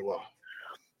communicate well,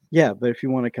 yeah, but if you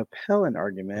want to compel an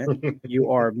argument, you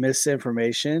are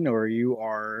misinformation, or you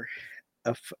are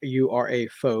a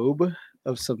phobe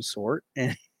of some sort,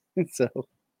 and so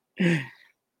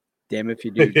damn if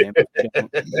you do, damn if you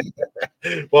don't.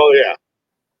 Well, yeah.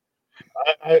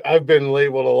 I've been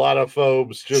labeled a lot of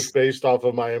phobes just based off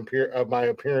of my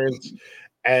appearance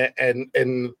and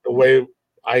the way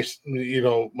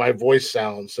my voice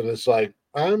sounds, and it's like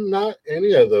I'm not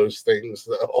any of those things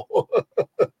though.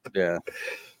 Yeah,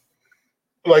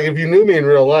 like if you knew me in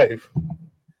real life,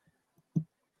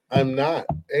 I'm not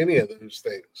any of those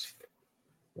things.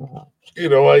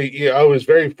 I was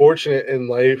very fortunate in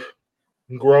life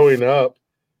growing up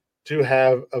to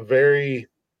have a very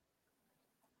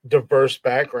diverse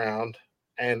background,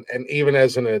 and even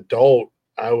as an adult,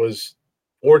 I was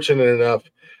fortunate enough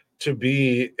to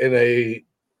be in a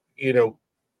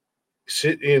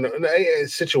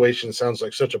situation sounds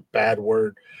like such a bad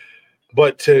word,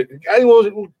 but I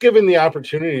was given the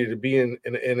opportunity to be in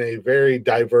a very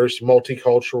diverse,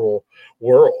 multicultural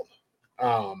world,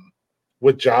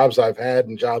 with jobs I've had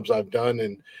and jobs I've done,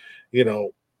 and it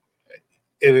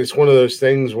is one of those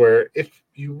things where if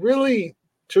you really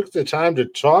took the time to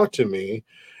talk to me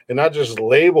and not just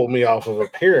label me off of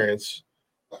appearance,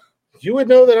 you would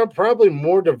know that I'm probably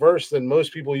more diverse than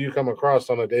most people you come across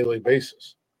on a daily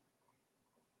basis.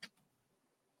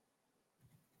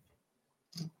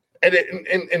 And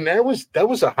that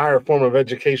was a higher form of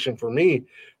education for me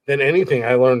than anything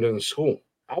I learned in school.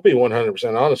 I'll be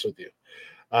 100% honest with you.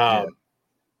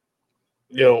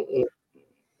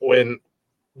 When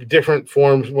different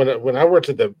forms. When I worked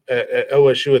at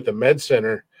OSU at the Med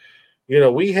Center,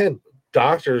 we had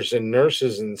doctors and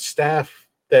nurses and staff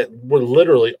that were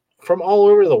literally from all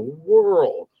over the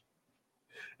world.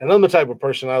 And I'm the type of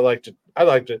person I like to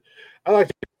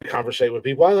conversate with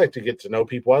people. I like to get to know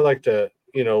people. I like to,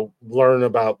 learn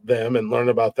about them and learn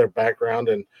about their background.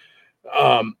 And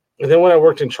then when I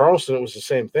worked in Charleston, it was the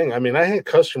same thing. I mean, I had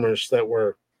customers that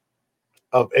were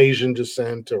of Asian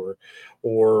descent or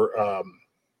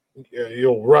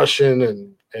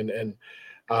Russian and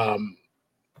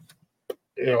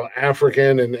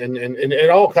African and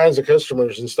all kinds of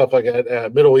customers and stuff like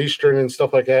that, Middle Eastern and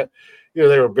stuff like that.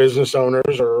 They were business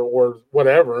owners or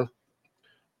whatever.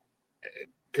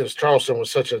 Because Charleston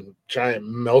was such a giant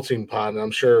melting pot, and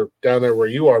I'm sure down there where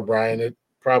you are, Brian, it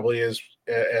probably is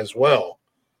as well.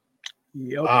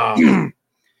 Yep.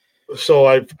 So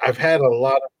I've had a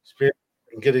lot of experience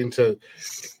in getting to,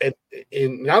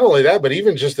 and not only that, but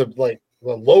even just the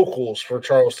locals for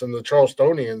Charleston, the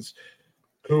Charlestonians,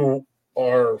 who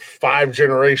are 5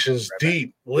 generations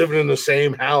deep, living in the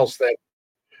same house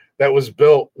that was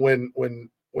built when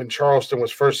Charleston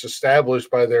was first established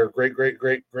by their great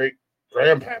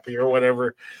grandpappy or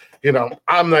whatever.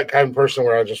 I'm that kind of person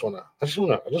where I want to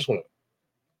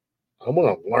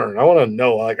learn. I want to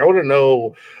know. I want to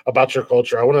know about your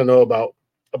culture. I want to know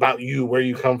about you, where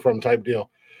you come from, type deal.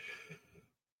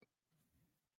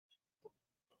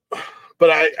 But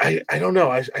I don't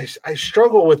know. I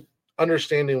struggle with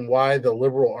understanding why the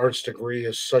liberal arts degree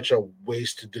is such a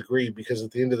wasted degree, because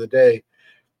at the end of the day,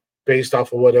 based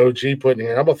off of what OG put in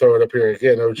here, I'm gonna throw it up here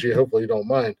again, OG. Hopefully you don't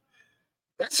mind.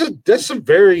 That's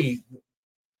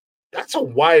a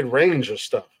wide range of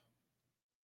stuff.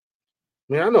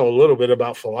 I mean, I know a little bit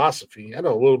about philosophy. I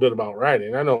know a little bit about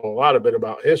writing. I know a lot of bit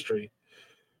about history,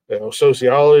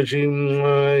 sociology,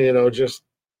 just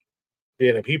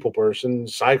being a people person,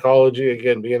 psychology,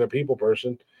 again, being a people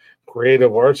person,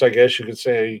 creative arts. I guess you could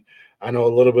say I know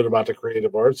a little bit about the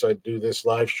creative arts. I do this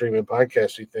live streaming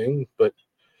podcasting thing, but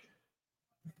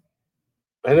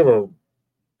I never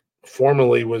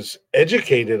formally was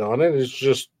educated on it. It's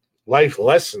just life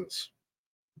lessons.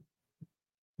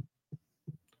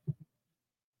 I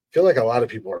feel like a lot of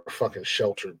people are fucking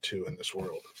sheltered too in this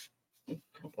world. A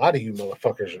lot of you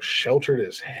motherfuckers are sheltered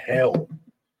as hell.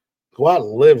 Go out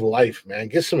and live life, man.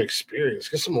 Get some experience.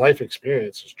 Get some life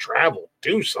experiences. Travel.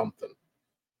 Do something.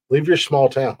 Leave your small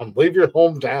town. Leave your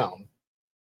hometown.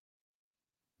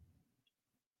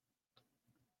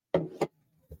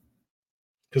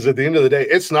 Because at the end of the day,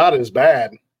 it's not as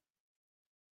bad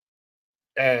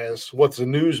as what the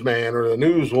newsman or the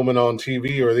newswoman on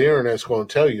TV or the internet's going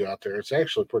to tell you out there. It's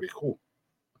actually pretty cool.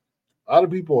 A lot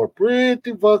of people are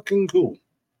pretty fucking cool.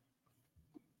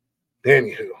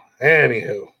 Anywho.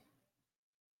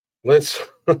 Let's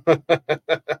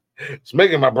it's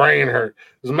making my brain hurt.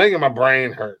 Let's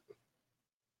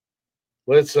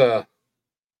what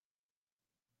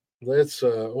is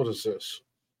this?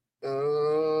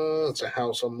 It's a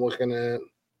house I'm looking at.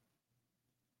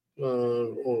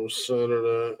 On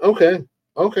Saturday. Okay.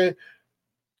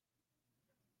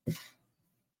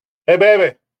 Hey,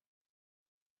 baby.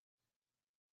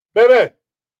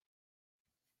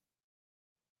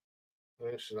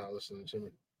 She's not listening to me.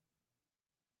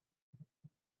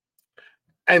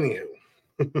 Anywho,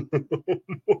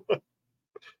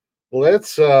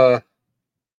 let's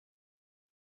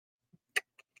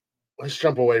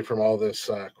jump away from all this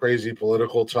crazy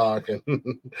political talk and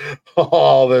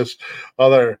all this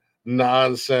other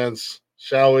nonsense,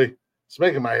 shall we? It's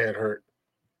making my head hurt.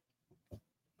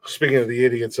 Speaking of the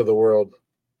idiots of the world,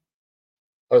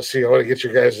 let's see. I want to get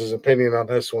your guys' opinion on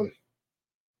this one.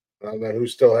 I don't know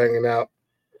who's still hanging out.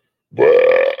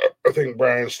 I think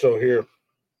Brian's still here.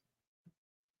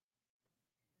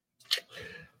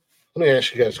 Let me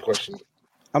ask you guys a question.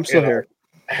 I'm still here.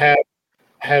 Have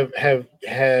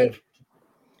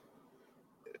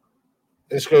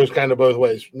this goes kind of both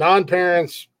ways.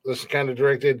 Non-parents, this is kind of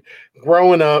directed.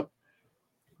 Growing up,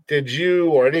 did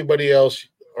you or anybody else,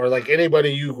 or like anybody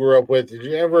you grew up with, did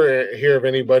you ever hear of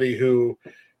anybody who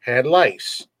had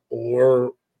lice,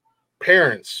 or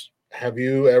parents? Have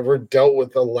you ever dealt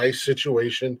with a lice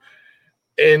situation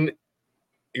in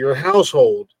your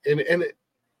household? And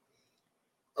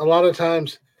a lot of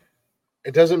times,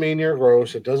 it doesn't mean you're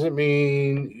gross. It doesn't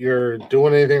mean you're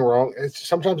doing anything wrong.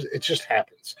 Sometimes it just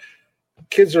happens.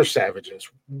 Kids are savages.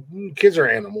 Kids are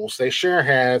animals. They share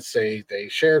hats. They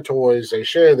share toys. They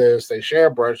share this. They share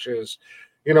brushes.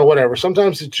 Whatever.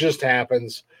 Sometimes it just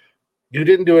happens. You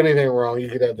didn't do anything wrong. You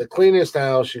could have the cleanest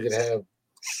house. You could have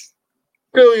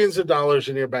billions of dollars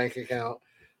in your bank account,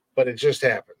 but it just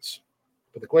happens.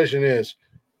 But the question is,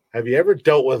 Have you ever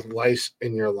dealt with lice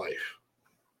in your life?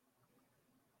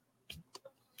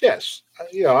 Yes.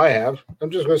 I have. I'm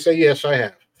just going to say yes, I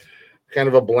have. Kind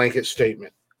of a blanket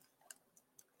statement.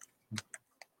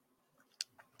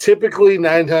 Typically,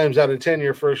 9 times out of 10,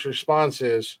 your first response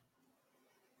is,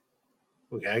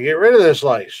 we got to get rid of this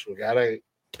lice. We got to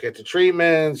get the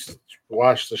treatments,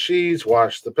 wash the sheets,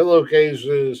 wash the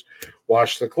pillowcases,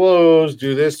 wash the clothes,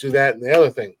 do this, do that, and the other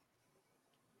thing.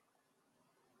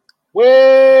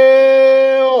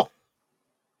 Well,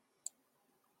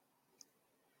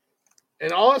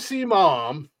 an Aussie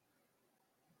mom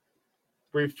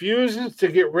refuses to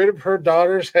get rid of her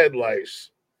daughter's head lice.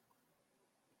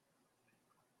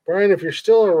 Brian, if you're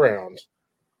still around,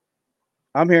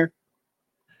 I'm here.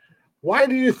 Why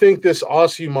do you think this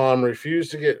Aussie mom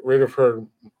refused to get rid of her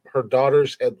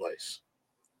daughter's head lice?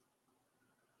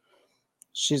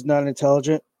 She's not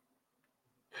intelligent.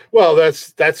 Well,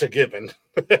 that's a given.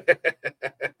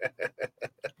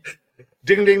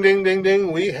 Ding, ding, ding, ding,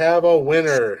 ding. We have a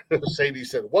winner. Sadie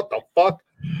said, what the fuck?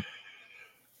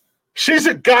 She's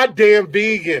a goddamn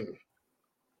vegan.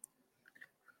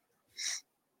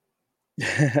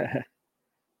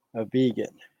 A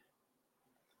vegan.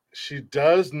 She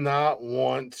does not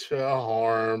want to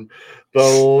harm the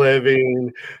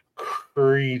living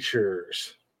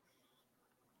creatures.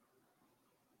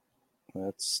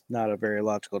 That's not a very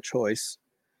logical choice.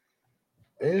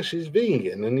 Yeah, she's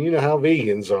vegan, and you know how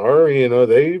vegans are.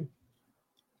 They a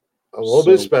little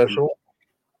bit special.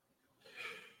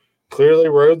 Clearly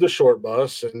rode the short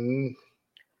bus, and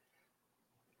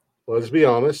let's be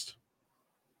honest,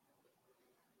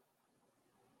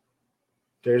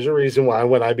 there's a reason why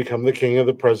when I become the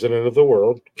king president of the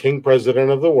world,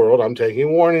 I'm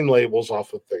taking warning labels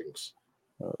off of things.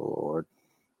 Oh Lord.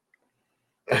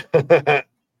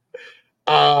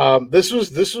 This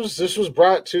was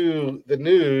brought to the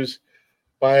news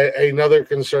by another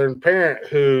concerned parent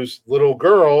whose little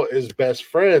girl is best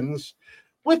friends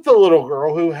with the little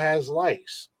girl who has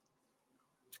lice.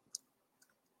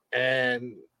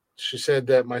 And she said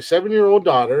that my 7-year-old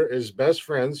daughter is best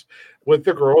friends with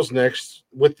the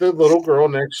little girl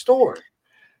next door,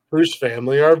 whose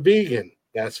family are vegan.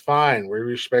 That's fine. We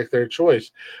respect their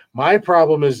choice. My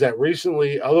problem is that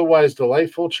recently, otherwise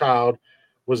delightful child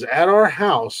was at our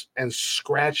house and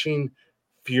scratching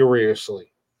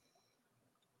furiously.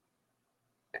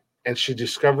 And she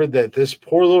discovered that this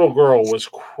poor little girl was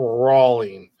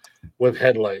crawling with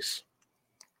head lice.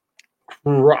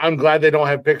 I'm glad they don't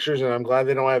have pictures, and I'm glad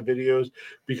they don't have videos,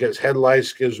 because head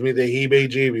lice gives me the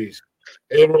heebie-jeebies.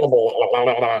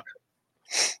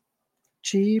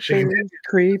 Jeepers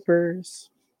creepers.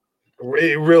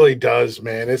 It really does,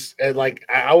 man. It's like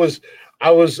I was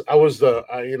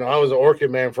an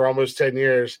orchid man for almost 10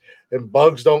 years, and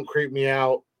bugs don't creep me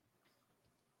out.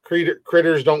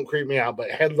 Critters don't creep me out,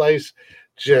 but head lice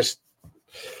just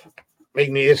make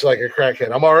me itch like a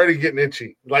crackhead. I'm already getting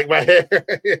itchy, like my hair.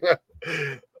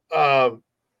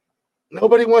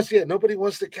 Nobody wants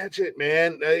to catch it,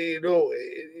 man.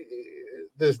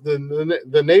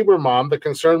 The neighbor mom, the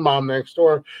concerned mom next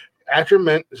door,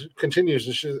 continues.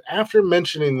 She says, after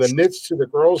mentioning the nits to the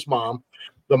girl's mom,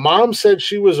 the mom said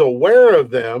she was aware of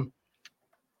them,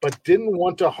 but didn't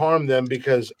want to harm them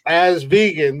because, as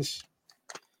vegans,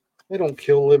 they don't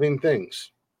kill living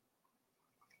things.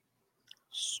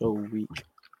 So weak.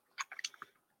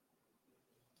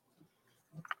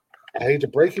 I hate to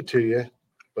break it to you,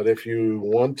 but if you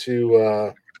want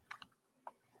to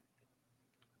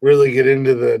really get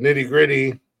into the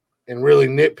nitty-gritty and really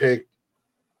nitpick,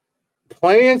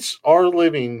 plants are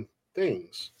living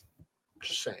things.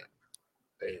 Just saying.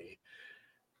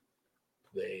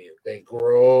 They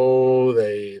grow,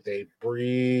 they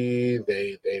breathe,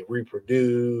 they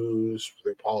reproduce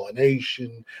through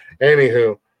pollination.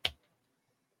 Anywho,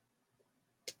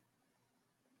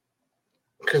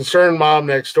 concerned mom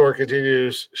next door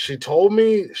continues. She told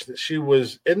me that she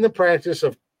was in the practice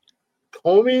of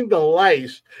combing the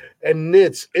lice and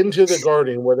nits into the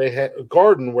garden where they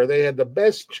had the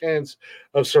best chance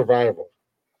of survival.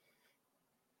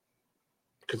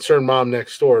 Concerned mom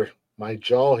next door. My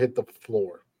jaw hit the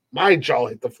floor. I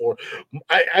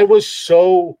was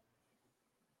so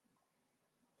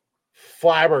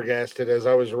flabbergasted as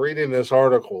I was reading this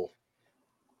article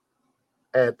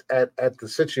at the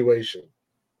situation.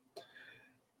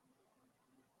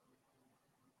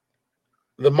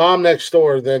 The mom next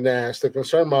door then asked, the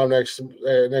concerned mom next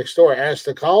door asked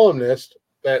the columnist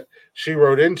that she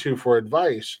wrote into for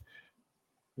advice,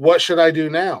 what should I do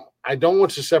now? I don't want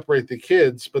to separate the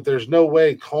kids, but there's no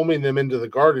way combing them into the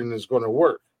garden is going to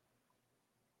work.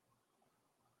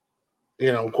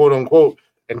 Quote unquote,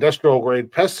 industrial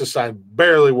grade pesticide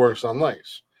barely works on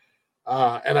lice.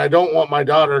 And I don't want my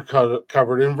daughter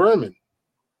covered in vermin.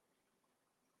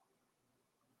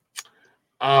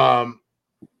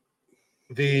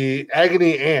 The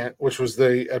agony aunt, which was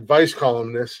the advice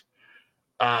columnist,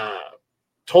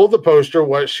 told the poster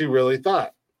what she really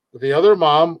thought. The other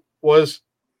mom was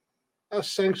a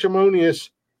sanctimonious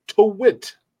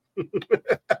twit.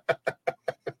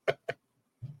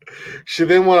 She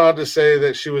then went on to say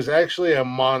that she was actually a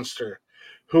monster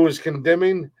who was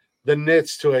condemning the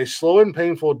nits to a slow and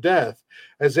painful death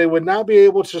as they would not be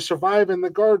able to survive in the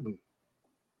garden.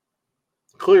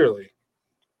 Clearly.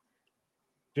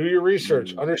 Do your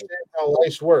research. Understand how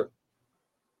lice work.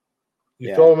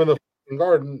 You throw them in the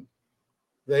garden,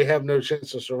 they have no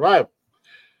chance of survival.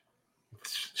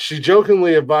 She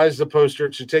jokingly advised the poster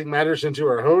to take matters into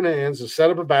her own hands and set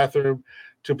up a bathroom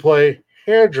to play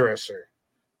hairdresser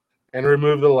and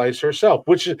remove the lice herself,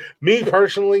 which is me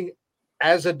personally,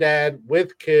 as a dad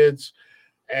with kids,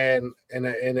 and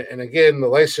again, the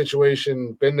lice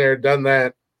situation, been there, done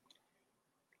that.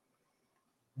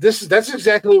 That's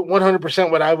exactly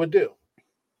 100% what I would do.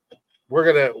 We're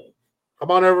gonna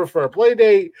come on over for a play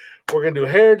date. We're gonna do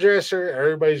hairdresser.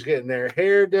 Everybody's getting their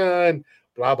hair done.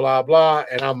 Blah blah blah.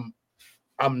 And I'm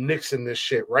nixing this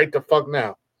shit right the fuck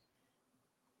now.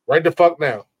 Right the fuck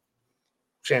now.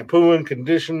 Shampooing,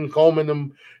 conditioning, combing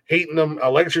them, heating them,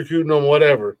 electrocuting them,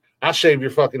 whatever. I'll shave your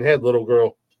fucking head, little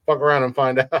girl. Fuck around and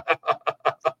find out.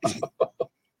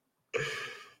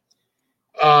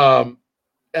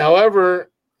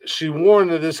 However, she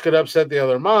warned that this could upset the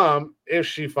other mom if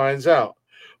she finds out.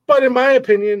 But in my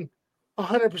opinion,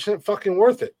 100% fucking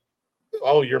worth it.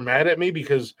 Oh, you're mad at me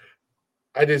because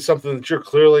I did something that you're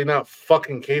clearly not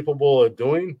fucking capable of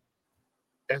doing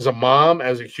as a mom,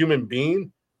 as a human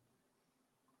being?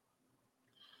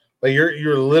 Like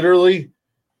you're literally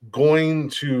going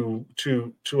to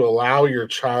allow your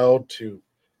child to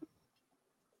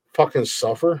fucking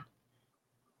suffer?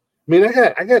 I mean,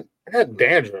 I got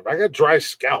dandruff. I got dry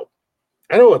scalp.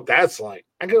 I know what that's like.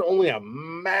 I can only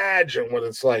imagine what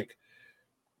it's like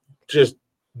just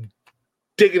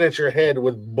digging at your head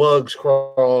with bugs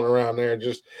crawling around there,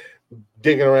 just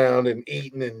digging around and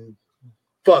eating and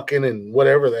fucking and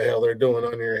whatever the hell they're doing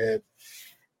on your head.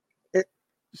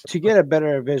 To get a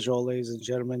better visual, ladies and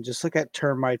gentlemen, just look at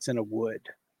termites in a wood.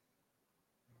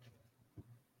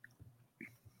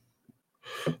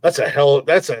 That's a hell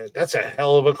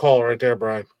of a call right there,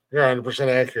 Brian. You're 100%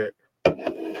 accurate.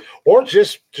 Or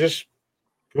just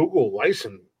Google lice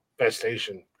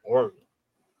infestation or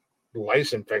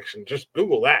lice infection. Just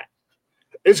Google that.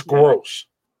 It's gross.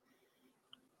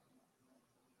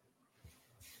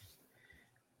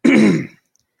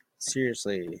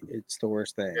 Seriously, it's the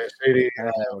worst thing. Yes, it I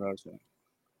had it when I was young.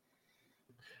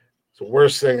 It's the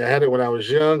worst thing. I had it when I was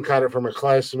young. Caught it from a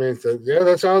classmate.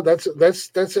 That's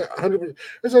 100%.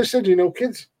 As I said,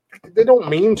 kids, they don't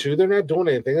mean to. They're not doing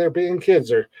anything. They're being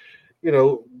kids. Or,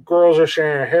 girls are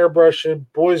sharing hairbrushes.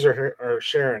 Boys are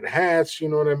sharing hats. You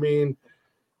know what I mean?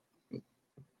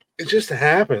 It just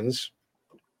happens,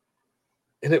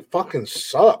 and it fucking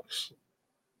sucks.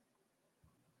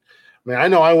 I mean, I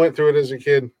know I went through it as a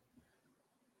kid.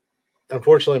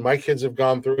 Unfortunately, my kids have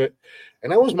gone through it,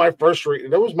 and that was my first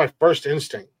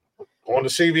instinct. Going to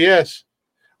CVS,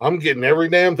 I'm getting every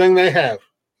damn thing they have.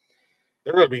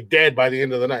 They're going to be dead by the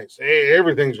end of the night. Hey,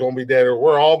 everything's going to be dead, or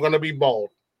we're all going to be bald.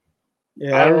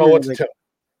 Yeah, I don't know what to tell.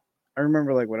 I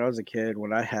remember, when I was a kid,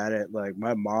 when I had it,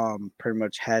 my mom pretty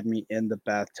much had me in the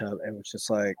bathtub and was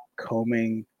just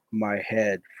combing my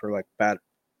head for about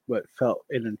what felt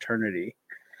an eternity.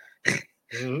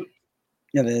 Mm-hmm.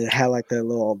 And then it had that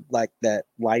little that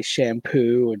lice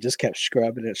shampoo and just kept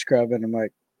scrubbing. I'm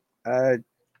like, I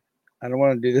don't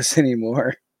want to do this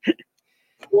anymore.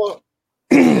 Well,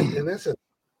 and that's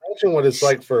imagine what it's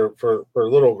like for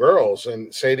little girls.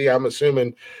 And Sadie, I'm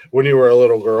assuming when you were a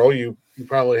little girl, you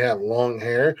probably have long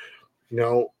hair.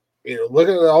 Look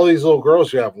at all these little girls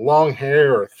who have long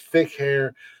hair or thick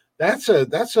hair. That's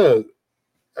a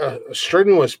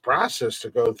strenuous process to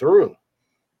go through.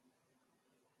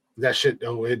 That shit,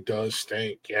 it does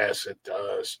stink. Yes, it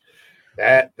does.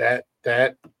 That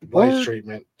lice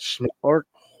treatment smells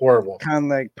horrible. Kind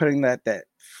of like putting that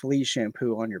flea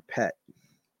shampoo on your pet.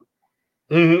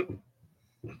 Mm-hmm.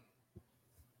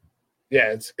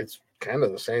 Yeah, it's kind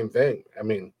of the same thing. I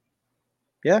mean,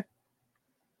 yeah,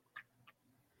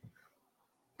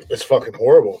 it's fucking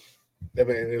horrible. I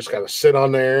mean, you just got to sit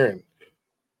on there and.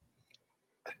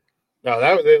 No,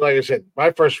 that, like I said,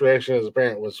 my first reaction as a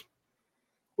parent was,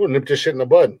 "We'll nip this shit in the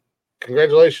bud.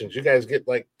 Congratulations, you guys get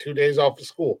 2 days off of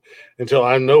school." Until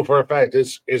I know for a fact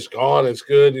it's gone, it's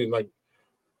good, and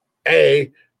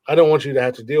A, I don't want you to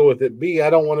have to deal with it. B, I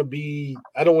don't want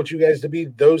you guys to be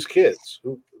those kids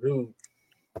who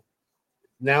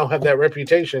now have that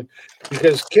reputation,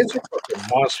 because kids are fucking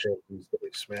monsters these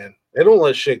days, man. They don't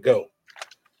let shit go.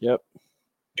 Yep.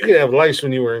 You can have lice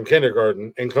when you were in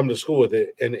kindergarten and come to school with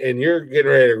it, and you're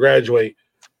getting ready to graduate,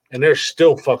 and they're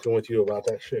still fucking with you about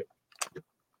that shit.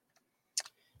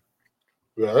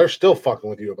 Yeah, they're still fucking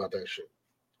with you about that shit.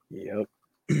 Yep.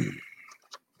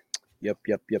 Yep.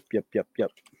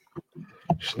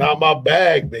 It's not my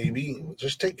bag, baby.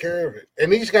 Just take care of it.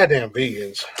 And these goddamn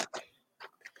vegans,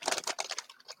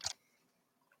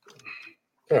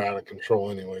 they're out of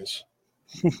control anyways.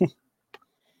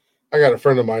 I got a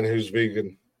friend of mine who's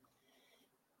vegan.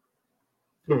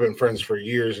 We've been friends for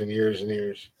years and years and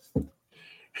years.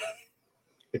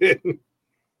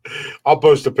 I'll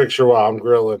post a picture while I'm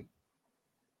grilling.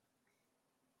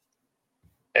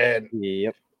 And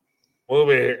yep. We'll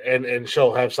be here, and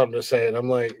she'll have something to say, and I'm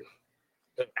like,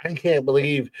 I can't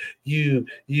believe you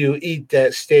eat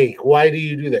that steak. Why do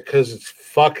you do that? Because it's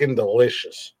fucking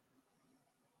delicious.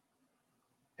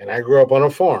 And I grew up on a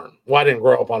farm. Well, I didn't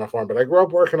grow up on a farm, but I grew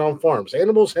up working on farms.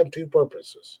 Animals have two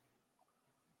purposes: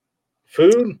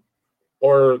 food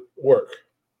or work.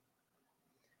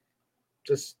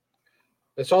 Just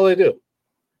that's all they do.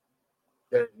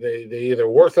 They either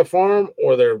work the farm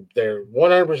or they're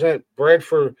 100% bred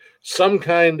for some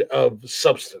kind of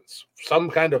substance, some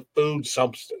kind of food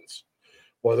substance,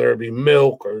 whether it be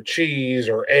milk or cheese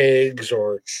or eggs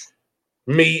or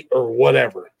meat or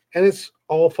whatever. And it's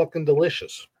all fucking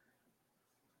delicious.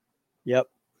 Yep.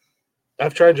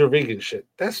 I've tried your vegan shit.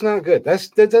 That's not good. That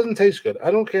doesn't taste good.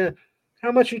 I don't care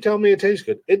how much you tell me it tastes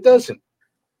good. It doesn't.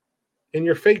 And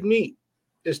your fake meat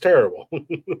is terrible.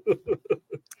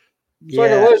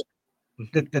 Yeah.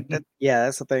 Yeah,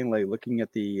 that's the thing. Like looking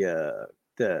at the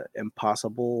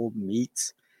Impossible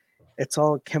meats, it's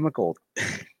all chemical.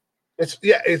 It's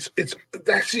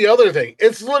that's the other thing.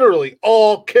 It's literally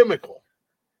all chemical.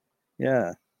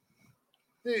 Yeah.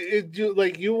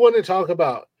 You want to talk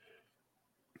about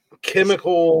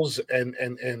chemicals and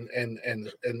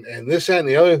this that, and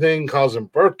the other thing causing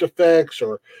birth defects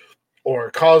or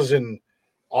causing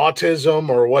autism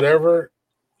or whatever.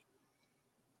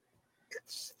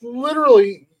 It's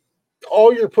literally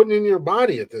all you're putting in your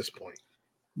body at this point.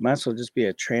 Might as well just be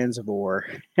a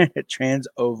transivore,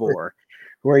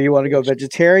 where you want to go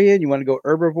vegetarian, you want to go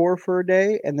herbivore for a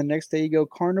day, and the next day you go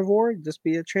carnivore. Just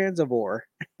be a transivore.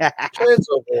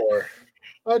 Transivore.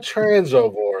 A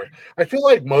transivore. I feel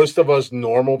like most of us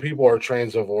normal people are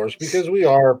transivores because we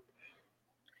are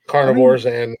carnivores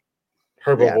and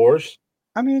herbivores.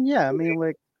 When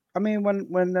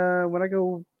I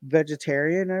go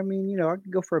vegetarian, I can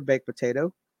go for a baked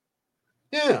potato.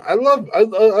 Yeah, I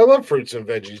love fruits and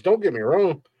veggies. Don't get me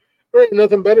wrong. There ain't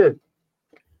nothing better.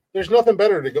 There's nothing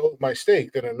better to go with my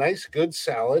steak than a nice, good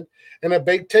salad and a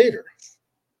baked tater.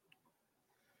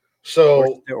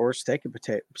 So, or steak and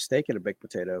a baked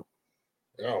potato.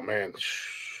 Oh man,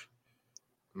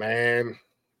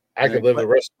 I could live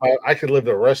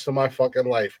the rest of my fucking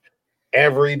life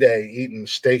every day eating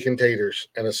steak and taters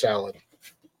and a salad.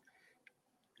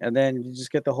 And then you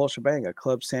just get the whole shebang: a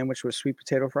club sandwich with sweet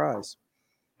potato fries.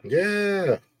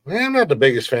 Yeah, man, I'm not the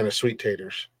biggest fan of sweet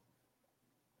taters.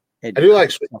 I do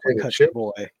like sweet potato chips.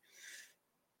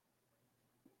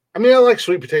 I mean, I like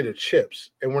sweet potato chips,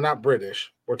 and we're not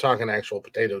British. We're talking actual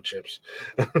potato chips,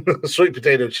 sweet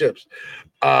potato chips.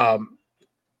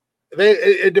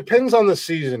 It depends on the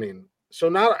seasoning. So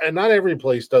not every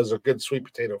place does a good sweet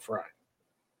potato fry.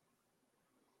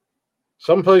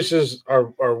 Some places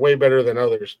are way better than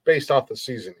others based off the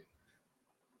seasoning.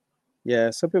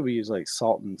 Yeah, some people use like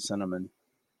salt and cinnamon.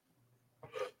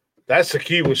 That's the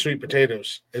key with sweet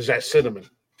potatoes is that cinnamon.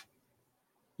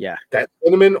 Yeah. That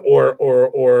cinnamon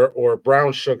or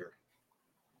brown sugar.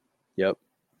 Yep.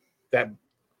 That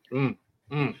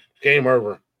game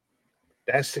over.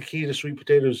 That's the key to sweet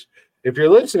potatoes. If you're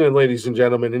listening, ladies and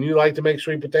gentlemen, and you like to make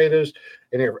sweet potatoes,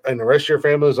 and the rest of your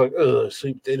family is like, ugh,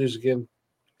 sweet potatoes again,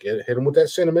 hit them with that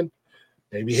cinnamon.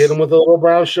 Maybe hit them with a little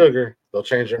brown sugar. They'll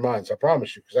change their minds. I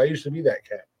promise you, because I used to be that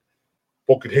cat.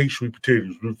 Fucking hate sweet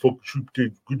potatoes. Fucking sweet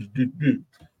potatoes. Good.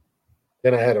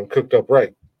 Then I had them cooked up right.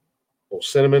 A little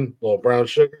cinnamon, a little brown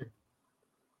sugar.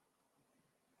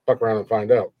 Fuck around and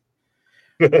find out.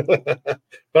 But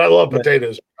I love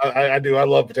potatoes. I do. I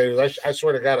love potatoes. I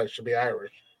swear to God, I should be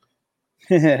Irish.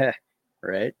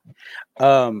 Right.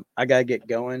 I gotta get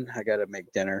going. I gotta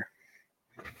make dinner.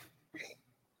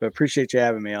 But appreciate you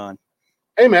having me on.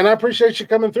 Hey man, I appreciate you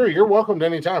coming through. You're welcome to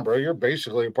any time, bro. You're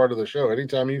basically a part of the show.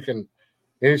 Anytime you can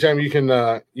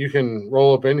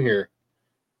roll up in here.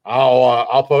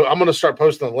 I'm going to start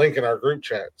posting a link in our group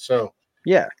chat. So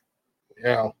yeah,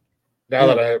 now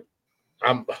that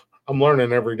I'm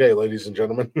learning every day, ladies and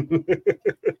gentlemen.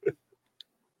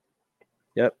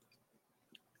 Yep.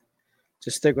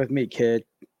 Just stick with me, kid.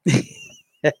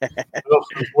 Well,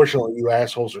 unfortunately, you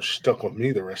assholes are stuck with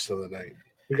me the rest of the night.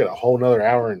 We got a whole nother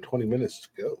hour and 20 minutes to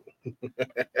go.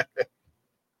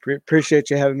 Appreciate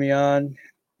you having me on.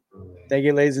 Thank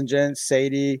you, ladies and gents,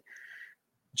 Sadie,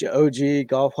 OG,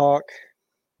 Golf Hawk,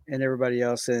 and everybody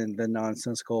else in the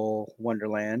nonsensical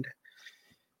wonderland.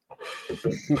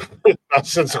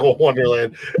 Nonsensical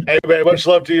wonderland. Hey, man, much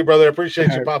love to you, brother. I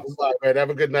appreciate you popping by, man. Have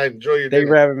a good night. Enjoy your Thank you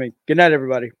dinner. for having me. Good night,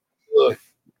 everybody.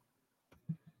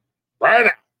 Right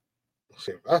now.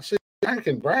 See,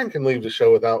 Brian can leave the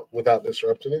show without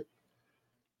disrupting it.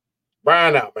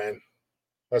 Brian out, man.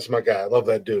 That's my guy. I love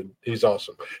that dude. He's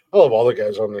awesome. I love all the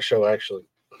guys on the show, actually.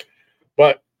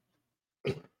 But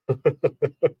I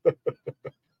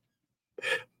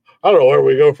don't know where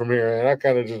we go from here, man. I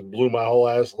kind of just blew my whole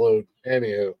ass load.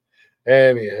 Anywho.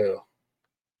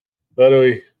 But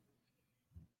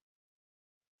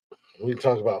we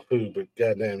talk about food, but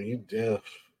goddamn,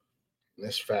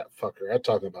 this fat fucker. I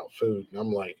talk about food, and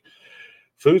I'm like,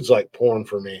 food's like porn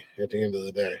for me at the end of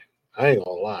the day. I ain't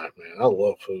gonna lie, man. I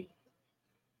love food.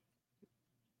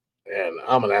 And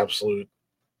I'm an absolute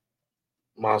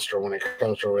monster when it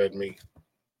comes to red meat.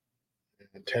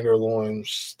 And tenderloins,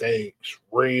 steaks,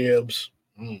 ribs,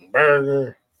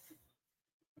 burger.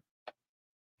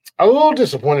 I'm a little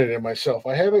disappointed in myself.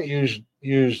 I haven't used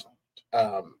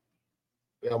my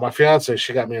fiance,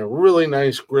 she got me a really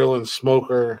nice grill /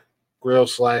 smoker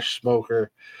this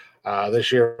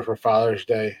year for Father's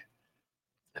Day.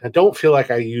 I don't feel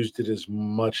like I used it as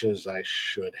much as I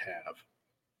should have.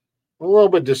 I'm a little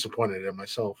bit disappointed in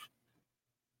myself.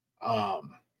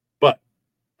 But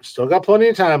still got plenty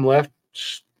of time left. We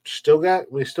still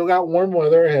got warm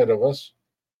weather ahead of us.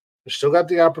 We still got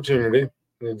the opportunity.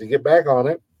 We need to get back on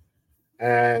it.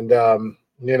 And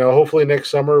hopefully next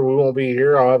summer we won't be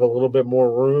here. I'll have a little bit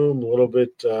more room, a little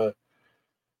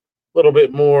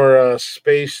bit more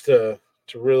space to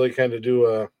really kind of do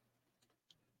a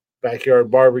backyard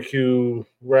barbecue,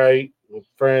 right, with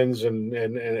friends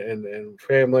and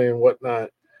family and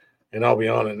whatnot. And I'll be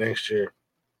on it next year.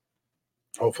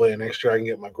 Hopefully next year I can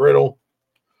get my griddle.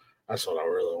 That's what I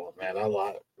really want, man.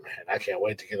 I can't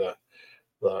wait to get a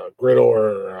griddle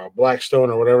or a Blackstone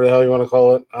or whatever the hell you want to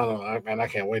call it. I don't know, I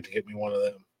can't wait to get me one of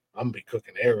them. I'm gonna be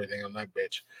cooking everything on that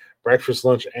bitch, breakfast,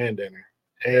 lunch, and dinner.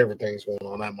 Everything's going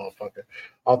on that motherfucker.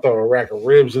 I'll throw a rack of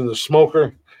ribs in the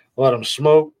smoker, let them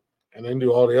smoke, and then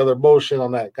do all the other bullshit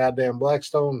on that goddamn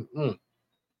Blackstone.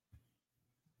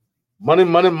 Money,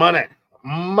 money, money,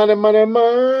 money, money,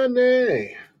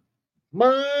 money,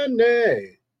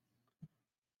 money.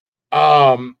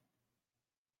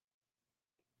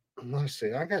 Let's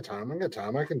see. I got time. I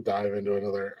can dive into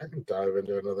another.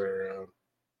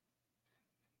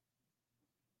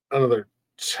 Another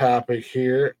topic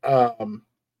here.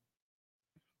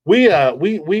 We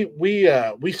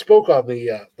spoke on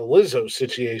the Lizzo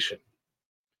situation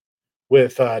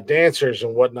with dancers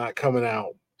and whatnot coming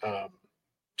out,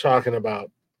 talking about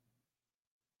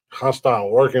hostile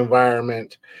work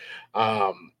environment,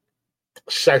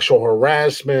 sexual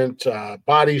harassment,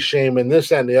 body shaming, this,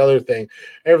 that, and the other thing.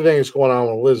 Everything that's going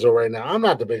on with Lizzo right now. I'm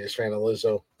not the biggest fan of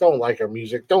Lizzo. Don't like her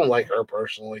music. Don't like her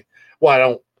personally. Well, I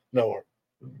don't know her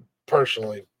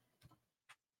personally.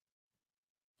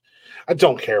 I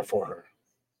don't care for her.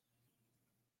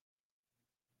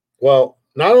 Well,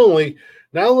 not only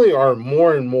are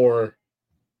more and more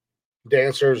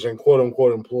dancers and quote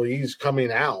unquote employees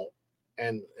coming out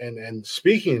and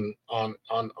speaking on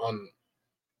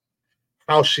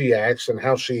how she acts and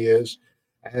how she is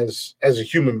as a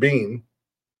human being.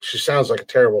 She sounds like a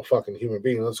terrible fucking human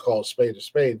being. Let's call a spade a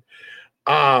spade.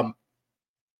 But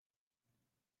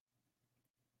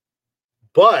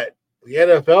the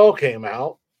NFL came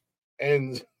out,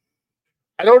 and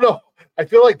I don't know. I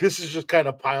feel like this is just kind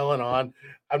of piling on.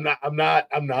 I'm not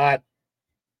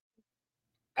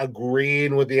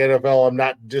agreeing with the NFL. I'm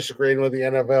not disagreeing with the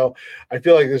NFL. I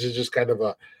feel like this is just kind of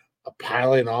a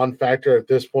piling on factor at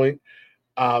this point.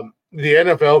 The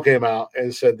NFL came out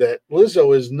and said that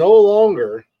Lizzo is no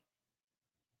longer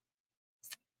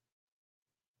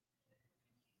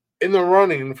in the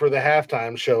running for the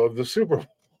halftime show of the Super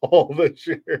Bowl this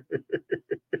year.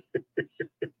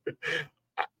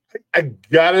 I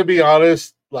gotta be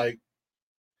honest, like,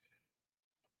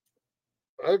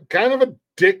 kind of a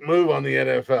dick move on the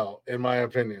NFL, in my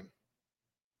opinion.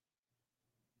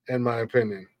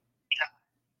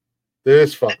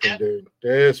 This fucking dude.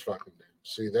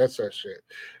 See, that's that shit.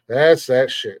 That's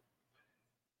that shit.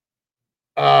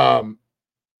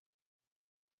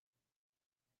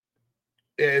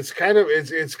 It's kind of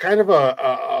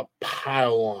a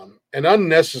pile on, an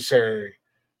unnecessary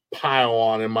pile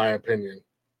on, in my opinion.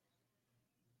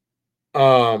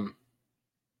 Like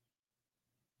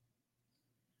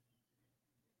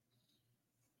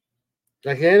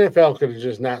the NFL could have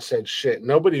just not said shit.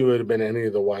 Nobody would have been any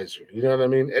of the wiser. You know what I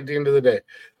mean? At the end of the day,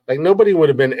 like nobody would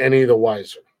have been any of the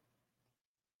wiser.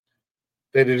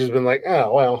 They'd have just been like,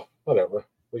 oh well, whatever.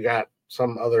 We got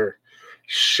some other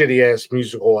shitty ass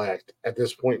musical act at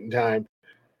this point in time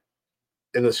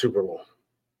in the Super Bowl.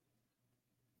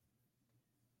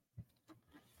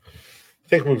 I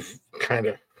think we've kind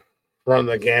of run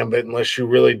the gambit unless you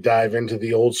really dive into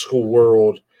the old school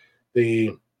world,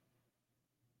 the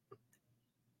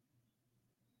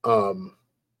of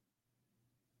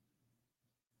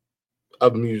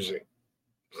music.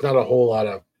 It's not a whole lot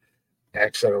of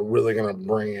acts that are really going to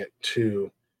bring it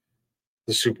to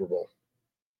the Super Bowl.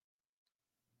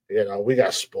 You know, we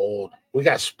got spoiled. We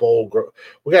got spoiled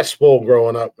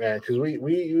growing up, man, because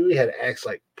we had acts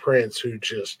like Prince who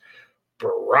just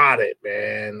brought it,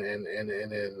 man, and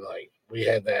then like we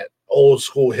had that old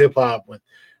school hip hop with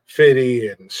 50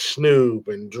 and Snoop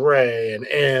and Dre and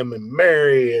M and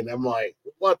Mary, and I'm like,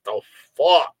 what the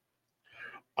fuck?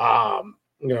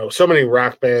 You know, so many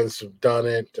rock bands have done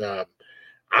it.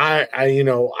 You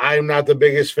know, I'm not the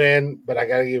biggest fan, but I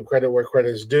gotta give credit where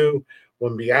credit's due.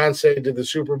 When Beyonce did the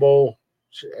Super Bowl,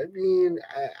 I mean,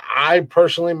 I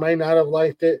personally might not have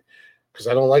liked it because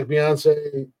I don't like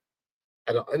Beyonce.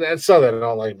 And that's not that I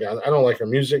don't like Beyonce. I don't like her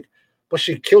music, but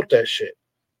she killed that shit.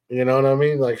 You know what I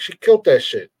mean? Like she killed that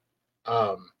shit.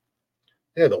 Yeah,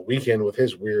 The Weeknd with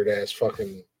his weird ass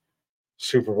fucking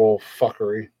Super Bowl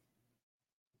fuckery.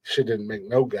 Shit didn't make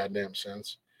no goddamn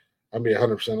sense. I'll be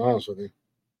 100% honest with you.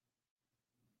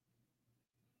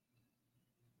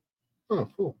 Oh,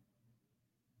 cool.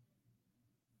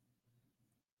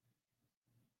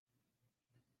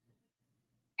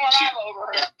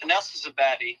 Nelson's a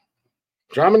baddie.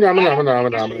 Drama. Yell. Drama.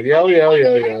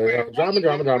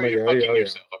 Yell.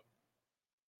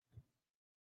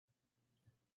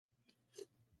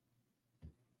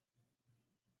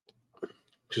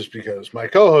 Just because my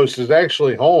co-host is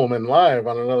actually home and live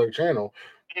on another channel.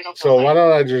 So why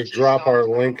don't I just drop our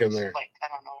link in there?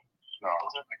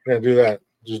 Yeah, do that.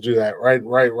 Just do that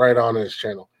right on his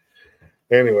channel.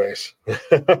 Anyways.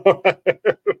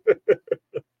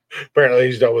 Apparently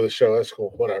he's done with the show. That's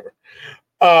cool. Whatever.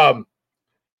 Yeah,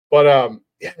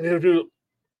 dude,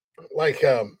 like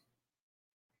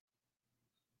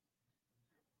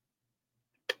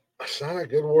it's not a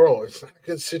good world. It's not a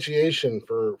good situation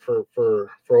for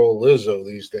old Lizzo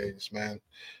these days, man.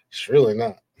 It's really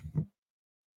not.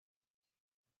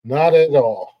 Not at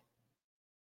all.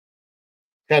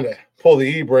 Kind of pull the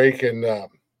e-brake and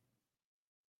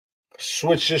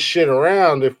switch this shit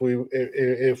around if we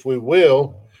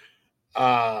will.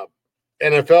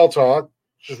 NFL talk,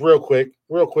 just real quick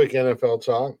NFL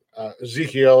talk.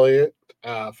 Ezekiel Elliott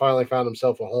finally found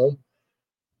himself a home.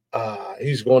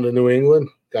 He's going to New England,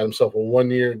 got himself a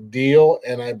 1-year deal,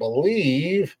 and I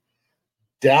believe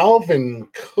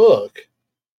Dalvin Cook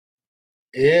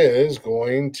is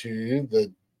going to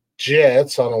the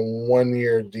Jets on a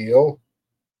 1-year deal.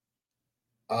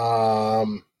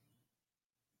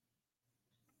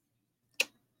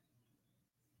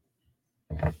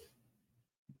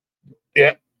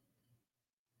 Yeah.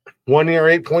 1 year,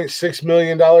 $8.6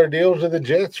 million deal to the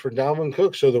Jets for Dalvin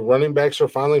Cook. So the running backs are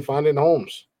finally finding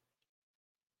homes.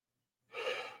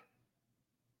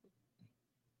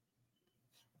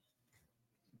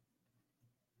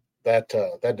 That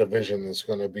division is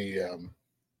going to be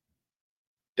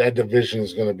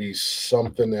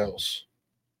something else.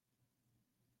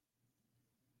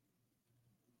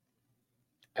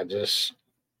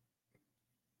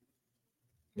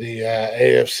 The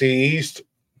AFC East,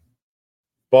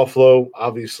 Buffalo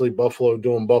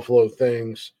doing Buffalo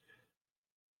things.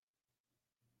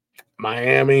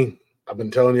 Miami, I've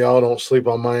been telling y'all, don't sleep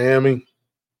on Miami.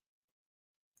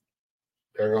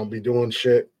 They're going to be doing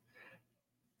shit.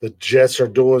 The Jets are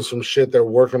doing some shit. They're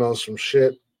working on some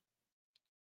shit.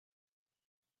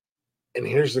 And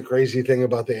here's the crazy thing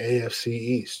about the AFC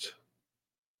East.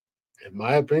 In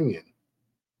my opinion,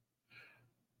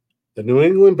 the New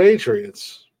England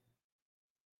Patriots,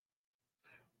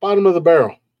 bottom of the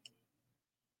barrel.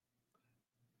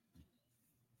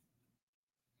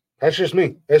 That's just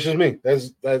me. That's and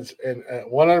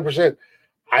 100%.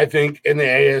 I think in the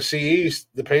AFC East,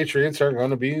 the Patriots are going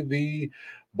to be the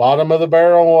bottom of the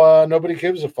barrel. Nobody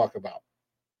gives a fuck about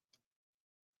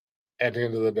at the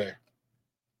end of the day.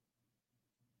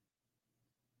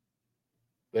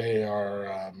 They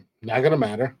are not going to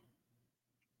matter.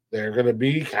 They're going to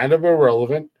be kind of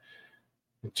irrelevant,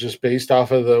 just based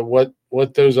off of the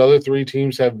what those other three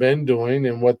teams have been doing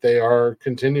and what they are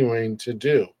continuing to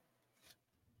do.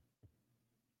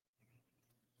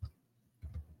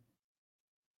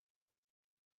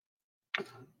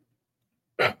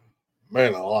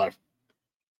 Man alive.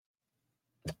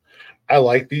 I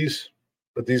like these,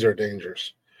 but these are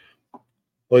dangerous.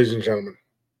 Ladies and gentlemen,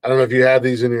 I don't know if you have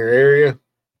these in your area.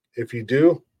 If you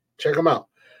do, check them out.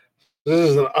 This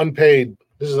is an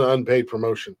unpaid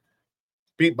promotion.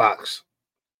 Beatbox.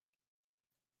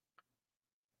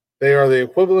 They are the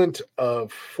equivalent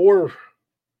of four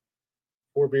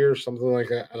beers, something like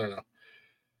that. I don't know.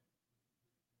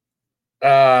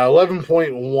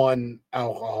 11.1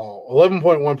 alcohol,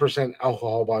 11.1%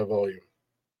 alcohol by volume.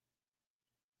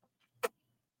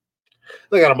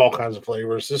 They got them all kinds of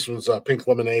flavors. This one's pink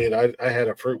lemonade. I had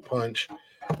a fruit punch.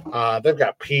 They've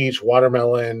got peach,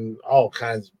 watermelon, all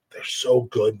kinds. They're so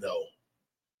good though,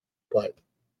 but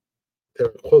they're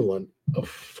equivalent of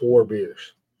 4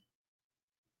 beers.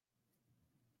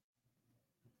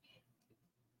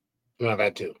 And I've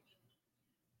had 2.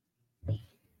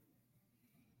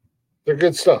 They're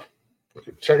good stuff.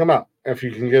 Check them out if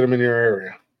you can get them in your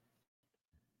area.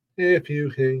 If you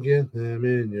can get them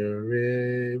in your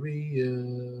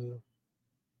area.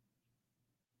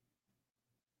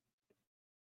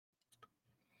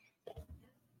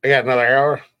 I got another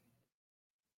hour.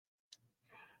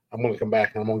 I'm going to come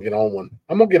back and I'm going to get on one.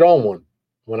 I'm going to get on one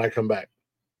when I come back.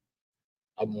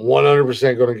 I'm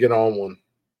 100% going to get on one.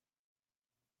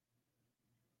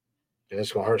 And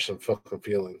it's going to hurt some fucking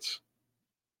feelings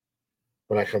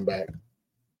when I come back.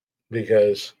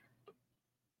 Because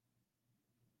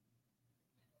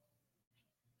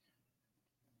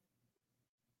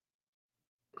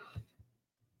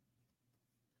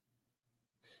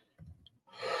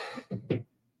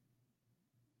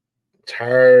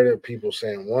tired of people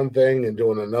saying one thing and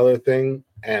doing another thing,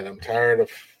 and I'm tired of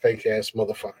fake ass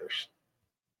motherfuckers.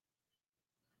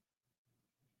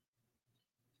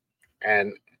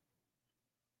 And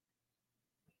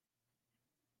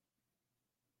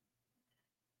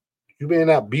you may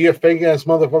not be a fake ass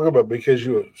motherfucker, but because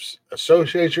you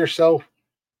associate yourself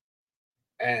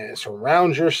and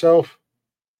surround yourself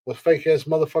with fake ass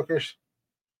motherfuckers,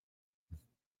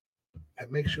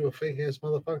 that makes you a fake ass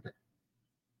motherfucker.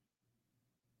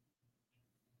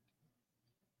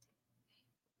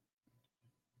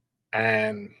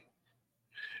 And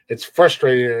it's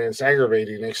frustrating and it's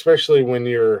aggravating, especially when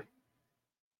you're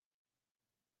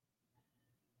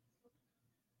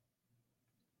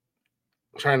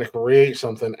trying to create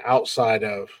something outside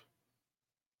of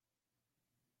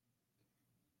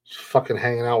fucking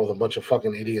hanging out with a bunch of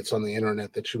fucking idiots on the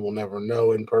internet that you will never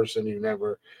know in person. You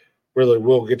never really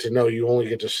will get to know. You only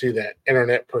get to see that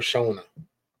internet persona.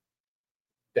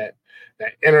 That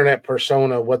internet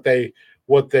persona, what they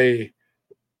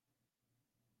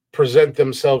present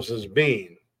themselves as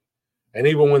being. And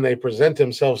even when they present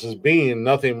themselves as being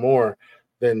nothing more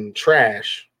than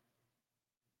trash,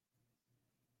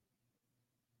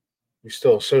 you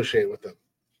still associate with them.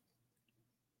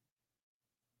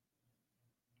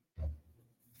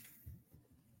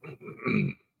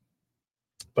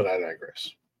 But I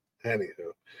digress.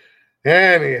 Anywho,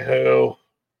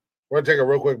 we're going to take a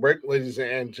real quick break, ladies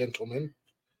and gentlemen.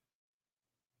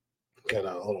 Got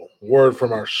a little word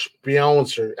from our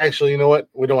sponsor. Actually, you know what?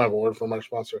 We don't have a word from our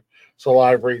sponsor. It's a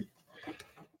live read.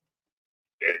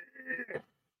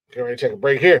 Get ready to take a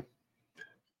break here.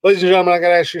 Ladies and gentlemen, I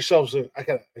gotta ask yourselves. I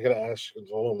gotta ask.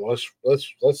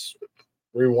 Let's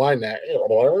rewind that.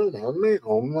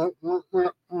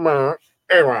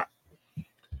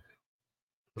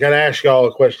 Gotta ask y'all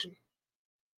a question.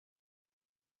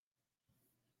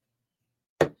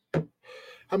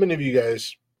 How many of you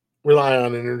guys rely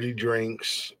on energy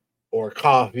drinks or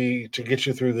coffee to get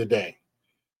you through the day?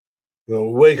 You know,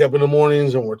 we wake up in the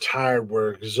mornings and we're tired,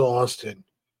 we're exhausted,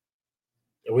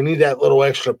 and we need that little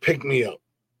extra pick me up.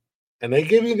 And they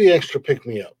give you the extra pick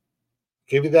me up,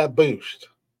 give you that boost.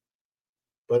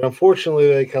 But unfortunately,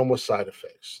 they come with side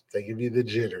effects. They give you the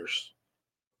jitters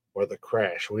or the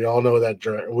crash. We all know that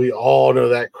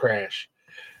crash.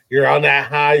 You're on that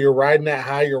high, you're riding that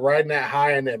high,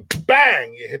 and then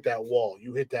bang, you hit that wall.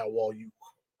 You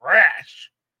crash.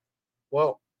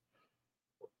 Well,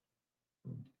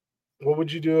 what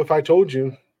would you do if I told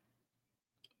you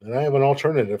that I have an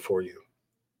alternative for you?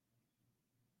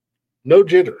 No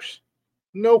jitters,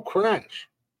 no crash.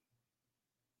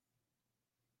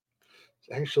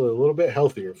 It's actually a little bit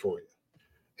healthier for you.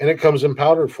 And it comes in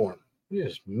powder form. You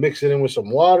just mix it in with some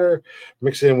water,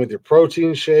 mix it in with your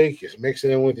protein shake, just mix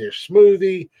it in with your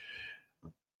smoothie.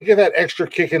 You get that extra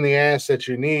kick in the ass that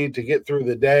you need to get through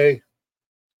the day.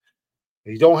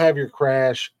 You don't have your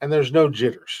crash, and there's no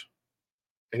jitters.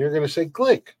 And you're going to say,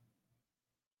 Glick,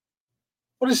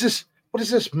 what is this? What is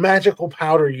this magical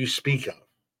powder you speak of?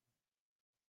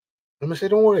 I'm going to say,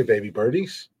 don't worry, baby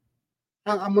birdies.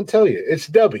 I'm going to tell you, it's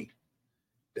W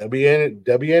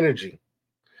Energy.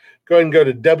 Go ahead and go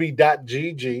to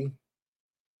w.gg.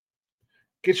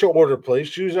 Get your order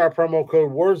placed. Use our promo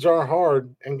code Words Are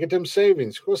Hard and get them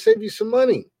savings. Go save you some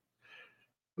money.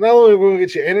 Not only are we going to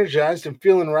get you energized and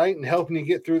feeling right and helping you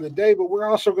get through the day, but we're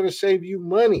also going to save you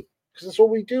money because that's what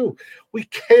we do. We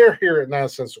care here at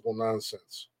Nonsensical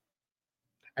Nonsense.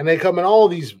 And they come in all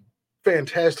these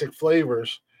fantastic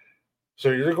flavors. So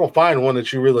you're going to find one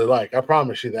that you really like. I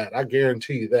promise you that. I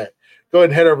guarantee you that. Go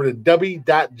ahead and head over to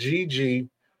w.gg.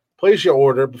 Place your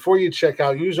order. Before you check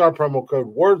out, use our promo code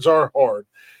Words Are Hard.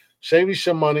 Save you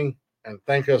some money and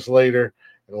thank us later.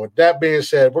 And with that being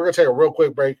said, we're going to take a real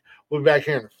quick break. We'll be back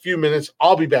here in a few minutes.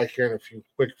 I'll be back here in a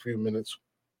few minutes.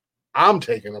 I'm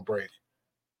taking a break.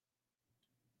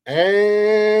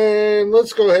 And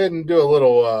let's go ahead and do a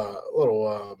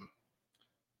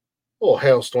little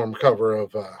hailstorm cover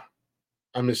of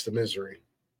I Miss the Misery.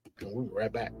 And we'll be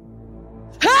right back.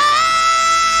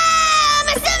 I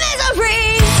miss the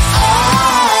misery.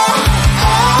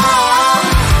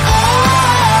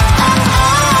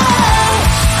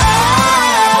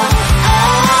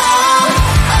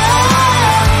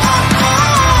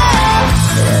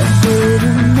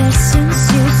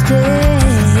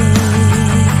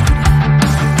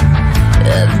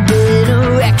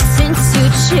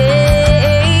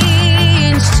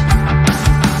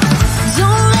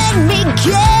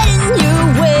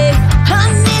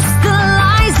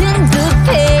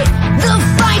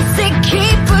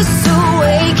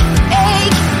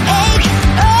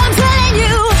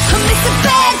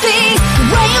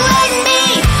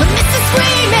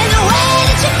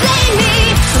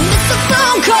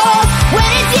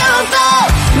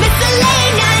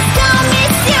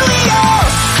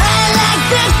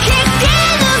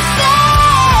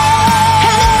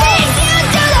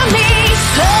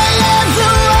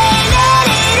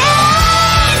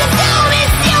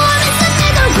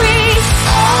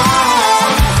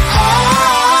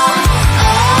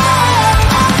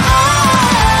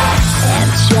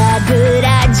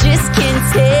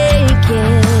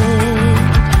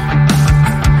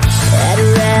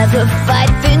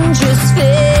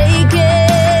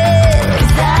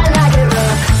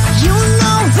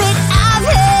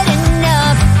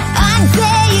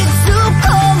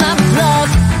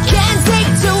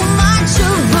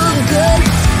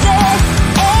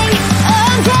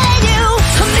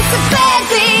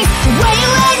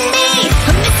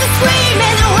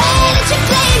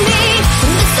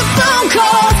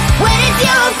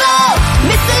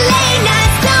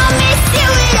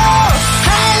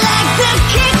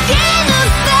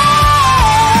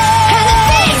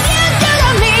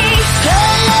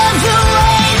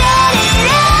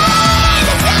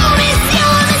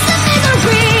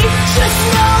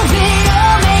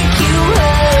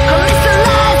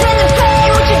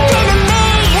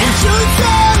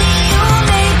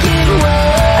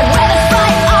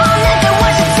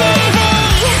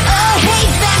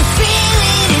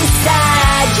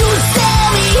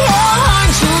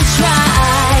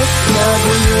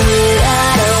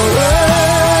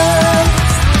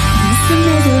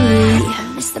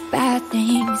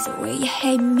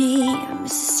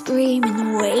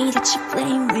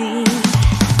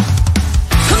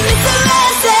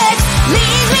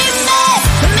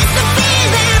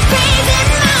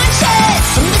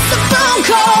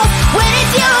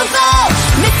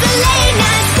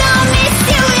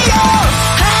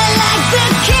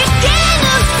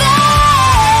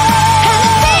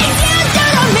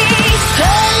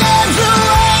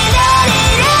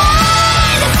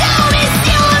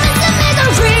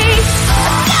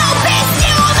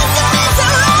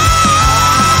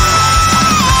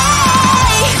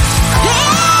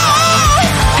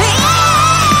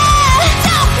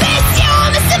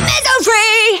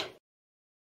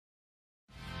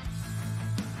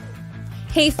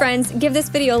 Hey friends, give this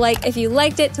video a like if you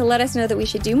liked it to let us know that we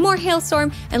should do more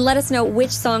Hailstorm, and let us know which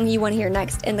song you want to hear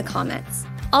next in the comments.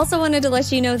 Also wanted to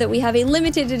let you know that we have a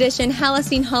limited edition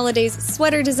Halloween Holidays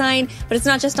sweater design, but it's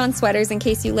not just on sweaters in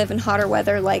case you live in hotter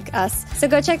weather like us. So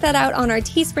go check that out on our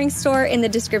Teespring store in the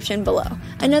description below.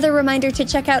 Another reminder to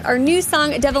check out our new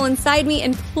song, Devil Inside Me,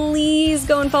 and please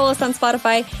go and follow us on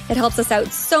Spotify. It helps us out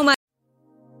so much.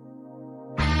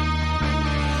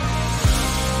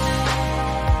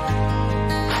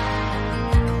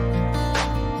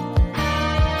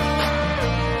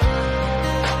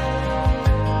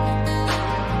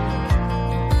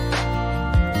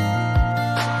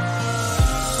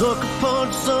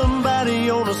 somebody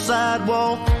on a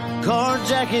sidewalk,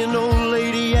 carjacking old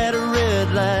lady at a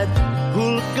red light,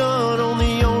 pull a gun on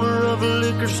the owner of a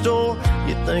liquor store.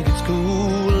 You think it's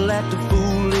cool, act a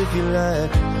fool if you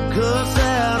like. Cuss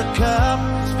out a cop,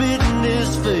 spit in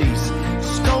his face,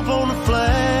 stomp on the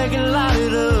flag and light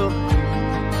it up.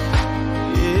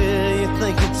 Yeah, you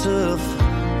think it's tough.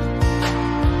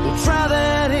 Well, try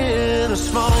that in a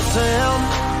small town.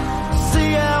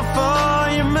 See how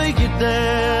far you make it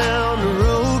down the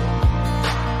road.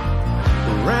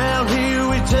 Around here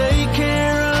we take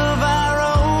care of our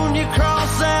own. You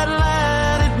cross that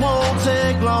line, it won't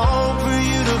take long for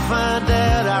you to find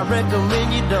out. I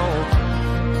recommend you don't.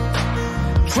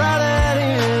 Try that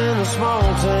in a small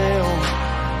town.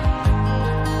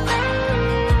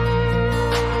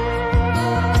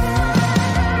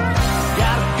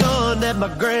 Got a gun that my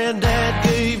granddad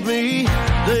gave me.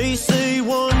 They say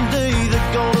one day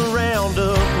they're gonna round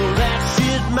up. Well, that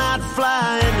shit might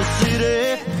fly in the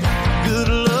city. Good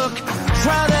luck,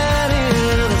 try that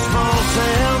in a small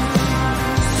town.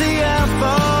 See how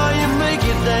far you make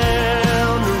it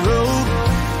down the road.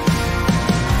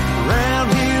 Around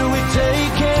here we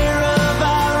take care of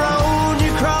our own.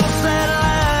 You cross that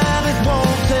line, it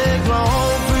won't take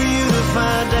long for you to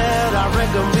find out. I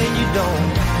recommend you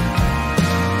don't.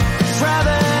 Try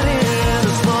that in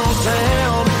a small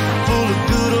town full of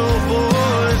good old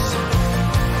boys,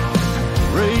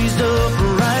 raised up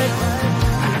right.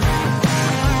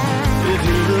 If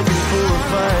you're looking for a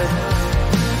fight,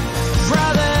 try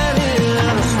that in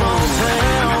a small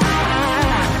town.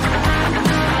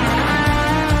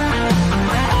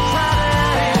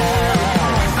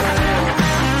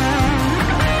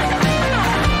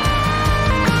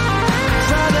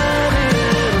 Try that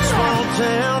in a small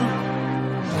town.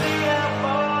 See how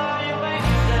far you make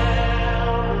it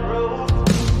down the road.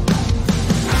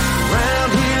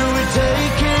 Around here we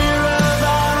take care of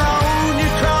our own. You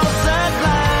cross that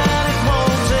line, it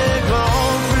won't take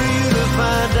long for you to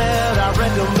find out. I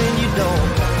recommend you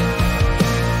don't.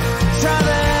 Try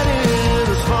that in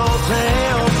a small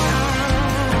town.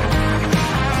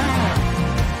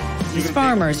 These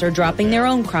farmers are dropping their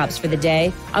own crops for the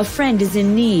day. A friend is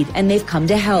in need, and they've come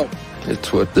to help.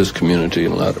 It's what this community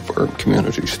and a lot of our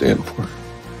communities stand for.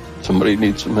 Somebody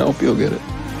needs some help, you'll get it.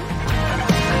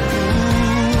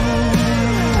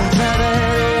 Try that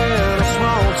in a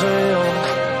small town.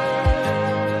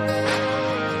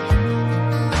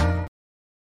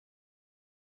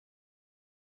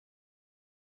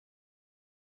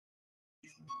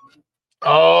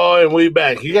 Oh, and we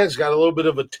back. You guys got a little bit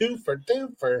of a two for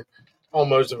twofer.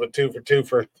 Almost of a two for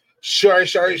twofer. Sorry.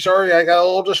 I got a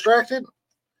little distracted.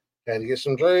 Had to get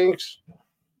some drinks.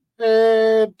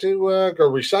 Had to go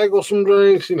recycle some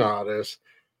drinks. You know how it is.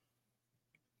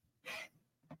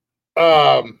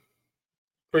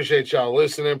 Appreciate y'all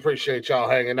listening. Appreciate y'all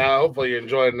hanging out. Hopefully you're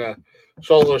enjoying the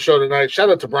solo show tonight. Shout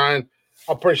out to Brian.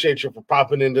 I appreciate you for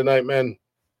popping in tonight, man.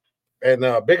 And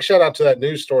big shout out to that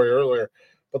news story earlier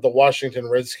with the Washington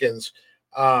Redskins.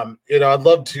 I'd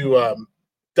love to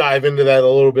dive into that a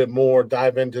little bit more,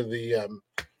 dive into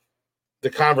the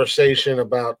conversation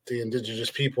about the indigenous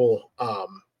people,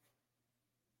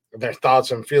 their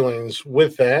thoughts and feelings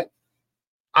with that.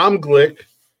 I'm Glick.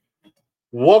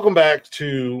 Welcome back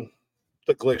to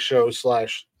the Glick Show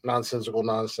 / Nonsensical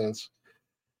Nonsense.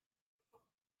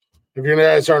 If you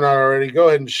guys are not already, go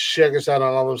ahead and check us out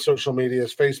on all those social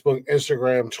medias, Facebook,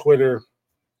 Instagram, Twitter,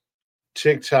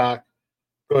 TikTok.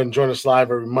 Go ahead and join us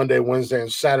live every Monday, Wednesday,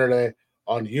 and Saturday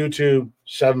on YouTube,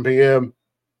 7 p.m.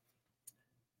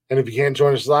 And if you can't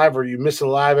join us live or you miss a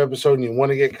live episode and you want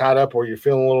to get caught up or you're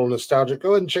feeling a little nostalgic, go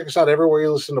ahead and check us out everywhere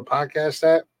you listen to podcasts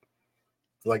at,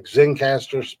 like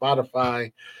Zencaster,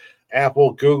 Spotify,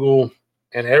 Apple, Google,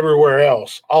 and everywhere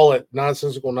else, all at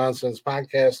Nonsensical Nonsense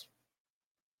Podcast.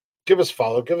 Give us a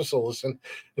follow, give us a listen.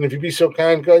 And if you'd be so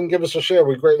kind, go ahead and give us a share.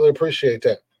 We greatly appreciate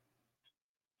that.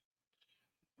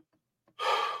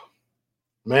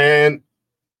 Man,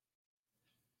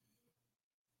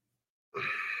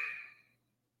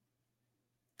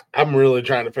 I'm really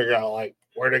trying to figure out,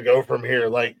 where to go from here.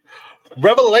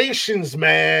 Revelations,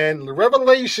 man.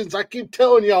 Revelations. I keep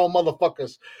telling y'all,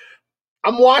 motherfuckers.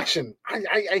 I'm watching.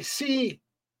 I see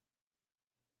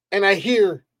and I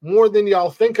hear more than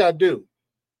y'all think I do.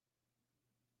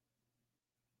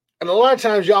 And a lot of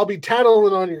times y'all be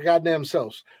tattling on your goddamn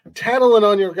selves. Tattling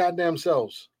on your goddamn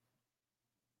selves.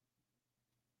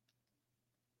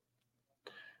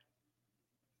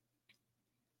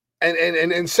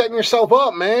 And setting yourself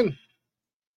up, man.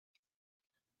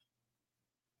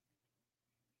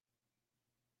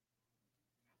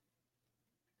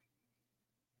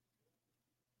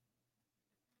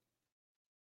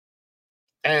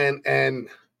 And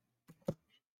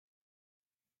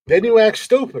then you act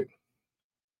stupid.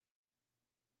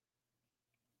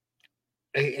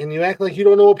 And you act like you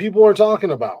don't know what people are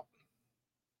talking about.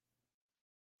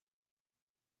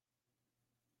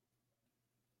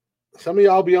 Some of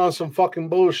y'all be on some fucking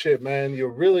bullshit, man. You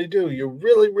really do. You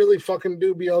really, really fucking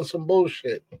do be on some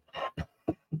bullshit.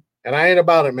 And I ain't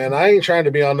about it, man. I ain't trying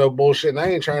to be on no bullshit, and I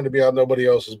ain't trying to be on nobody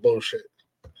else's bullshit.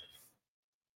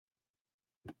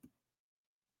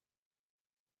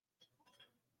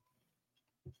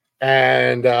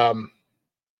 And I'm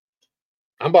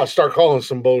about to start calling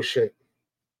some bullshit.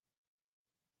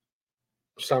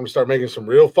 It's time to start making some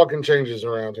real fucking changes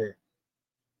around here.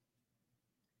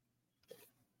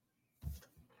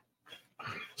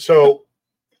 So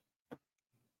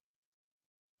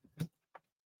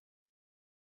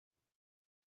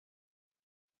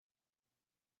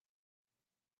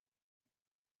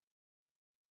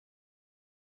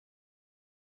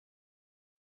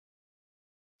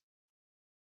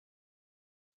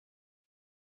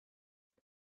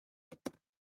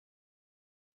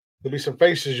there'll be some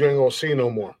faces you ain't gonna see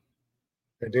no more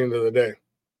at the end of the day.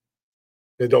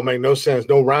 It don't make no sense.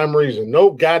 No rhyme reason. No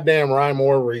goddamn rhyme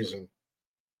or reason.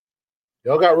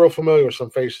 Y'all got real familiar with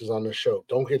some faces on this show.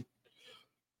 Don't get...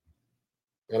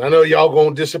 And I know y'all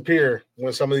gonna disappear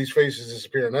when some of these faces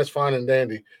disappear, and that's fine and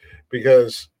dandy,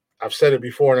 because I've said it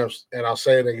before and I'll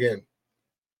say it again.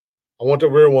 I want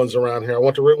the real ones around here. I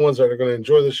want the real ones that are gonna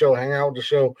enjoy the show, hang out with the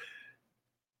show,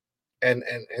 and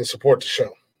support the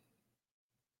show.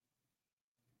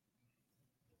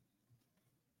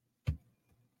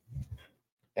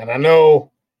 And I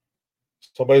know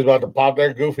somebody's about to pop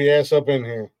that goofy ass up in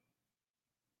here.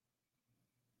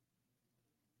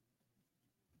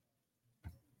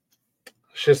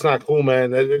 Shit's not cool, man.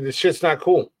 This shit's not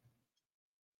cool.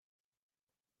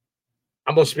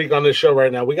 I'm going to speak on this show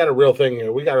right now. We got a real thing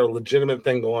here. We got a legitimate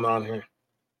thing going on here.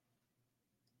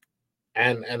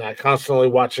 And I constantly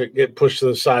watch it get pushed to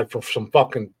the side for some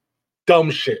fucking dumb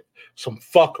shit, some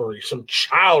fuckery, some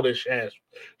childish ass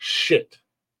shit.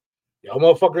 Y'all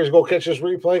motherfuckers go catch this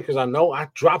replay, because I know I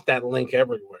dropped that link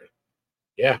everywhere.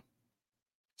 Yeah.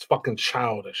 It's fucking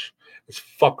childish. It's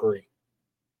fuckery.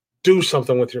 Do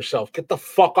something with yourself. Get the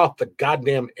fuck off the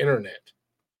goddamn internet.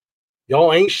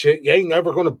 Y'all ain't shit. You ain't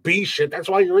never going to be shit. That's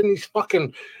why you're in these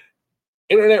fucking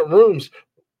internet rooms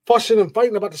fussing and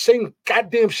fighting about the same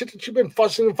goddamn shit that you've been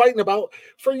fussing and fighting about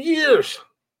for years.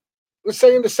 And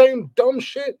saying the same dumb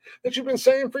shit that you've been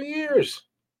saying for years.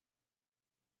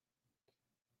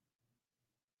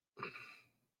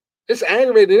 It's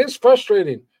aggravating. It's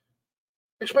frustrating.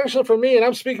 Especially for me, and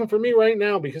I'm speaking for me right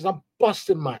now because I'm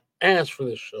busting my ass for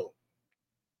this show.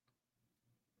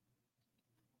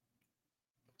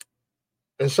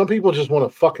 And some people just want a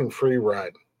fucking free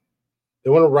ride. They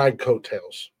want to ride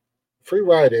coattails. Free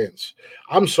ride ends.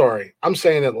 I'm sorry. I'm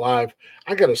saying it live.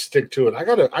 I gotta stick to it. I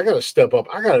gotta step up.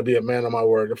 I gotta be a man of my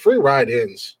word. The free ride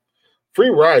ends. Free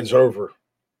ride's over.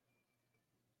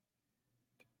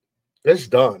 It's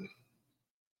done.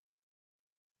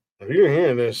 If you're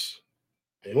hearing this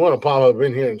and you want to pop up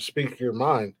in here and speak your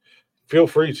mind, feel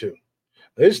free to.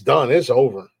 It's done. It's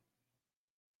over.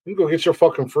 You can go get your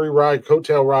fucking free ride,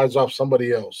 coattail rides off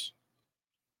somebody else.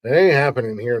 It ain't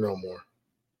happening here no more.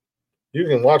 You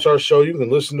can watch our show. You can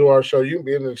listen to our show. You can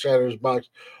be in the chatter's box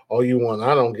all you want.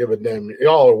 I don't give a damn.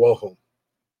 Y'all are welcome.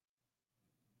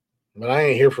 But I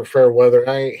ain't here for fair weather.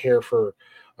 I ain't here for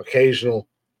occasional.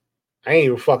 I ain't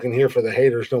even fucking here for the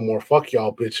haters no more. Fuck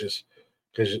y'all bitches.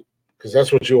 Because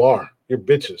that's what you are. You're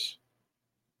bitches.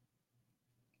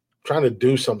 I'm trying to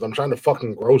do something. I'm trying to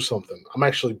fucking grow something. I'm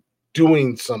actually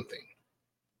doing something.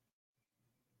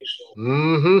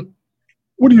 Mm-hmm.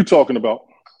 What are you talking about?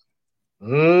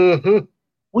 Mm-hmm.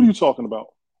 What are you talking about?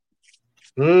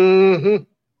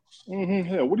 Mm-hmm.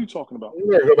 Mm-hmm. Yeah, what are you talking about? You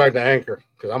better go back to Anchor,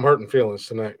 because I'm hurting feelings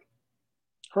tonight.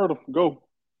 Hurt them. Go.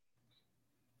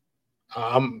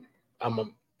 I'm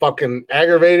fucking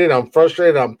aggravated. I'm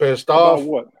frustrated. I'm pissed off. About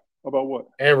what? About what?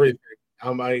 Everything.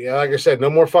 Like I said,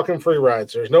 no more fucking free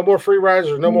rides. There's no more free rides.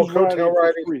 There's no more coattail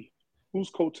riding. Free?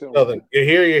 Who's coattail? Nothing. You're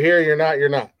here. You're here. You're not. You're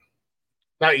not.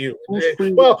 Not you.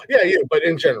 Well, yeah, you, but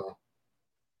in general.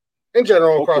 In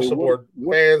general, across the board,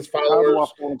 fans, followers. How do I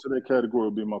fall into that category?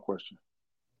 Would be my question.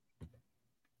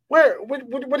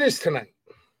 What is tonight?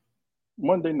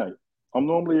 Monday night. I'm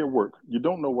normally at work. You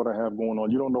don't know what I have going on.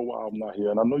 You don't know why I'm not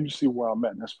here, and I know you see where I'm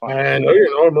at. And that's fine. I know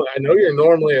you're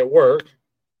normally at work.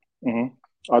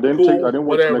 Mm-hmm. I didn't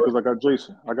work tonight because I got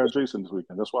Jason. I got Jason this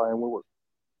weekend. That's why I ain't work.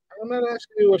 I'm not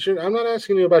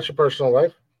asking you about your personal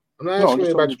life. I'm not asking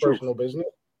you about your personal business.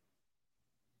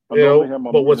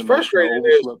 But what's frustrating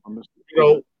is,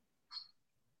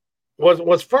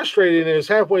 what's frustrating is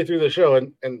halfway through the show,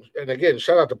 and again,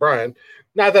 shout out to Brian.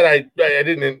 Not that I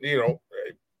didn't,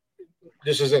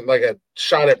 this isn't like a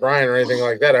shot at Brian or anything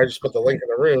like that. I just put the link in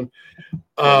the room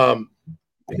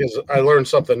because I learned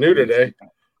something new today.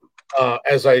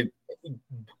 As I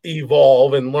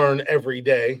evolve and learn every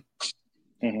day,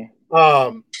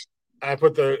 I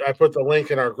put the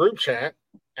link in our group chat,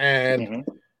 and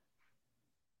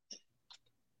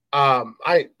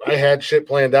I had shit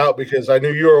planned out because I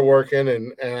knew you were working,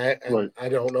 and I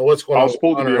don't know what's going on. I was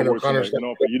supposed to be at work Connor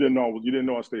tonight, but you didn't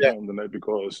know I stayed home tonight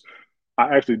because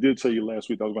I actually did tell you last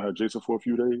week I was going to have Jason for a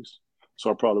few days,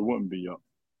 so I probably wouldn't be up.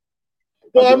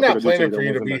 Well, I'm not planning for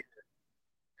you to be in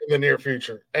the near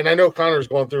future, and I know Connor's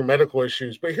going through medical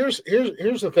issues. But here's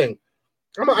the thing: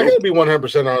 I got to be 100%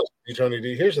 honest with you, Tony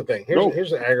D. Here's the thing.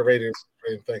 Here's the aggravating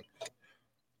thing.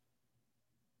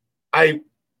 I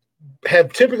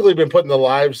have typically been putting the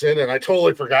lives in, and I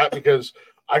totally forgot because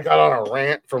I got on a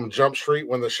rant from Jump Street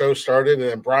when the show started, and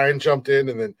then Brian jumped in,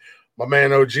 and then my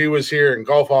man OG was here, and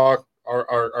Golf Hawk,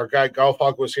 our guy Golf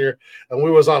Hawk was here, and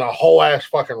we was on a whole ass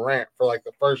fucking rant for like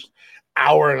the first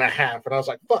hour and a half, and I was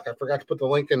like, "Fuck, I forgot to put the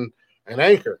link in an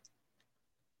Anchor."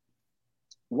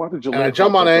 Why did your link link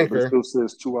jump on Anchor? Anchor? It still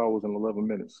says 2 hours and 11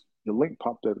 minutes. Your link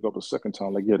popped that up a second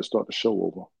time, like you had to start the show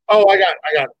over. Oh, I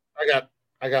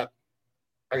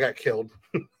got killed.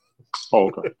 Oh,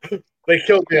 okay. They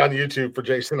killed me on YouTube for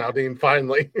Jason Aldean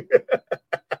finally.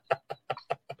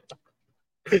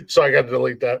 So I got to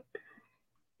delete that.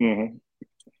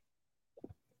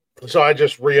 So I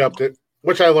just re-upped it,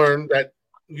 which I learned that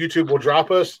YouTube will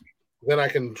drop us. Then I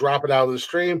can drop it out of the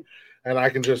stream, and I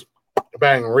can just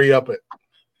bang re-up it.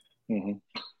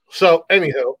 So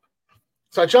anyhow,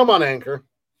 so I jump on Anchor,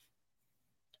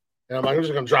 and I'm like, I'm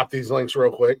just going to drop these links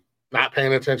real quick, not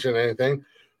paying attention to anything.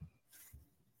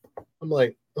 I'm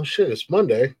like, oh shit, it's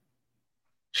Monday.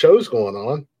 Show's going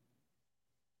on.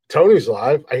 Tony's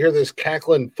live. I hear this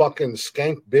cackling fucking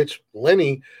skank bitch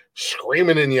Lenny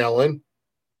screaming and yelling.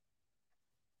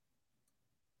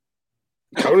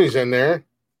 Tony's in there,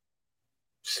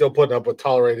 still putting up with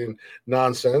tolerating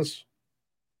nonsense.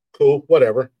 Cool,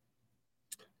 whatever.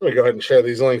 Let me go ahead and share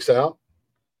these links out.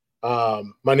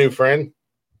 My new friend.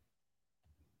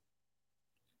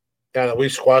 Yeah, we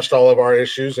squashed all of our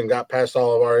issues and got past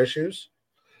all of our issues.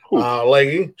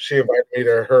 Leggy, she invited me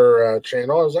to her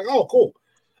channel. I was like, oh, cool.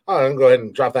 I'll go ahead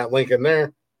and drop that link in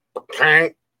there.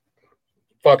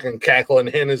 Fucking cackling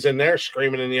hen is in there,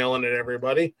 screaming and yelling at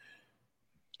everybody.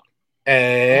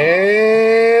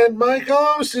 And my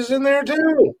co-host is in there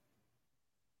too.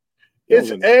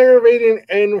 It's aggravating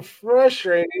and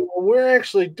frustrating when we're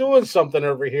actually doing something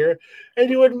over here, and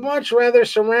you would much rather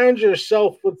surround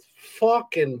yourself with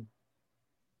fucking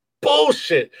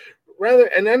bullshit.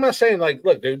 And I'm not saying like,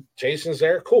 look, dude, Jason's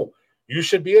there, cool. You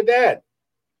should be a dad.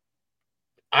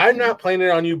 I'm not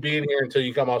planning on you being here until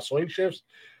you come off swing shifts.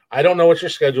 I don't know what your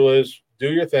schedule is.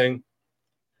 Do your thing.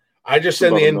 I just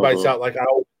send the invites out like I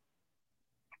always.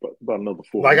 About another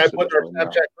 4. Like I put in our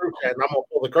Snapchat group chat, and I'm gonna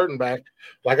pull the curtain back.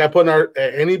 Like I put in our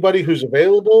anybody who's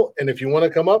available, and if you want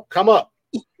to come up, come up.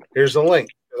 Here's the link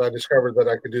because I discovered that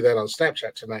I could do that on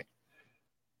Snapchat tonight.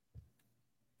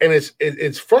 And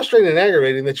it's frustrating and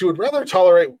aggravating that you would rather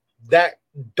tolerate that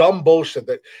dumb bullshit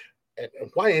that, and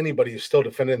why anybody is still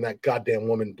defending that goddamn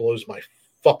woman blows my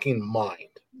fucking mind.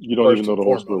 You don't even know the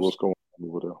whole story. What's going on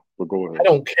over there? But go ahead. I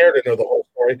don't care to know the whole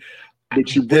story.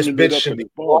 But you this bringing bitch it up should and be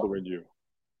it's bothering you.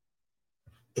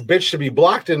 The bitch should be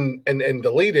blocked and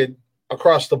deleted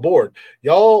across the board.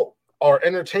 Y'all are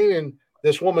entertaining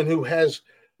this woman who has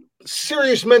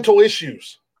serious mental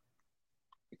issues.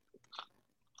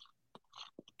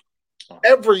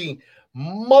 Every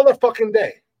motherfucking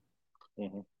day.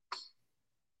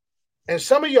 And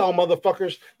some of y'all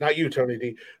motherfuckers, not you, Tony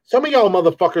D, some of y'all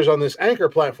motherfuckers on this Anchor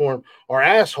platform are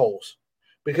assholes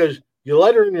because you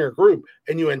let her in your group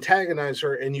and you antagonize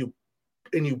her and you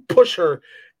push her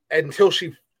until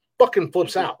she fucking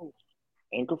flips out.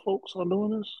 Anchor folks are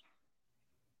doing this?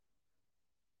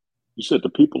 You said the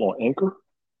people on Anchor?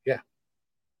 Yeah.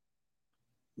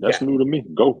 That's new to me.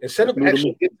 Go. Instead That's of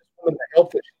actually getting this woman the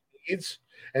help that she needs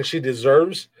and she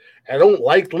deserves, I don't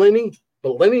like Lenny,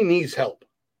 but Lenny needs help.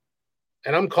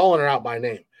 And I'm calling her out by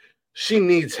name. She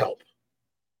needs help.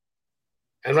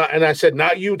 And I said,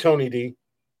 not you, Tony D.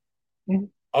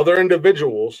 Other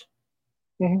individuals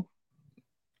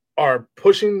are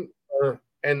pushing her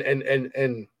and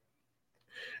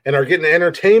are getting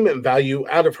entertainment value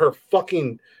out of her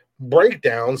fucking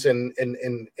breakdowns and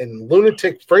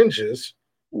lunatic fringes.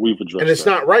 We've addressed and it's that.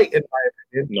 not right, in my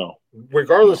opinion. No.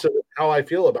 Regardless of how I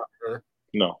feel about her.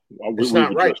 No. It's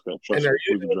not right. That. And they're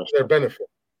using it for their benefit.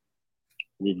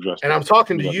 And I'm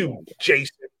talking to you,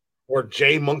 Jason, or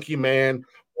J Monkey Man,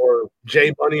 or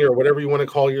J Bunny, or whatever you want to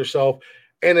call yourself.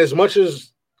 And as much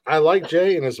as I like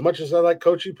Jay, and as much as I like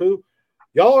Coachy Poo,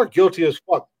 y'all are guilty as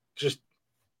fuck. Just,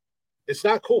 it's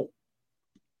not cool.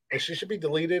 And she should be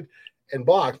deleted and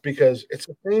blocked because it's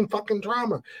the same fucking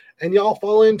drama. And y'all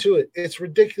fall into it. It's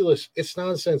ridiculous. It's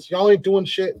nonsense. Y'all ain't doing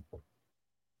shit.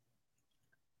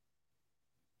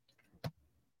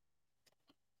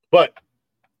 But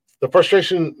the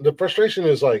frustration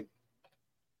is like,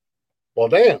 well,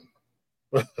 damn.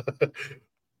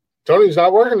 Tony's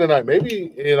not working tonight.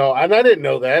 Maybe, and I didn't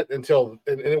know that until,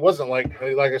 and it wasn't like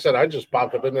I said, I just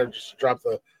popped up in there just to drop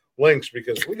the links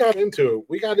because we got into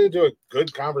a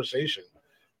good conversation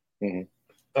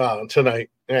tonight.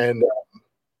 And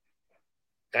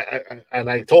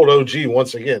I told OG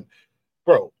once again,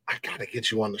 bro, I got to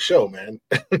get you on the show, man.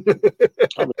 I've been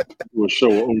doing a show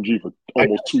with OG for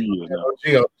almost 2 years now.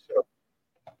 OG on the show.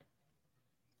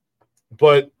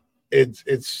 But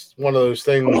it's one of those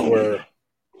things where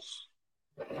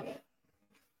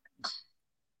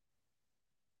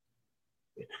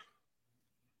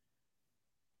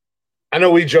I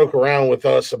know we joke around with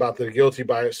us about the guilty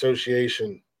by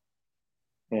association,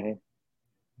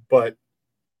 but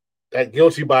that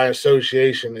guilty by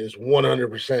association is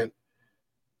 100%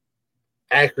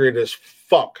 accurate as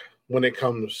fuck when it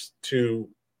comes to,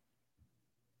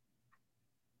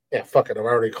 yeah, fuck it. I've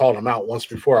already called him out once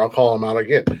before. I'll call him out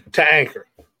again. To Anchor.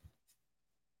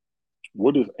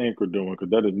 What is Anchor doing? Because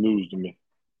that is news to me.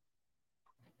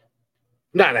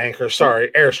 Not Anchor, sorry,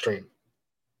 Airstream.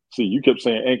 See, you kept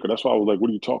saying Anchor. That's why I was like, what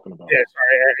are you talking about? Yeah,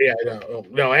 sorry.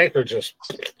 No, Anchor just,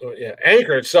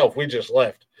 Anchor itself, we just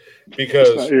left because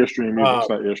it's not Airstream either. It's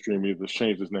not Airstream either. It's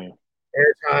changed its name.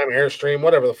 Airtime, Airstream,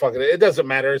 whatever the fuck it is. It doesn't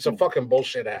matter. It's a fucking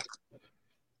bullshit app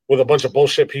with a bunch of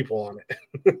bullshit people on it.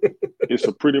 It's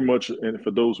a pretty much, and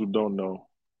for those who don't know,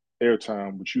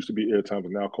 Airtime, which used to be Airtime,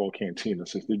 is now called Cantina.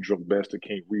 Since the drunk bastard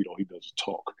can't read, all he does is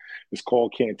talk. It's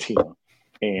called Cantina,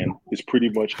 and it's pretty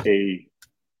much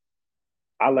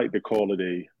I like to call it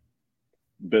a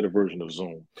better version of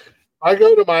Zoom. I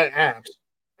go to my apps.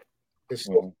 It's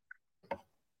still,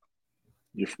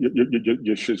 your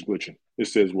shit's glitching. It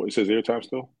says what? It says Airtime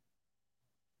still?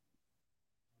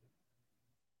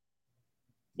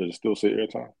 Does it still say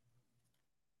Airtime?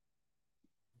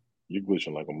 You're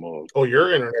glitching like a mug. Oh,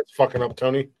 your internet's fucking up,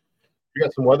 Tony. You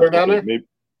got some weather down there?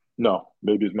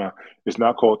 Maybe it's mine. It's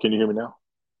not called. Can you hear me now?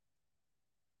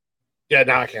 Yeah,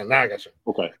 now I can. Now I got you.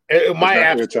 Okay. My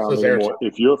app says Airtime.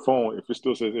 If your phone, if it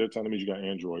still says Airtime, that means you got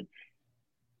Android.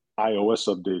 iOS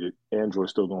updated.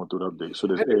 Android's still going through the update. So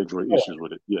there's Android issues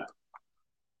with it. Yeah.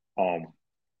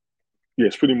 Yeah,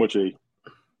 it's pretty much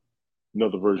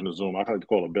another version of Zoom. I like to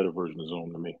call it a better version of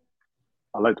Zoom to me.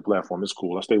 I like the platform. It's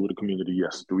cool. I stay with the community.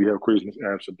 Yes. Do we have craziness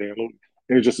apps to download?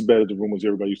 And it's just as bad as the rumors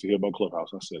everybody used to hear about Clubhouse.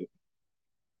 I said it.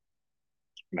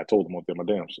 And I told them out there my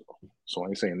damn self. So I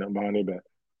ain't saying nothing behind their back.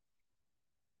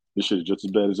 This shit is just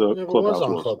as bad as Clubhouse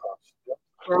was.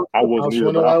 I wasn't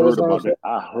either, but I heard about that.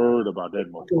 I heard about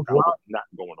that moment. I was not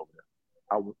going over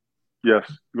there. Yes.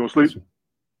 You gonna sleep?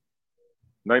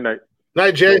 Night.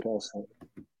 Night, Jay.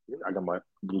 I got my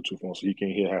Bluetooth on, so he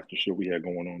can't hear half the shit we had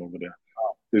going on over there.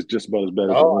 It's just about as bad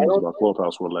as the rumors about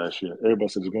Clubhouse were last year. Everybody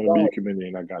said it's going to be a community,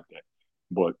 and I got that.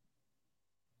 But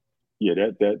yeah,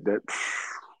 that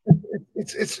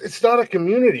it's not a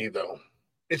community though.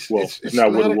 It's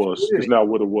not what it was. It's not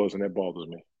what it was, and that bothers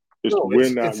me. We're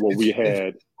not what we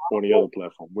had on the other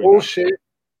platform. We're bullshit.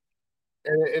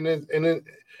 And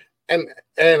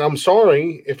I'm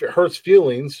sorry if it hurts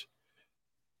feelings,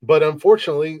 but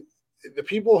unfortunately, the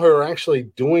people who are actually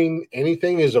doing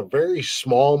anything is a very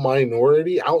small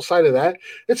minority. Outside of that,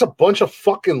 it's a bunch of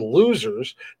fucking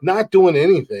losers not doing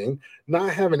anything,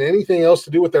 not having anything else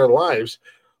to do with their lives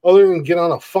other than get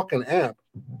on a fucking app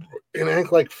and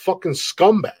act like fucking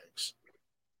scumbags.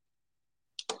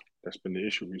 That's been the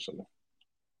issue recently.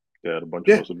 Yeah, a bunch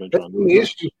of us have been trying to do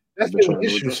it. That's been the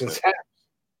issue since apps.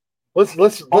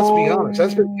 Let's be honest.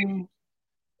 That's been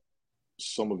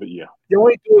some of it, yeah. You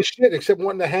ain't doing shit except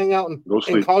wanting to hang out and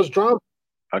cause drama.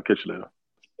 I'll catch you later.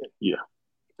 Yeah,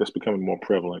 that's becoming more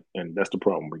prevalent, and that's the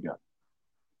problem we got.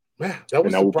 Yeah, that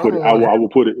was and I will put it. I will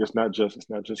put it. It's not just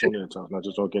on Airtime. It's not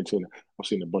just on Cantina. I've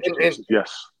seen a bunch of places.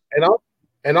 Yes,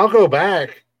 and I'll go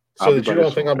back so that you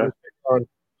don't think I'm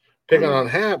picking on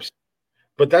Haps.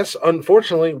 But that's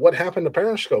unfortunately what happened to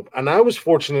Periscope. And I was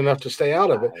fortunate enough to stay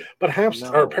out of it. But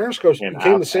Periscope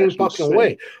became the same fucking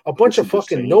way. A bunch of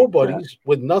fucking nobodies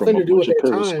with nothing to do with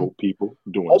their time people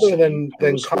doing other than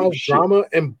cause drama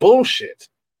and bullshit.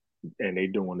 And they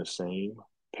doing the same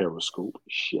Periscope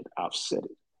shit. I've said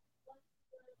it.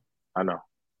 I know.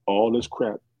 all this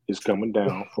crap is coming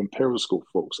down from Periscope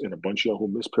folks. And a bunch of y'all who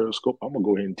miss Periscope, I'm going to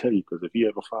go ahead and tell you, because if he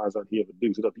ever finds out, he ever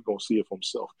digs it up, he's going to see it for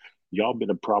himself. Y'all been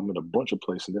a problem in a bunch of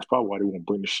places, and that's probably why they won't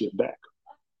bring the shit back.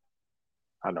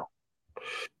 I know.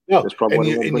 No, that's probably why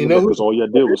they won't bring it know back, because all y'all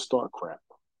did was start crap.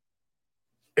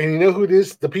 And you know who it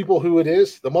is? The people who it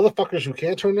is? The motherfuckers who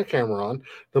can't turn their camera on,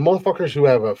 the motherfuckers who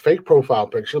have a fake profile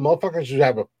picture, the motherfuckers who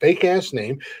have a fake ass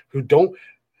name, who don't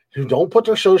put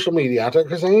their social media out there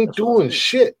because they ain't doing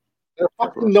shit. They're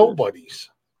fucking nobodies.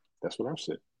 That's what I've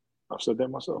said. I've said that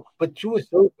myself. But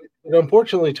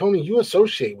unfortunately, Tony, you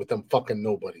associate with them fucking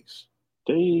nobodies.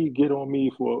 They get on me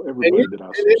for everybody that I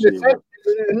associate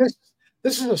with. And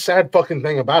this is a sad fucking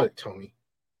thing about it, Tony.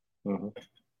 Mm-hmm.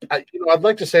 I'd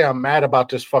like to say I'm mad about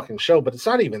this fucking show, but it's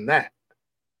not even that.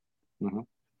 Mm-hmm.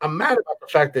 I'm mad about the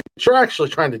fact that you're actually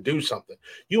trying to do something.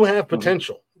 You have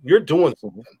potential. Mm-hmm. You're doing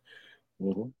something.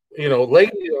 Mm-hmm.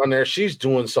 Lady on there, she's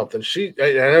doing something.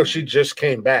 I know she just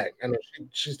came back. I know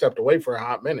she stepped away for a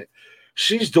hot minute.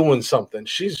 She's doing something.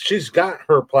 She's got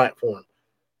her platform.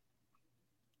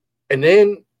 And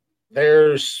then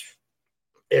there's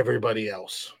everybody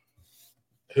else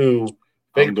who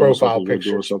fake profile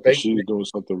pictures. She's doing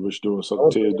something. Rich doing something.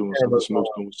 Ted doing something. Smoke's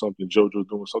doing something. JoJo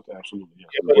doing something. Absolutely.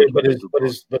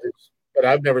 Yeah. But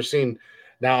I've never seen.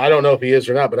 Now I don't know if he is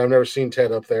or not, but I've never seen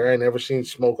Ted up there. I ain't never seen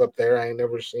Smoke up there. I ain't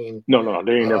never seen. No,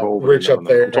 they ain't never over Rich there. up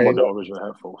there. I'm talking about the original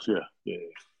hat folks. Yeah.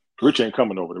 Rich ain't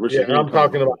coming over there. Rich I'm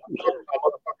talking about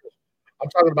motherfuckers. I'm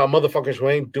talking about motherfuckers who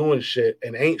ain't doing shit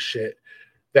and ain't shit,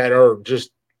 that are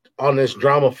just on this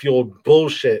drama-fueled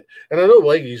bullshit. And I know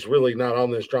Leggy's really not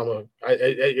on this drama.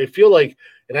 I feel like,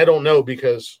 and I don't know,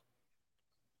 because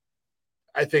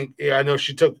I think, I know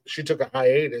she took a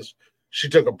hiatus. She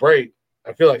took a break.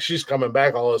 I feel like she's coming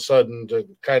back all of a sudden to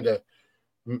kind of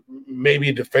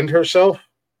maybe defend herself.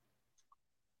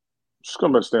 She's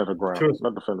coming to stand her ground.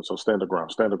 Not defend herself, stand her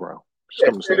ground. Stand her ground.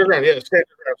 Stand her ground. Yeah, stand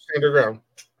her ground.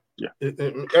 Yeah.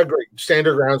 Agree. Stand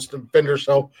her ground, defend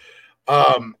herself.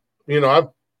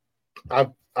 I've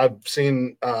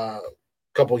seen a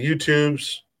couple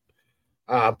YouTubes,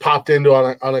 popped into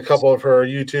on a couple of her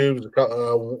YouTubes,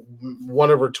 one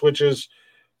of her Twitches,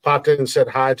 popped in and said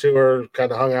hi to her,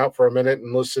 kind of hung out for a minute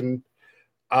and listened.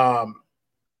 But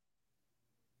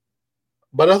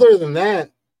other than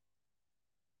that,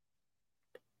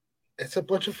 it's a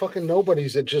bunch of fucking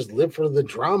nobodies that just live for the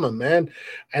drama, man.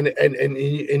 And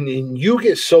you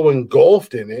get so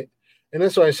engulfed in it. And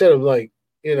that's why I said, I'm like,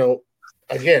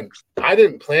 again, I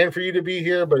didn't plan for you to be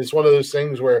here, but it's one of those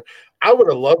things where I would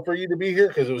have loved for you to be here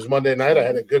because it was Monday night. I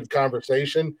had a good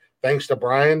conversation. Thanks to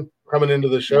Brian coming into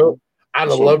the show. I'd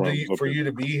have loved for you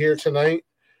to be here tonight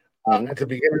at the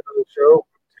beginning of the show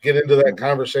to get into that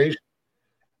conversation.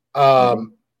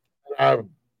 I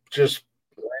just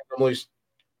randomly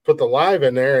put the live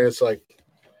in there, and it's like,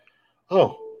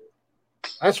 oh,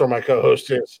 that's where my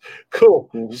co-host is. Cool.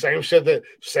 Same shit,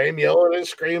 same yelling and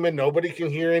screaming. Nobody can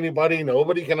hear anybody.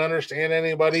 Nobody can understand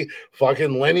anybody.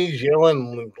 Fucking Lenny's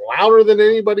yelling louder than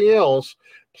anybody else,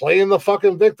 playing the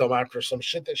fucking victim after some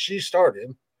shit that she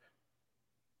started.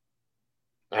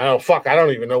 I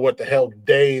don't even know what the hell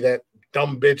day that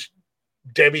dumb bitch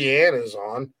Debbie Ann is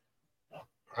on.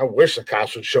 I wish the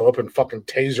cops would show up and fucking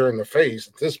tase her in the face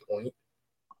at this point.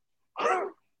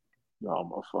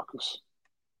 No, motherfuckers.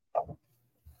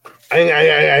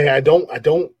 I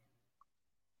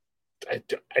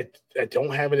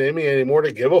don't have it in me anymore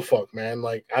to give a fuck, man.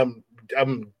 Like I'm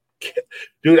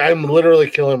literally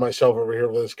killing myself over here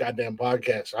with this goddamn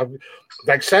podcast. I'm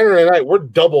like Saturday night, we're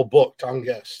double booked on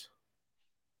guests.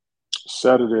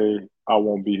 Saturday, I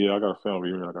won't be here. I got a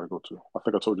family reunion I gotta go to. I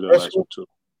think I told you that last week too.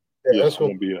 Yeah, I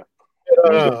won't be here.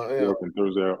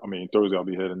 Thursday I'll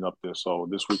be heading up there. So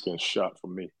this weekend's shot for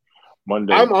me.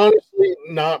 Monday. I'm honestly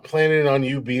not planning on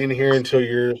you being here until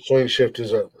your swing shift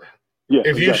is over. Yeah.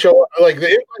 If you show up, like the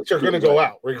invites are going to go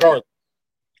out regardless.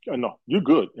 No, you're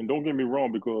good. And don't get me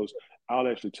wrong, because I'll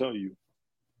actually tell you,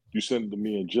 you send it to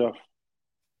me and Jeff.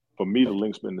 For me, the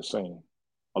link's been the same.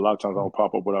 A lot of times I'll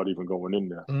pop up without even going in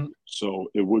there. Mm-hmm. So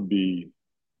it would be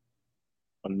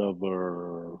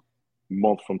another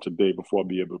month from today before I'll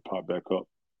be able to pop back up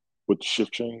with the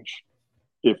shift change.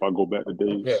 If I go back to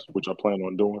days, which I plan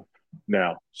on doing.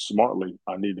 Now, smartly,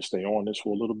 I need to stay on this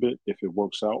for a little bit if it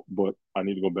works out, but I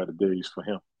need to go back to days for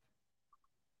him.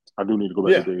 I do need to go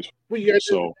back to days.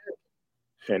 So,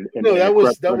 and the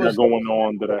crap that I got going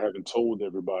on that I haven't told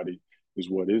everybody is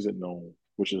what isn't known,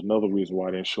 which is another reason why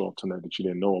I didn't show up tonight that you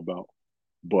didn't know about.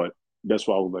 But that's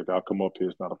why I was like, I'll come up here.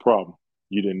 It's not a problem.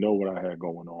 You didn't know what I had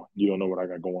going on. You don't know what I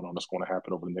got going on that's going to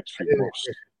happen over the next few months.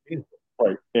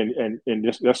 Right, and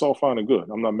that's all fine and good.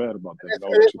 I'm not mad about that. That's, But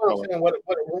I that's was what I'm telling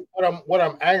saying. What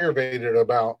I'm aggravated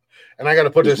about, and I got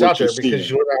to put is this what out you're there because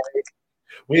seeing.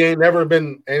 we ain't never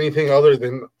been anything other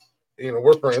than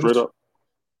we're friends. Straight up,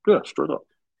 yeah, straight up.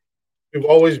 We've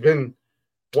always been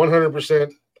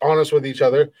 100% honest with each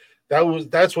other.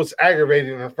 That's what's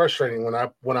aggravating and frustrating when I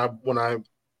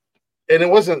and it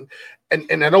wasn't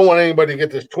and I don't want anybody to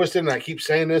get this twisted, and I keep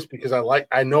saying this because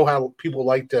I know how people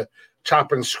like to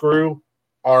chop and screw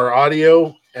our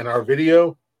audio and our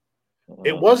video.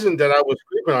 It wasn't that I was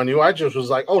creeping on you. I just was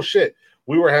like, oh shit,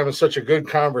 we were having such a good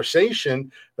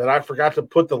conversation that I forgot to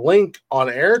put the link on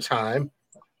airtime.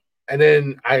 And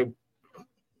then I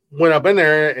went up in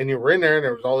there and you were in there and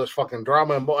there was all this fucking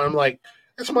drama. And I'm like,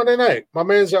 it's Monday night. My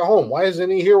man's at home. Why isn't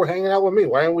he here hanging out with me?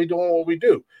 Why aren't we doing what we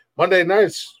do? Monday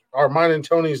nights are mine and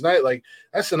Tony's night. Like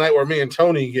that's the night where me and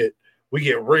Tony get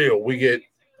real.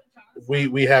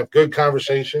 We have good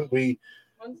conversation. We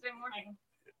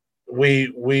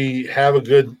have a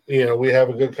good we have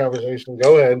a good conversation.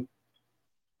 Go ahead.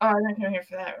 Oh, I'm not coming here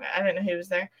for that. I didn't know he was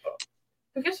there.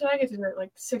 But guess what I get to do at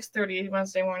like 6:30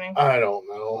 Wednesday morning? I don't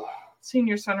know.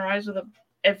 Senior sunrise with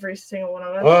every single one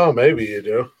of us. Well, maybe you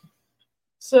do.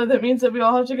 So that means that we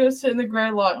all have to go sit in the gray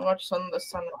lot and watch the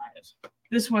sunrise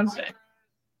this Wednesday.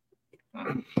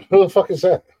 Who the fuck is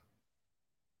that?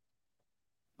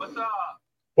 What's up?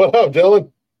 What up,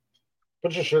 Dylan?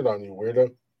 Put your shirt on, you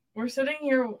weirdo. We're sitting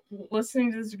here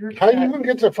listening to this group. How you gonna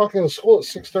get to fucking school at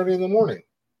 6:30 in the morning?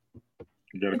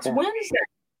 It's Wednesday.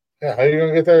 Yeah, how you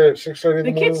gonna get there at 6:30 in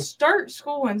the morning? The kids start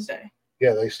school Wednesday.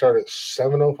 Yeah, they start at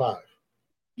 7:05.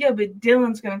 Yeah, but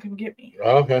Dylan's gonna come get me.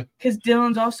 Oh, okay. Because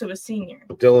Dylan's also a senior.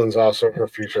 Dylan's also her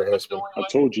future husband. I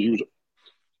told you he was.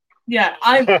 Yeah,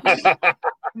 and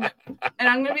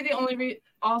I'm gonna be the only.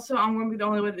 I'm gonna be the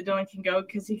only way that Dylan can go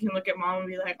because he can look at mom and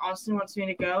be like, Austin wants me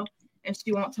to go, and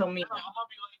she won't tell me.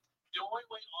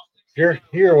 You're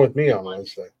here with me on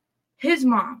Wednesday. His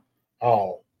mom.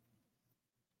 Oh.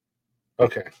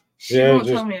 Okay. She won't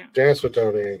tell me. Dance with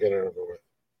Tony and get it over with.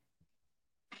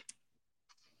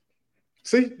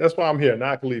 See, that's why I'm here.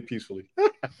 Now I can leave peacefully.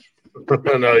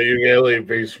 No, you can't leave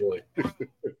peacefully.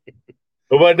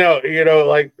 But no,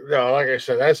 like I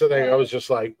said, that's the thing. I was just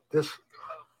like, this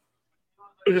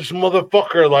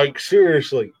motherfucker, like,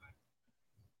 seriously.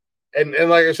 And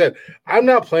like I said, I'm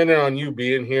not planning on you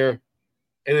being here.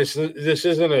 And this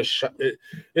isn't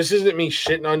this isn't me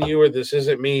shitting on you, or this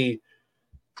isn't me,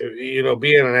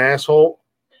 being an asshole,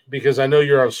 because I know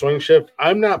you're on swing shift.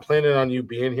 I'm not planning on you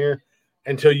being here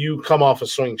until you come off a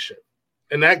swing shift.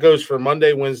 And that goes for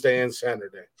Monday, Wednesday, and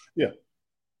Saturday. Yeah.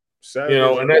 Saturday,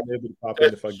 and I'm able to pop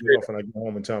in if I get off and I get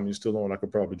home in time. You're still on. I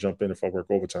could probably jump in if I work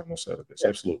overtime on Saturdays.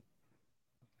 Absolutely.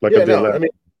 Like I did last.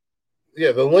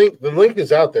 Yeah, the link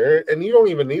is out there, and you don't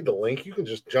even need the link. You can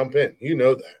just jump in. You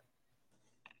know that.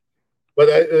 But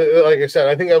like I said,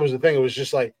 I think that was the thing. It was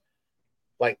just like,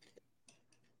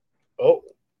 oh,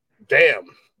 damn,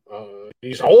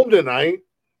 he's home tonight,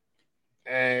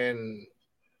 and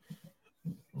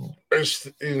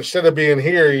instead of being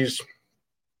here, he's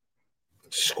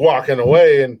squawking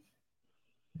away, and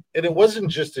it wasn't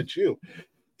just at you.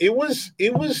 It was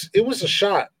a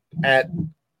shot at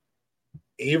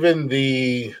even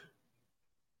the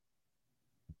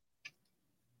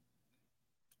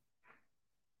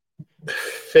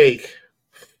fake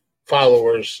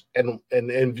followers and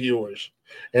viewers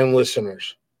and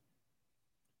listeners.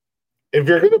 If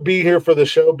you're going to be here for the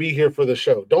show, be here for the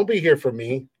show. Don't be here for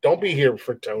me. Don't be here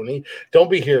for Tony. Don't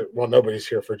be here. Well, nobody's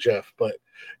here for Jeff, but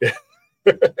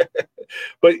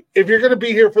but if you're going to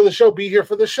be here for the show, be here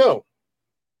for the show.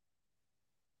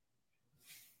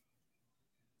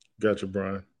 Gotcha,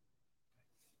 Brian.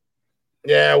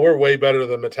 Yeah, we're way better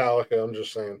than Metallica. I'm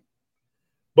just saying.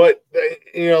 But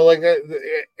like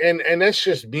that, and that's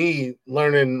just me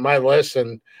learning my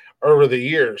lesson over the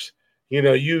years.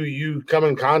 You come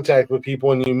in contact with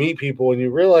people and you meet people and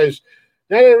you realize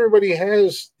not everybody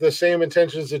has the same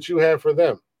intentions that you have for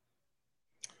them.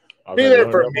 Be there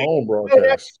for me. Own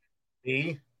broadcast.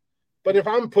 But if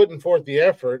I'm putting forth the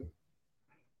effort,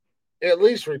 at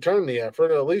least return the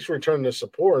effort, at least return the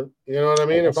support. You know what I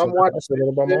mean? If I'm watching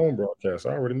about my own broadcast,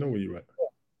 I already know where you at.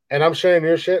 And I'm sharing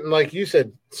your shit. And like you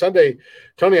said, Sunday,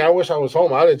 Tony, I wish I was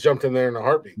home. I'd have jumped in there in a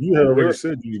heartbeat. You had already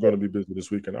said you were going to be busy this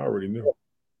weekend. I already knew.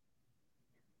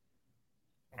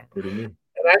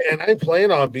 And I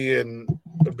plan on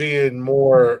being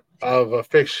more of a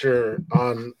fixture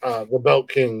on the Belt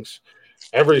Kings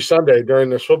every Sunday during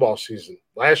this football season.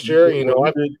 Last year,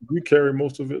 we carried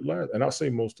most of it last, and I'll say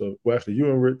most of. Well, actually, you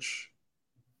and Rich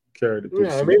carried it.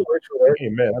 Yeah, Rich was there. Hey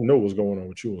man, I know what's going on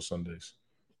with you on Sundays.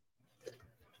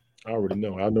 I already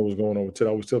know. I know what's going on with Ted.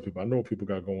 I always tell people, I know what people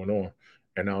got going on,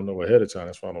 and I don't know ahead of time.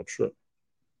 That's why I don't trip.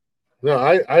 No,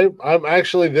 I'm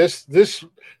actually this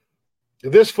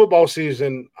football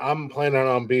season. I'm planning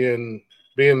on being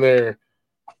there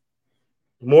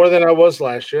more than I was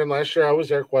last year. And last year I was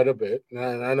there quite a bit.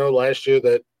 And I know last year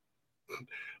that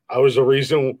I was the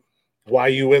reason why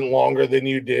you went longer than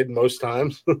you did most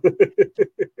times.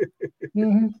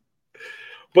 Mm-hmm.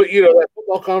 But that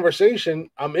football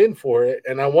conversation, I'm in for it,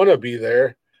 and I want to be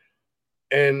there.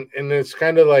 And it's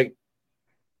kind of like,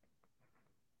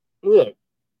 look,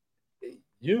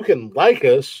 you can like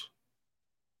us,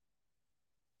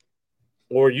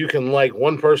 or you can like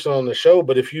one person on the show.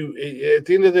 But if you, at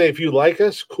the end of the day, if you like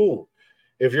us, cool.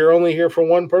 If you're only here for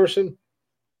one person,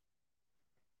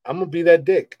 I'm gonna be that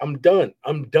dick. I'm done.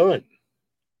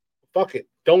 Fuck it.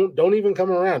 Don't even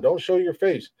come around. Don't show your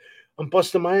face. I'm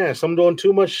busting my ass. I'm doing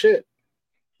too much shit.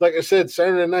 Like I said,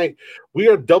 Saturday night, we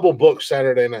are double booked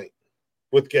Saturday night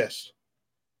with guests.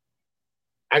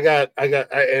 I got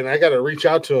to reach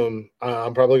out to him.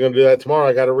 I'm probably going to do that tomorrow.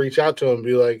 I got to reach out to him and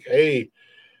be like, hey,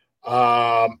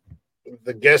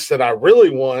 the guests that I really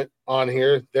want on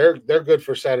here, they're good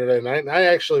for Saturday night. And I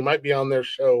actually might be on their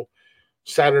show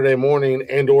Saturday morning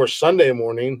and or Sunday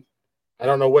morning. I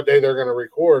don't know what day they're going to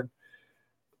record,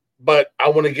 but I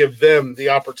want to give them the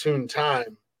opportune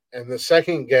time. And the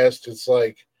second guest, it's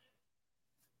like,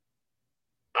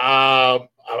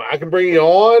 I can bring you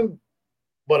on,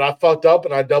 but I fucked up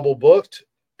and I double booked.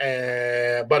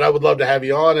 But I would love to have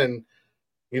you on, and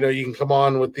you can come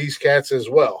on with these cats as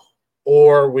well,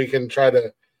 or we can try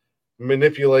to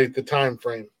manipulate the time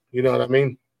frame. You know what I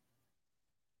mean?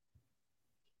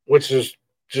 Which is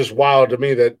just wild to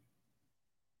me that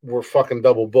we're fucking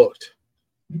double booked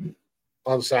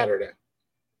on Saturday.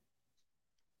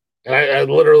 And I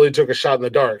literally took a shot in the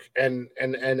dark, and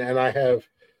I have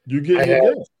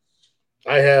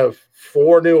I have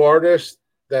 4 new artists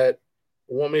that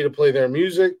want me to play their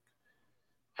music.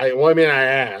 I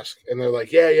ask, and they're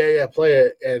like, yeah, play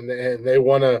it, and they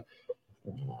want to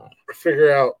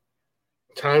figure out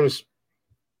times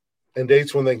and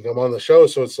dates when they can come on the show.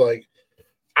 So it's like,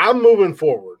 I'm moving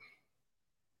forward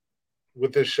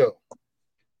with this show.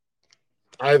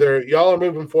 Either y'all are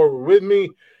moving forward with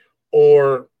me,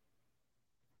 or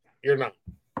you're not.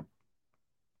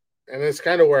 And it's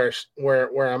kind of where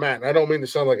I'm at. And I don't mean to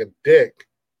sound like a dick.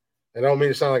 I don't mean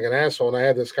to sound like an asshole. And I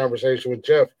had this conversation with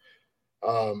Jeff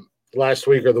last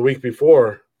week or the week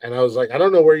before, and I was like, I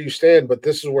don't know where you stand, but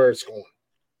this is where it's going.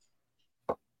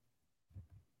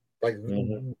 Like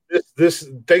this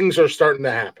things are starting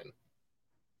to happen.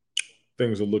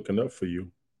 Things are looking up for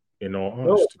you, in all honesty.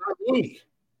 No, it's not me.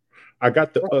 I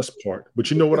got the us part,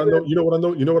 but you know what I know? You know what I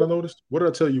know? You know what I noticed? What did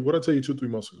I tell you? What did I tell you 2-3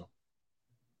 months ago?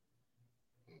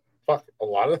 Fuck, a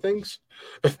lot of things.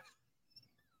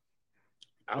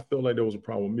 I feel like there was a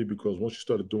problem with me because once you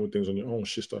started doing things on your own,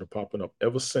 shit started popping up.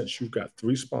 Ever since you got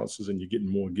 3 sponsors and you're getting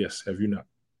more guests, have you not?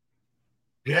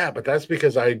 Yeah, but that's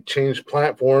because I changed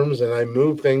platforms and I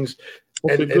moved things,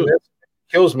 Okay, and that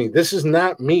kills me. This is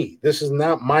not me. This is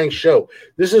not my show.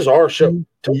 This is our show.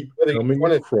 Keep coming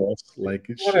across like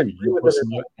it should. You're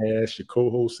busting your ass. Your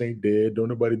co-host ain't dead. Don't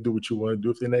nobody do what you want to do.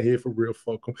 If they're not here for real,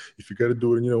 fuck them. If you got to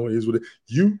do it, it is what it is.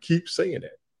 You keep saying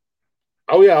that.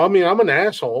 Oh yeah, I mean, I'm an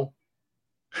asshole.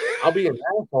 I'll be an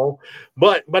asshole,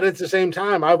 but at the same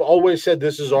time, I've always said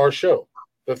this is our show.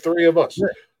 The 3 of us,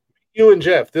 you and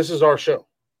Jeff. This is our show.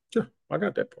 Sure, I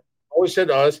got that part. Always said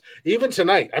to us, even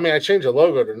tonight. I mean, I changed the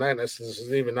logo tonight. This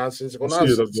is even nonsensical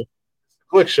nonsense.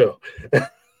 Click show.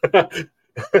 I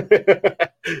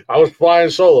was flying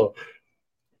solo,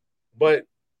 but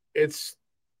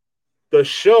the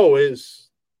show is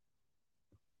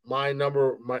my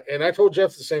number. And I told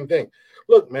Jeff the same thing.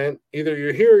 Look, man, either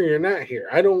you're here or you're not here.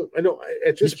 I don't.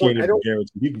 At this point, I don't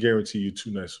guarantee. He can guarantee you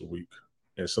 2 nights a week,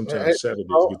 and sometimes Saturdays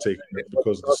get taken up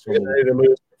because of the summer. Ready to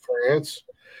move to France,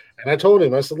 and I told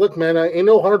him, I said, "Look, man, I ain't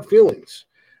no hard feelings.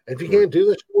 If you can't do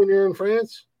this when you're in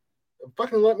France,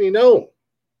 fucking let me know."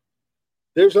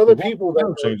 There's other people that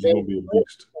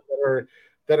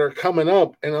are coming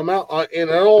up, and I'm out. And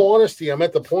in all honesty, I'm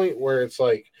at the point where it's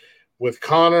like, with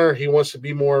Connor, he wants to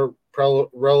be more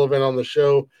relevant on the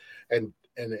show, and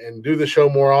do the show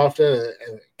more often.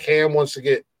 And Cam wants to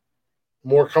get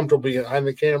more comfortable behind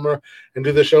the camera and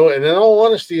do the show. And in all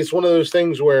honesty, it's one of those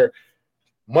things where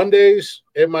Mondays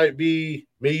it might be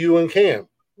me, you, and Cam.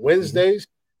 Wednesdays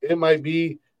it might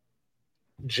be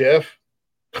Jeff,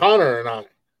 Connor, and I.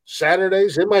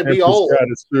 Saturdays it might be all.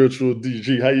 The spiritual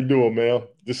DG. How you doing, man?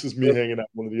 This is me hanging out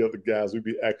with one of the other guys. We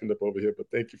be acting up over here, but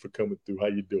thank you for coming through. How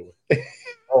you doing?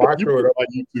 Oh, I You threw put it up. my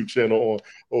YouTube channel on.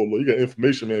 Oh, look, you got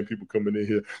information, man. People coming in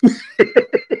here.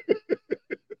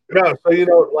 No, so you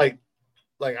know, like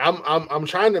I'm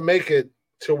trying to make it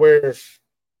to where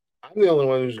I'm the only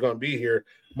one who's going to be here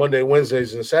Monday,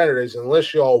 Wednesdays, and Saturdays.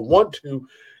 Unless y'all want to,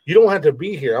 you don't have to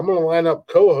be here. I'm going to line up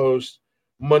co-host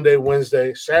Monday,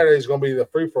 Wednesday. Saturday's going to be the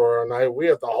free for all night. We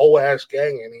have the whole ass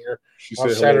gang in here She on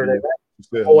said Saturday hello. night. She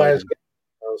said Whole hello. ass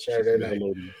gang on Saturday night.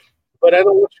 Hello to you. But I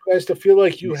don't want you guys to feel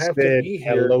like you She have to said be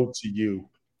here. hello to you.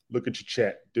 Look at your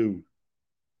chat, dude.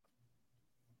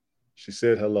 She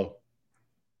said hello.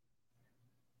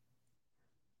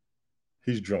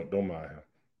 He's drunk. Don't mind him.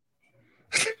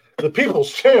 The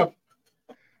people's champ.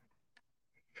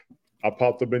 I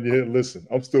popped up in your head. Listen,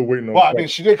 I'm still waiting on. Well, I mean,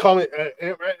 she did call me.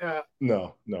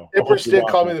 No. Empress did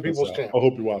call me the people's champ. I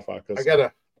hope your Wi-Fi cuts.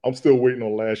 I I'm still waiting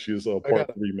on last year's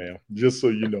part 3, ma'am. Just so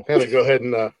you know. I gotta go ahead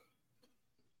and. I'm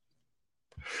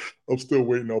still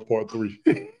waiting on part 3.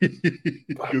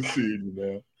 Good seeing you,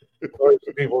 man.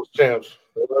 The people's champs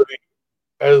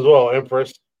as well,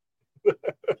 Empress.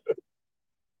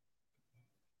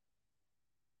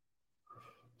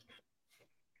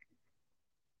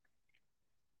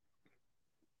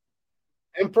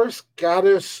 Empress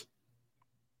Goddess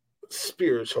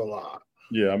Spiritual Lot.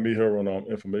 Yeah, I meet her on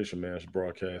Information Man's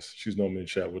broadcast. She's normally in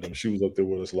chat with him. She was up there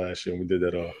with us last year, and we did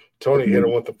that. Tony hit her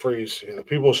with the freeze. Yeah, the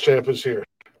people's champ is here.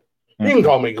 You can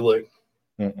call me Glick.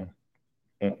 Let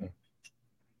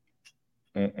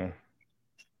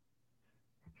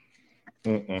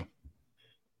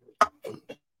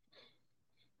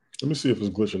me see if it's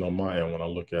glitching on my end when I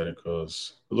look at it,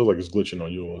 because it looks like it's glitching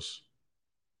on yours.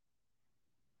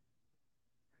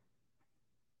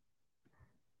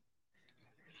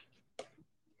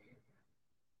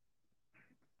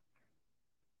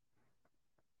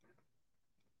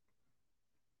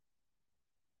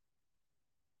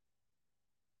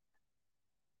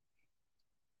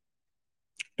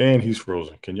 And he's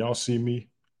frozen. Can y'all see me?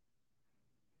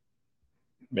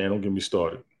 Man, don't get me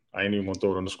started. I ain't even gonna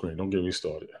throw it on the screen. Don't get me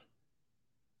started.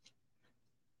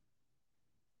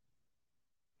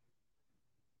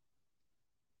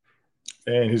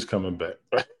 And he's coming back.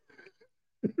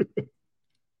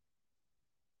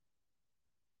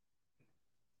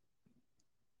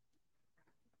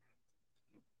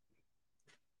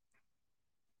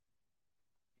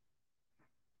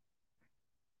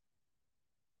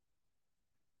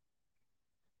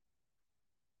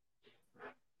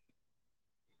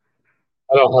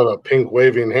 I don't have a pink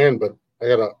waving hand, but I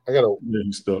gotta. Yeah,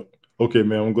 he's stuck. Okay,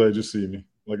 man. I'm glad you see me.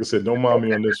 Like I said, don't mind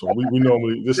me on this one. We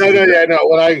normally this. No. When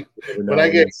I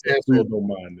get canceled, please don't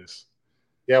mind this.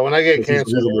 Yeah, when I get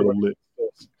canceled, he's a little lit.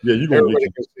 Yeah, you're gonna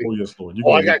get canceled. Oh yes, Lord.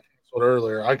 I got canceled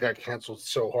earlier. I got canceled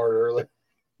so hard earlier.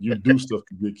 You do stuff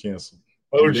to get canceled.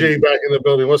 OG back in the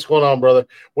building. What's going on, brother?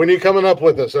 When are you coming up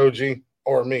with us, OG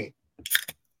or me?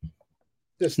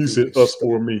 He said us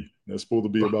or me. That's supposed to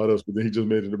be about us, but then he just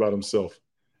made it about himself.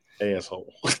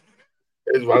 Asshole. I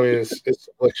mean, it's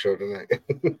a flick show tonight.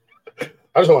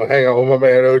 I just want to hang out with my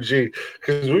man OG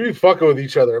because we be fucking with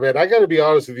each other, man. I got to be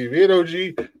honest with you. Me and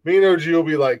OG will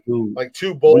be like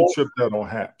two bowls. We tripped out on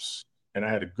Haps, and I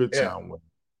had a good time with him.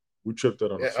 We tripped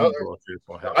out on a few broadcasts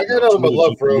on Haps. I got nothing but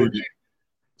love for OG.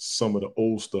 Some of the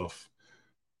old stuff.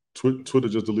 Twitter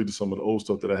just deleted some of the old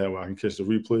stuff that I had where I can catch the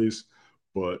replays,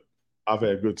 but I've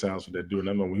had good times with that dude. And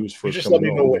I remember when he was first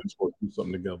coming on, we were supposed to do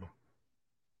something together.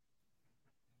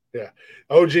 Yeah.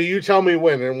 OG, you tell me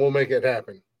when, and we'll make it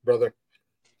happen, brother.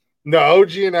 No,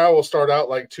 OG and I will start out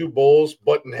like two bulls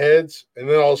butting heads, and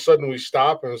then all of a sudden we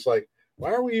stop, and it's like,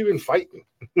 why are we even fighting?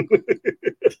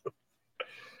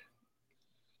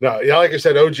 No, yeah, like I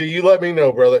said, OG, you let me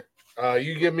know, brother.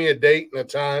 You give me a date and a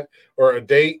time, or a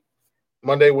date,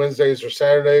 Monday, Wednesdays, or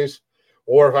Saturdays,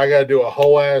 or if I got to do a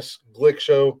whole ass Glick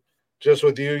show just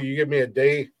with you, you give me a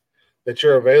day that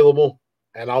you're available,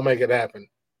 and I'll make it happen.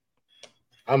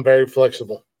 I'm very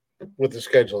flexible with the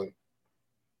scheduling.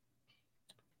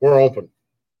 We're open.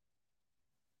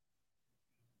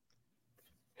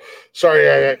 Sorry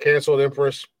I got canceled,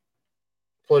 Empress.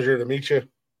 Pleasure to meet you.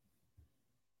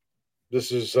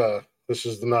 This is the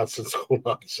Nonsensical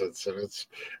Nonsense, and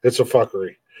it's a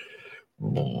fuckery.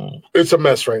 It's a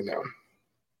mess right now.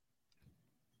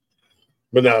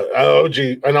 But no, OG,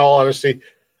 in all honesty,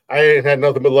 I ain't had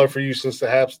nothing but love for you since the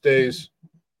Haps days.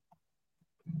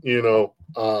 You know,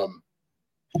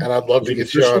 and I'd love to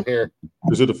get you on here.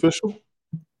 Is it official?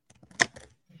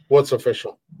 What's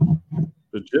official?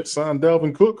 The Jets signed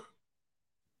Dalvin Cook.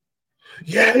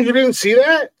 Yeah, you didn't see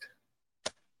that?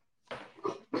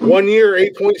 1 year,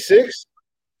 8.6.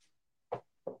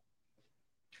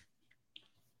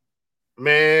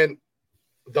 Man,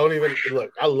 don't even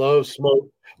look. I love Smoke.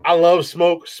 I love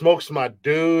Smoke. Smoke's my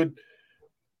dude.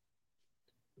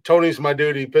 Tony's my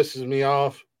dude. He pisses me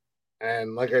off.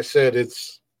 And like I said,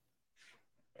 it's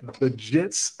the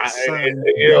Jets. as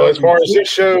far as this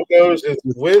show goes, it's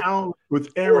with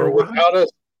Aaron or without us.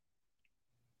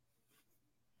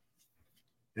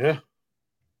 Yeah.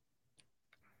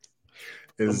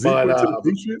 And Zeke went to the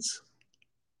Patriots?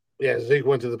 Yeah, Zeke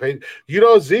went to the Patriots.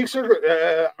 Zeke's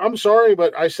I'm sorry,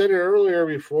 but I said it earlier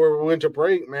before we went to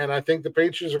break, man. I think the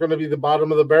Patriots are going to be the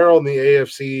bottom of the barrel in the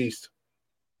AFC East.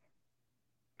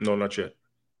 No, not yet.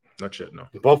 Not yet, no.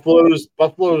 Buffalo is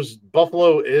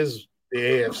the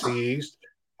AFC East.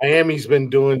 Miami's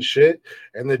been doing shit,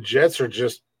 and the Jets are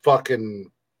just fucking.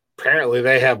 Apparently,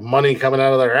 they have money coming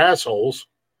out of their assholes.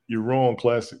 You're wrong,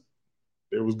 Classic.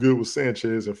 It was good with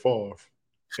Sanchez and Favre.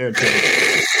 And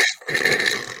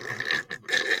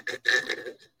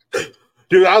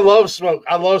dude, I love Smoke.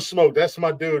 That's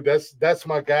my dude. That's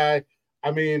my guy.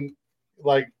 I mean,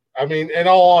 in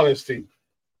all honesty,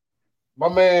 my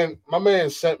man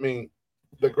sent me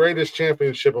the greatest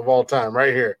championship of all time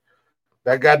right here.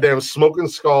 That goddamn Smoking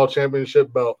Skull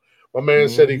championship belt. My man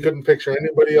said he couldn't picture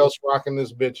anybody else rocking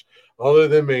this bitch other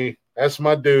than me. That's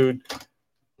my dude.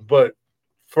 But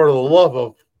for the love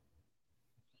of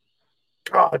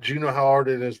God, you know how hard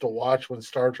it is to watch when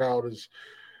Star Child is.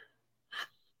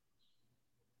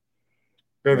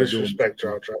 No disrespect,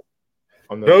 Star Child.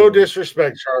 No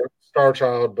disrespect, Star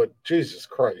Child, but Jesus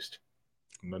Christ.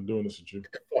 I'm not doing this with you.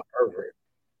 Get over it.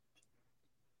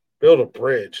 Build a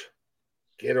bridge.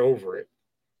 Get over it.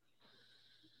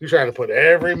 You're trying to put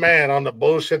every man on the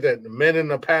bullshit that the men in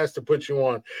the past to put you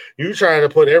on. You're trying to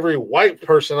put every white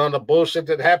person on the bullshit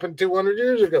that happened 200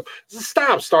 years ago.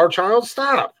 Stop, Star Child.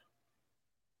 Stop.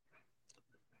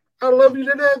 I love you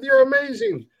to death. You're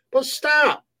amazing. But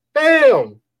stop.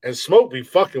 Bam. And Smoke be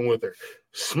fucking with her.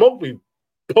 Smoke be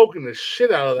poking the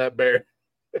shit out of that bear.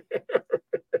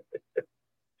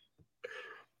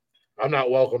 I'm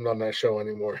not welcomed on that show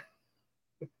anymore.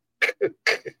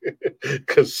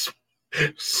 Because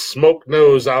Smoke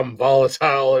knows I'm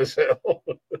volatile as hell.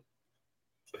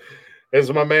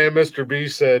 As my man Mr. B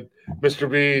said, Mr.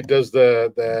 B does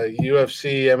the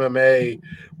UFC MMA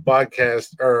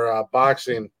podcast or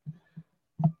boxing.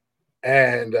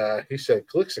 And he said,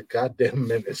 Glick's a goddamn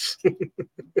menace.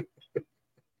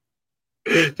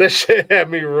 That shit had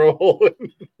me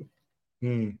rolling.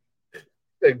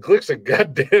 That Glick's a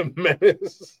goddamn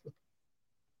menace.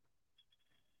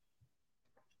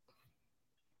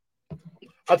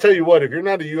 I'll tell you what, if you're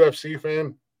not a UFC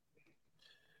fan,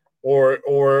 or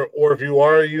if you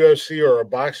are a UFC or a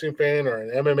boxing fan or an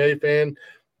MMA fan,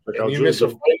 and you miss a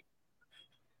fight,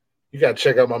 you got to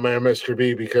check out my man Mr.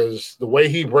 B, because the way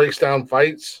he breaks down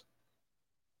fights,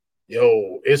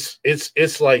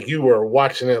 it's like you were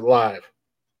watching it live.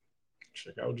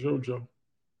 Check out JoJo.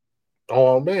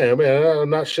 Oh man, I'm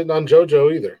not shitting on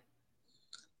JoJo either.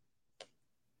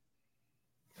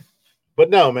 But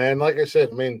no, man, like I said,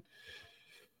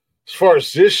 as far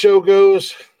as this show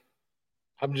goes,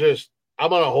 I'm on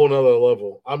a whole nother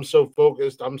level. I'm so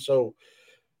focused. I'm so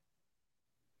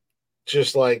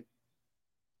just like,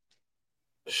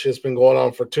 shit's been going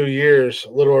on for 2 years, a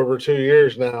little over 2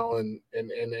 years now, and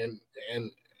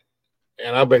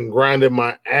I've been grinding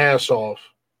my ass off,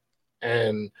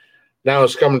 and now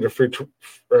it's coming to fruition.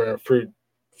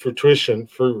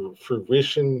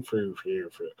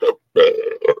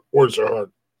 Words are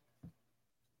hard,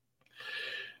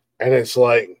 and it's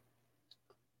like,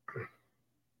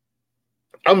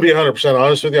 I'm gonna be 100%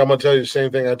 honest with you. I'm gonna tell you the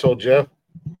same thing I told Jeff.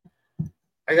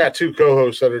 I got 2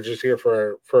 co-hosts that are just here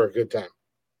for a good time.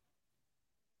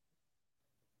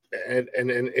 And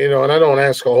I don't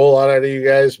ask a whole lot out of you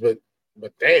guys, but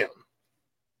damn.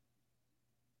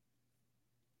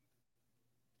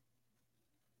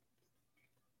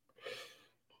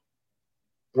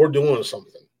 We're doing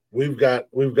something. We've got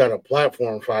a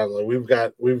platform finally. We've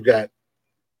got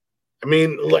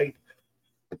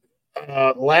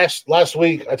last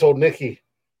week I told Nikki,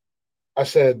 I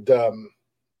said, I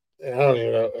don't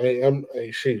even know.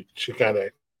 She kind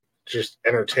of just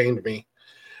entertained me.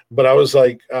 But I was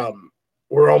like,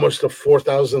 we're almost to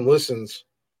 4,000 listens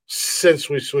since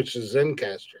we switched to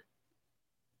Zencaster.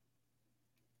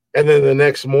 And then the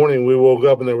next morning we woke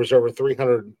up and there was over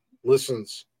 300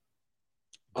 listens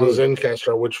on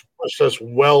Zencaster, which pushed us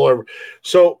well over.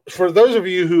 So for those of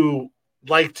you who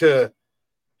like to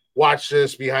watch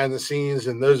this behind the scenes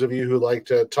and those of you who like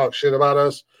to talk shit about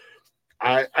us,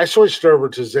 I switched over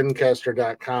to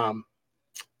Zencaster.com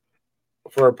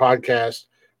for a podcast,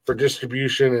 for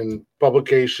distribution and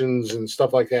publications and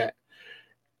stuff like that.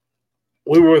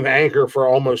 we were with Anchor for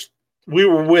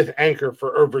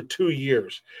over 2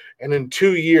 years. And in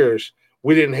 2 years,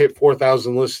 we didn't hit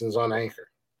 4,000 listens on Anchor.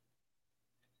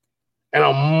 And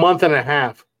a month and a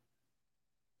half,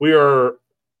 we are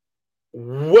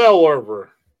well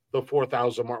over the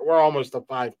 4,000 mark. We're almost to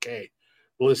 5K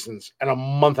listens and a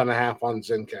month and a half on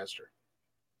Zencastr.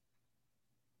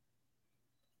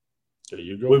 There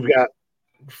you go. We've got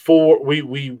 4.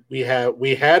 We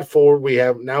had 4.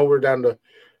 Now we're down to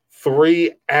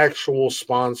 3 actual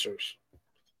sponsors.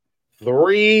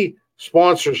 3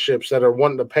 sponsorships that are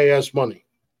wanting to pay us money.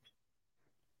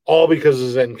 All because of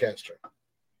Zencastr.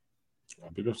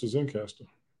 Because of Zencastr.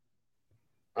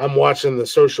 I'm watching the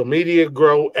social media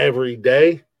grow every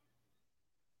day.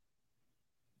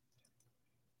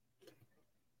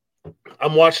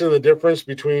 I'm watching the difference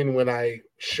between when I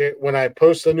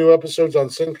post the new episodes on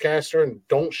Zencastr and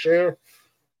don't share,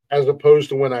 as opposed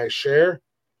to when I share.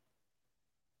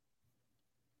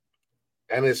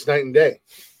 And it's night and day.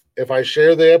 If I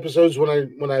share the episodes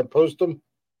when I post them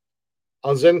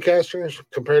on Zencastr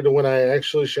compared to when I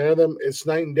actually share them, it's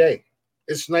night and day.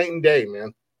 It's night and day,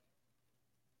 man.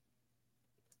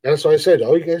 And that's why I said,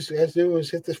 all you guys do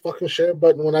is hit this fucking share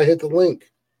button when I hit the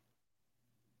link.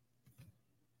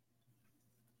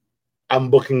 I'm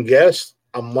booking guests.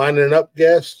 I'm lining up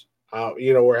guests.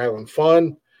 We're having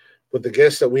fun with the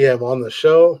guests that we have on the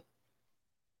show.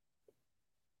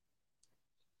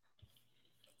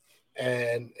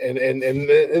 And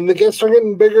the guests are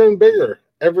getting bigger and bigger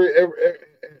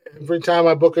every time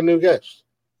I book a new guest.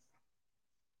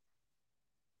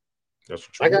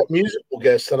 I got musical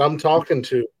guests that I'm talking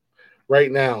to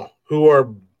right now who are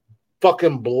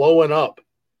fucking blowing up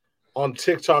on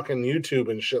TikTok and YouTube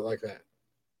and shit like that.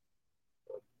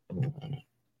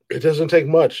 It doesn't take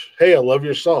much. Hey, I love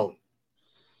your song.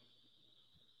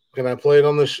 Can I play it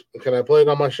on Can I play it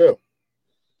on my show?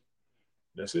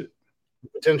 That's it.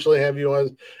 Potentially have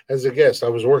you as a guest. I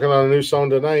was working on a new song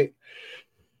tonight.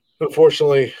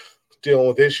 Unfortunately, dealing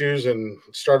with issues and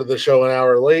started the show an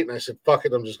hour late. And I said, "Fuck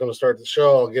it, I'm just going to start the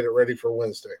show. I'll get it ready for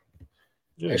Wednesday."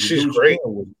 Yeah, and she's great.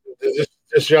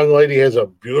 This young lady has a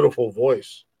beautiful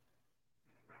voice.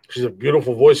 She's a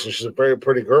beautiful voice, and she's a very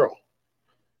pretty girl.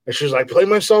 And she's like, "Play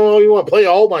my song all you want. Play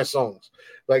all my songs."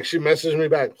 Like, she messaged me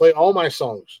back, "Play all my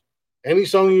songs. Any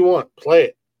song you want, play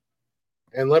it.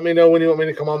 And let me know when you want me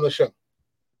to come on the show."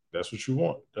 That's what you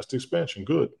want. That's the expansion.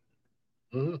 Good.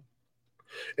 Mm-hmm.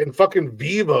 And fucking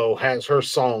Vivo has her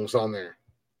songs on there.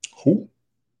 Who?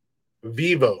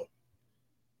 Vivo.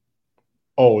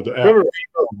 Oh, the app. Remember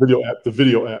Video app. The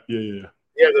video app. Yeah.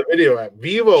 Yeah, the video app.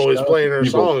 Vivo is playing her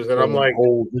songs, and I'm like,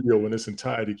 whole video in its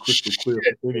entirety, crystal clear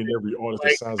for any and every artist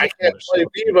that sounds like I can't play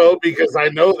Vivo because I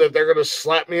know that they're gonna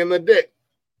slap me in the dick.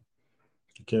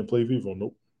 You can't play Vivo.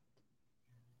 Nope.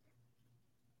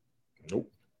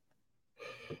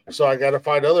 So I got to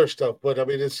find other stuff. But I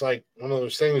mean, it's like one of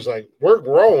those things. Like, we're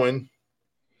growing,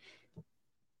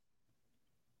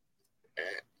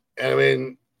 and I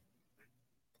mean,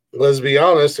 let's be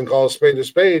honest and call a spade a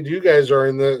spade. You guys are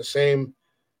in the same.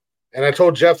 And I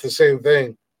told Jeff the same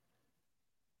thing.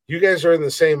 You guys are in the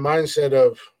same mindset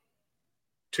of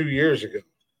 2 years ago.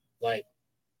 Like,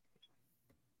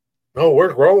 no,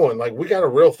 we're growing. Like, we got a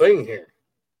real thing here.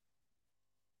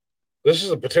 This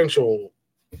is a potential.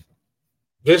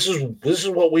 This is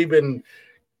what we've been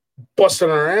busting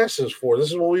our asses for. This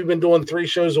is what we've been doing 3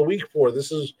 shows a week for.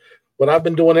 This is what I've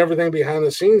been doing everything behind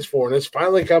the scenes for. And it's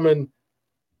finally coming.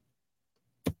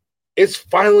 It's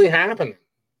finally happening.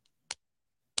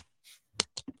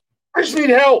 I just need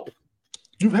help.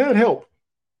 You've had help.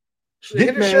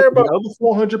 Get mad at the other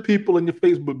 400 people in your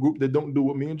Facebook group that don't do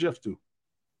what me and Jeff do.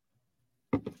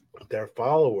 They're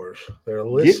followers. They're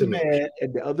listening. Get mad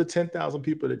at the other 10,000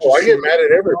 people that I get mad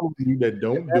at everybody that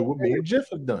don't do what me and Jeff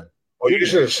have done. Oh, you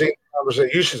should have seen the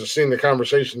conversation. You should have seen the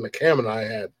conversation that Cam and I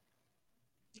had.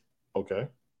 Okay.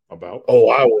 About? Oh,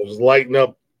 I was lighting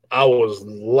up.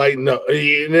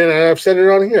 And then I've said it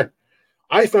on here.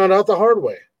 I found out the hard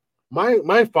way.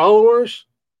 My followers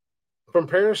from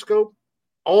Periscope,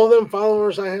 all of them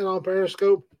followers I had on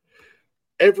Periscope,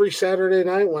 every Saturday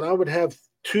night when I would have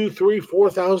 2,000, 3,000,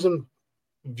 4,000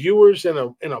 viewers in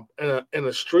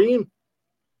a stream,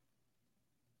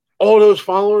 all those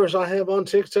followers I have on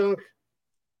TikTok,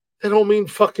 they don't mean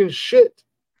fucking shit.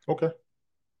 Okay.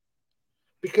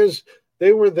 Because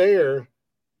they were there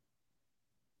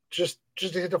just to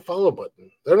hit the follow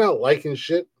button. They're not liking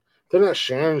shit. They're not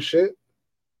sharing shit.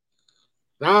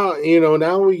 Now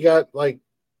we got like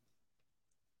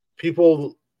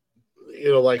people,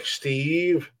 like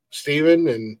Steven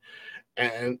and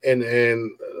the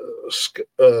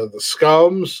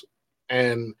Scums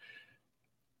and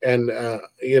and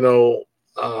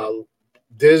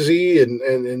Dizzy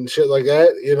and shit like that.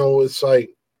 It's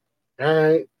like, all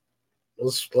right,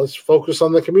 let's focus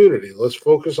on the community. Let's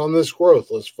focus on this growth.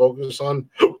 Let's focus on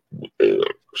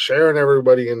sharing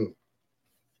everybody. And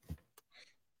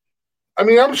I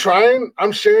mean, I'm trying.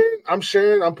 I'm sharing.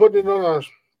 I'm putting it on our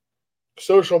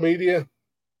social media.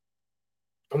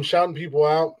 I'm shouting people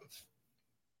out.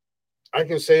 I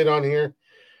can say it on here.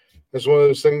 It's one of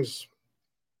those things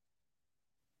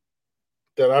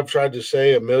that I've tried to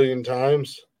say a million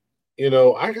times.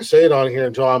 I can say it on here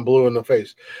until I'm blue in the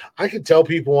face. I could tell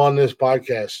people on this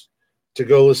podcast to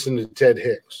go listen to Ted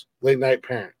Hicks, Late Night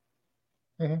Parent.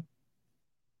 Mm-hmm.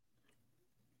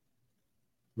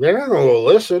 They're not going to go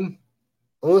listen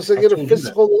unless they get a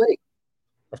physical link.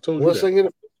 I've told you that. Unless they get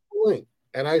a physical link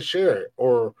and I share it.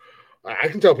 Or I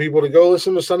can tell people to go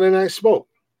listen to Sunday Night Smoke.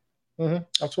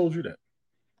 Mm-hmm. I've told you that.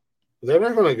 They're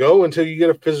not going to go until you get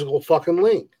a physical fucking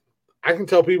link. I can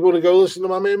tell people to go listen to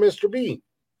my man, Mr. B.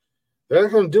 They're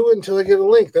not going to do it until they get a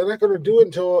link. They're not going to do it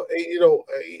until,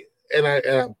 and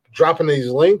I'm dropping these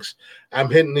links. I'm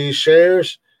hitting these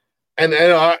shares. And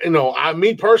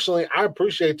me personally, I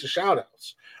appreciate the shout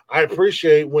outs. I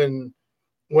appreciate when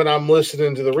I'm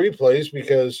listening to the replays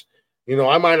because,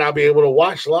 I might not be able to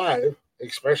watch live,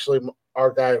 especially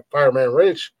our guy, Fireman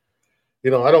Rich. I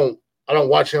don't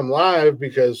watch him live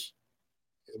because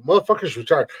motherfucker's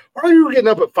retired. Why are you getting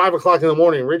up at 5 o'clock in the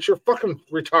morning, Rich? You're fucking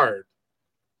retired.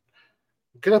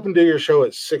 Get up and do your show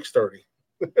at 6:30.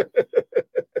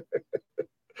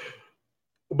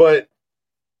 But,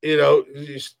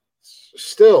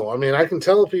 still, I mean, I can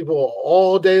tell people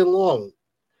all day long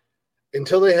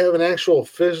until they have an actual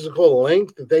physical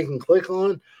link that they can click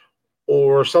on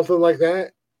or something like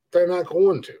that, they're not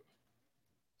going to.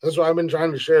 That's why I've been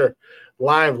trying to share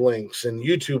live links and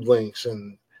YouTube links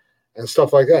and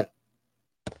stuff like that.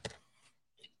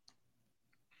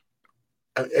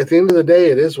 At the end of the day,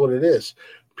 it is what it is.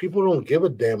 People don't give a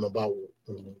damn about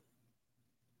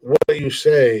what you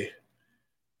say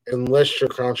unless you're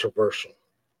controversial.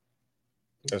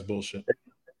 That's bullshit.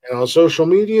 And on social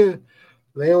media,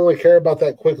 they only care about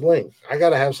that quick link. I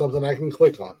got to have something I can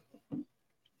click on.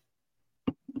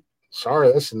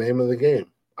 Sorry, that's the name of the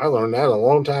game. I learned that a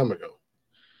long time ago.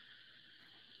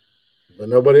 But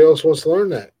nobody else wants to learn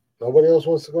that. Nobody else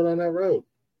wants to go down that road.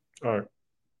 All right.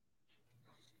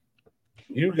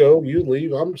 You go, you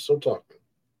leave. I'm still talking.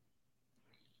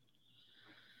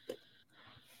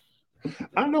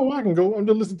 I know I can go. I'm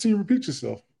just listening to you repeat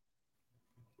yourself.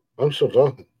 I'm still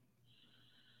talking.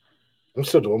 I'm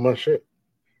still doing my shit.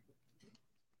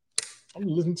 I'm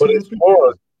listening to but you it's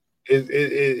hard.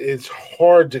 It's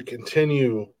hard to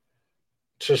continue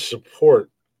to support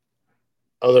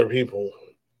other people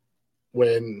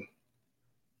when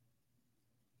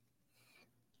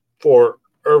for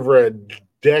over a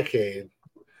decade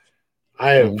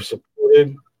I have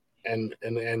supported and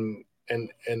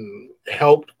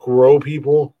helped grow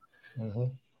people. Mm-hmm.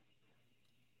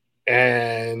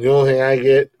 And the only thing I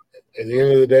get at the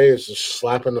end of the day is a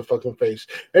slap in the fucking face.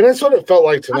 And that's what it felt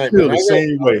like tonight. I feel the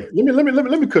same way.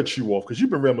 Let me cut you off because you've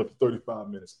been rambling for 35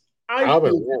 minutes. I feel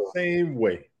the same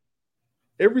way.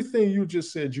 Everything you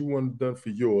just said you wanted done for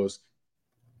yours,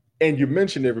 and you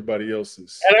mentioned everybody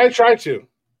else's. And I tried to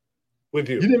with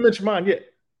you. You didn't mention mine yet.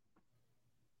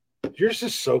 Yours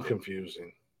is so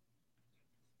confusing.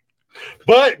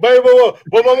 But hold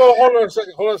on a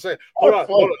second. Hold on.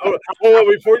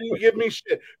 Before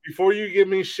you give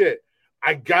me shit,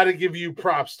 I gotta give you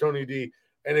props, Tony D.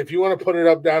 And if you want to put it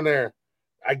up down there,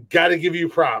 I gotta give you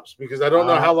props because I don't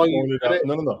know how long you've had it.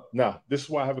 No. This is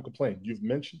why I have a complaint. You've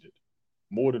mentioned it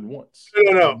more than once.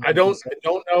 No. I don't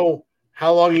know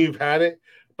how long you've had it,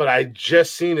 but I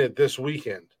just seen it this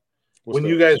weekend. When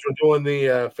you guys were doing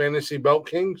the Fantasy Belt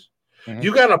Kings. Mm-hmm.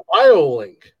 You got a bio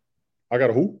link. I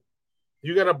got a who?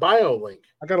 You got a bio link.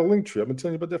 I got a link tree. I've been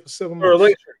telling you about that for 7 months. Or a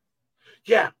link tree.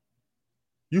 Yeah.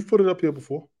 You've put it up here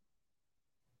before.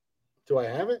 Do I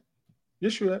have it?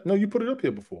 Yes, you have. No, you put it up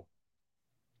here before.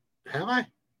 Have I?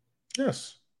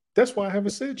 Yes. That's why I haven't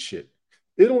said shit.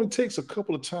 It only takes a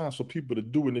couple of times for people to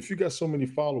do it. And if you got so many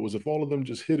followers, if all of them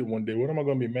just hit it one day, what am I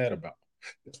going to be mad about?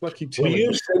 That's what I keep telling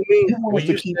you.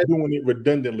 You keep doing it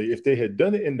redundantly. If they had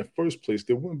done it in the first place,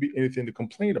 there wouldn't be anything to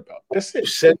complain about. That's it.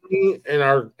 Send me in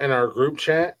our group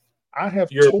chat. I have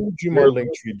told you my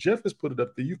link tree. Jeff has put it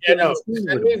up there. Send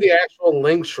me the actual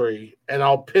link tree, and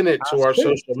I'll pin it to our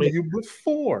social media. You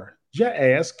before your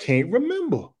ass can't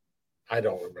remember. I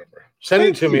don't remember. Send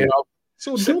it to me.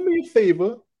 So do me a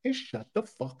favor and shut the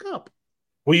fuck up.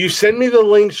 Will you send me the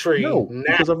link tree? No, now?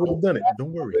 Because I've already done it.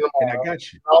 Don't worry. And I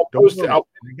got you. I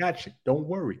got you. Don't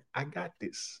worry. I got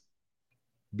this.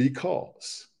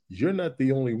 because you're not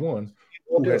the only one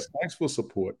who has asked for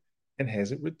support and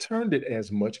hasn't returned it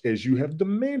as much as you have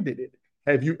demanded it.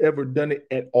 Have you ever done it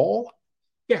at all?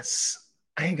 Yes.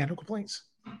 I ain't got no complaints.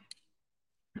 I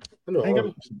know. I ain't got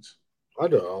no complaints. I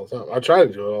do it all the time. I try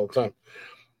to do it all the time.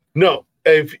 No,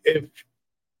 if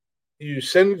you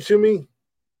send it to me,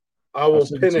 I will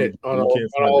pin it on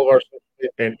all of our.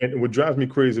 And what drives me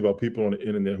crazy about people on the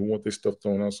internet who want their stuff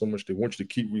thrown out so much, they want you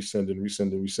to keep resending.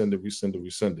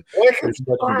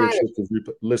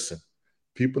 Listen,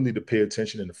 people need to pay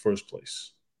attention in the first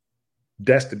place.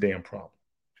 That's the damn problem.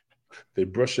 They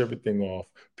brush everything off.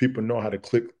 People know how to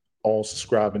click all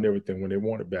subscribe and everything when they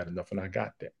want it bad enough, and I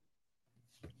got that.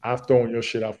 I've thrown your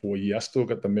shit out for a year. I still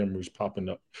got the memories popping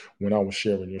up when I was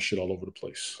sharing your shit all over the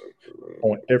place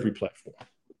on every platform.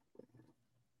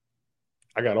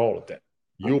 I got all of that.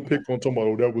 You'll pick on talking about,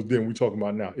 oh, that was then, we talking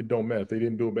about now. It don't matter. If they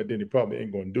didn't do it back then, they probably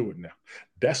ain't going to do it now.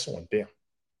 That's on them.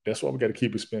 That's why we got to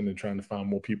keep expanding, trying to find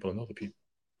more people and other people.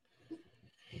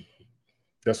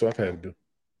 That's what I've had to do.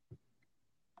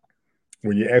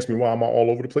 When you ask me why I'm all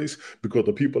over the place, because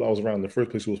the people I was around in the first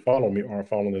place who was following me aren't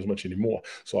following as much anymore.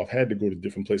 So I've had to go to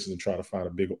different places and try to find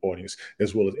a bigger audience,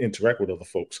 as well as interact with other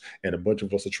folks. And a bunch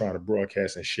of us are trying to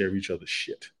broadcast and share each other's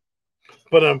shit.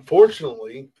 But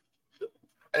unfortunately,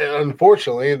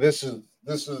 this is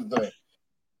the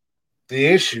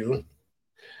issue.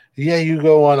 Yeah, you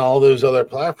go on all those other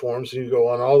platforms, you go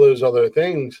on all those other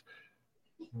things,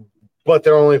 but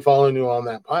they're only following you on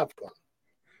that platform.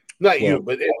 Not well, you,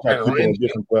 but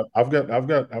I've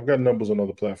got numbers on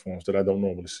other platforms that I don't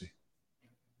normally see.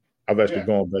 I've actually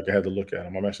gone back and had to look at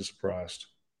them. I'm actually surprised.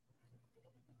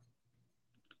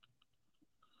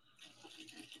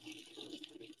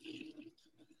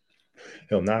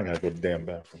 Hell, now I gotta go to the damn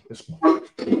bathroom. This one.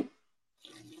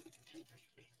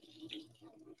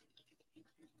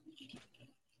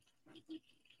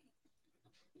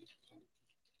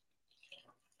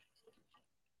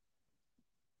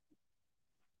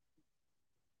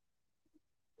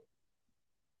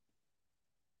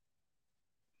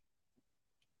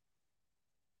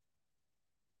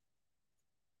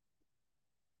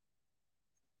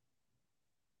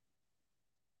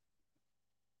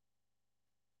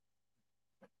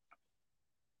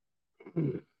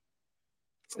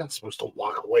 It's not supposed to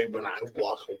walk away when I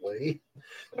walk away.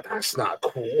 That's not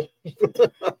cool.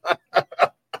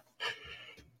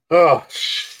 Oh,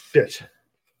 shit.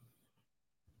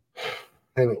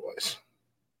 Anyways.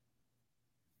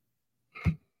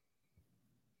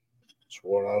 It's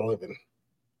what I live in.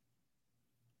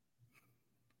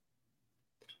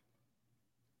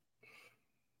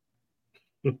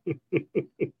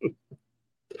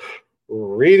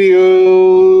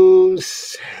 Radios.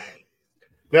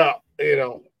 Now,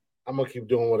 I'm going to keep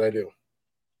doing what I do.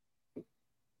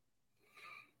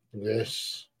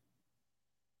 This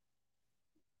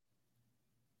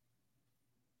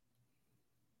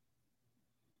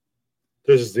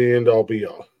is the end all be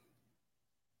all.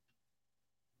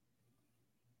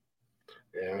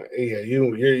 Yeah,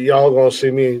 y'all gonna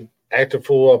see me act a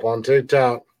fool up on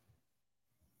TikTok.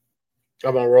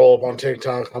 I'm gonna roll up on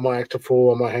TikTok. I'm gonna act a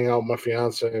fool. I'm gonna hang out with my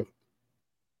fiance.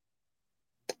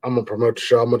 I'm gonna promote the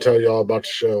show. I'm gonna tell y'all about the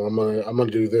show. I'm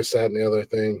gonna do this, that, and the other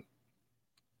thing.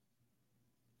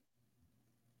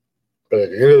 But at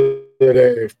the end of the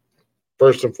day,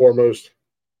 first and foremost,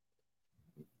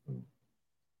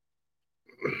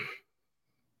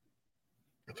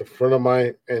 at the front of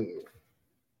my and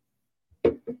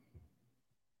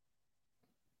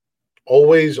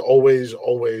always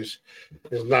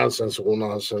is nonsensical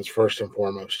nonsense first and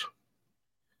foremost.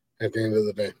 At the end of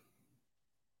the day,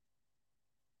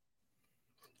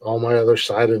 all my other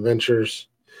side adventures,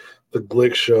 the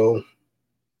Glick show,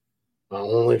 my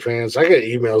OnlyFans. I get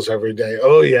emails every day.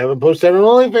 Oh, you haven't posted on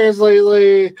OnlyFans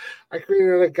lately. I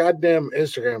created a goddamn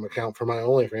Instagram account for my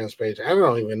OnlyFans page. I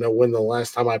don't even know when the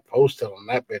last time I posted on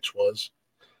that bitch was,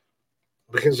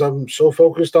 because I'm so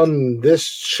focused on this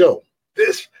show.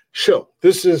 This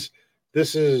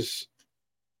is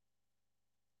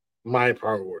my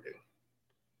priority.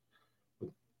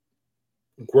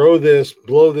 Grow this,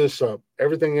 blow this up.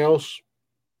 Everything else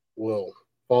will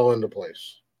fall into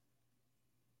place.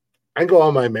 I go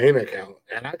on my main account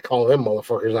and I call them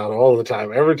motherfuckers out all the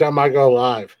time. Every time I go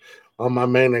live on my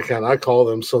main account, I call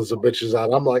them sons of bitches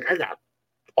out. I'm like, I got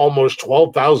almost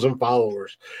 12,000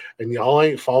 followers and y'all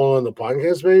ain't following the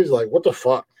podcast page? Like, what the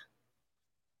fuck?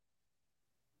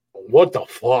 What the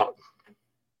fuck?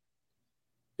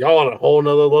 Y'all on a whole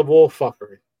nother level of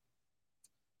fuckery.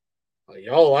 Like,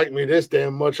 y'all like me this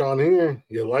damn much on here.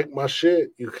 You like my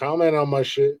shit. You comment on my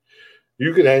shit.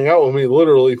 You can hang out with me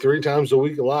literally 3 times a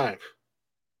week live.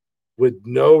 with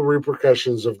no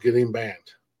repercussions of getting banned,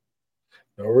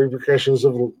 no repercussions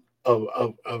of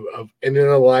ending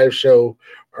a live show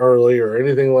early or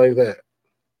anything like that.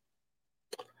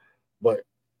 But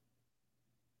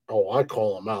I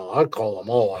call them out. I call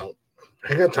them all out.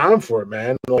 I ain't got time for it,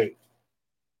 man. Like,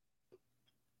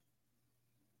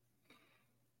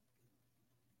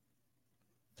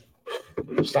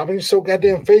 stop being so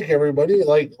goddamn fake, everybody.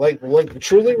 Like,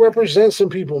 truly represent some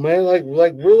people, man.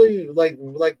 Really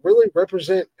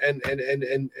represent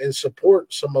and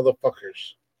support some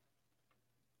motherfuckers.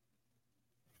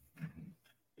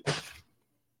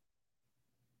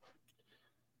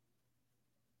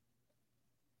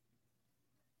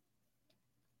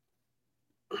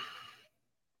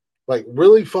 Like,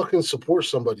 really fucking support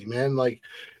somebody, man. Like,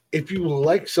 if you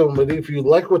like somebody, if you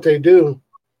like what they do,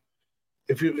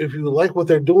 if you like what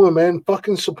they're doing, man,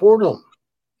 fucking support them.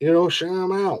 You know, shout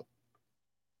them out.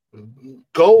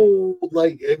 Go,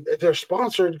 like, if they're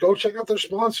sponsored, go check out their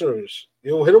sponsors.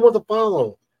 You know, hit them with a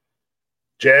follow.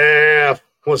 Jeff,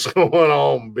 what's going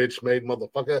on, bitch made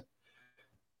motherfucker?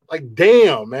 Like,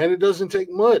 damn, man, it doesn't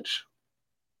take much.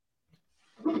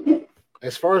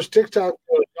 As far as TikTok,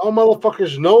 y'all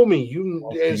motherfuckers know me.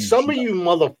 And some of you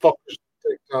motherfuckers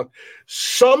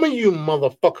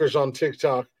on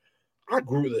TikTok, I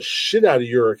grew the shit out of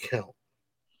your account.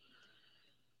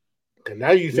 And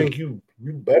now you think you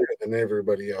better than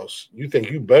everybody else. You think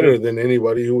you better than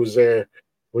anybody who was there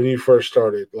when you first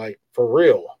started. Like, for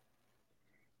real.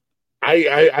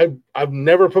 I've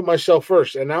never put myself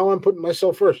first, and now I'm putting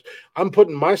myself first. I'm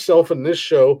putting myself in this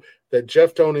show that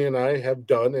Jeff, Tony, and I have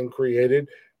done and created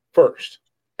first.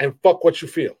 And fuck what you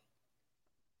feel.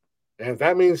 And if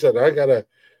that means that I gotta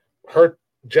hurt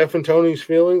Jeff and Tony's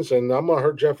feelings, and I'm gonna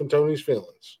hurt Jeff and Tony's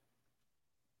feelings.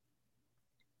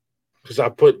 Because I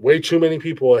put way too many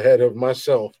people ahead of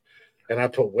myself, and I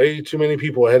put way too many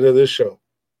people ahead of this show.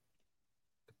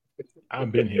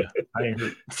 I've been here. I ain't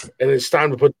hurt. And it's time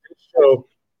to put this show.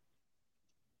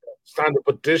 It's time to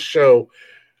put this show,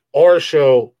 our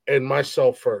show, and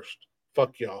myself first.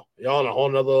 Fuck y'all. Y'all on a whole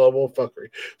nother level of fuckery.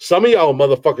 Some of y'all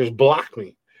motherfuckers block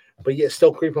me, but yet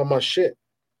still creep on my shit.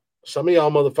 Some of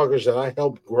y'all motherfuckers that I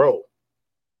helped grow.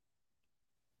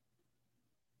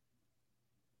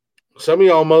 Some of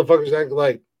y'all motherfuckers act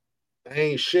like I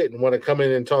ain't shit and want to come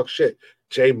in and talk shit.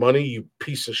 Jay Money, you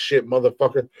piece of shit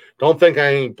motherfucker. Don't think I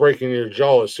ain't breaking your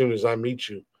jaw as soon as I meet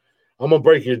you. I'm going to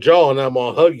break your jaw and I'm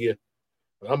going to hug you.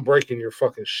 But I'm breaking your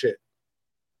fucking shit.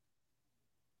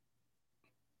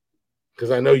 Because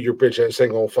I know your bitch ass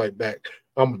ain't going to fight back.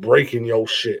 I'm breaking your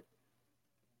shit.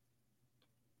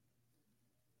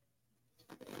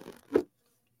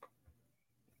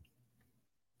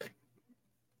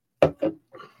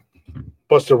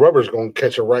 Buster Rubber's going to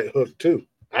catch a right hook too.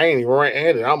 I ain't even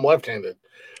right-handed. I'm left-handed.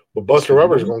 But Buster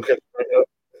Rubber's going to catch a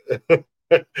right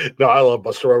hook. No, I love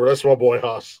Buster Rubber. That's my boy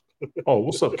Haas. Oh,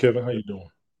 what's up, Kevin? How you doing?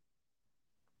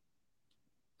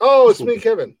 Oh, it's me,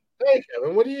 Kevin. Hey,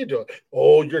 Kevin, what are you doing?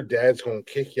 Oh, your dad's going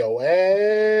to kick your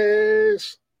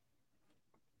ass.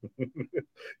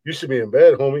 You should be in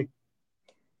bed, homie.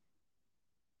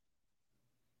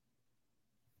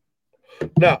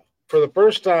 Now, for the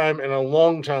first time in a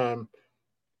long time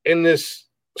in this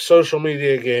social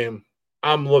media game,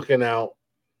 I'm looking out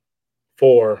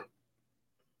for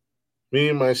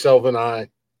me, myself, and I.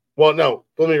 Well, no,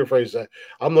 let me rephrase that.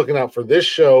 I'm looking out for this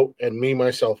show and me,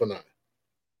 myself, and I.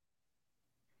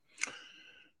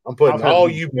 I'm putting all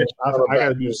you bitches on I got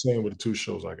to do the same with the two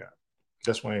shows I got.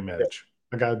 That's why I ain't mad at you.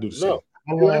 I got to do the same. No,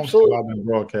 how long have I been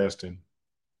broadcasting?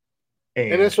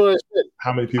 And that's what I said.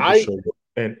 How many people showed up?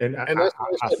 And I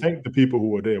think the people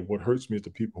who are there, what hurts me is the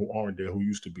people who aren't there, who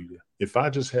used to be there. If I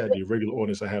just had the regular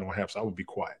audience I had on Haps, I would be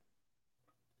quiet.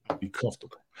 I'd be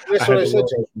comfortable. That's what I said.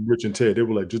 From Rich and Ted, they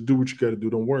were like, just do what you got to do.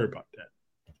 Don't worry about that.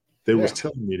 They was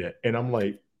telling me that. And I'm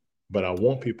like, but I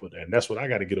want people there. And that's what I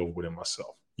got to get over within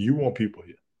myself. You want people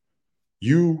here.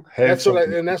 You have that's what I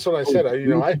said. I failed. You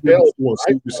know, as much as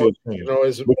I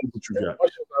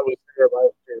was there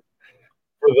last year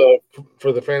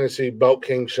for the Fantasy Belt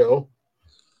King show,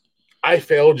 I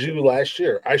failed you last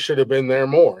year. I should have been there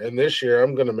more. And this year,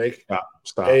 I'm going to make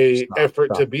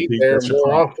effort to be there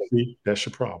more often. See, that's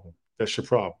your problem. That's your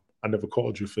problem. I never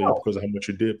called you failed because of how much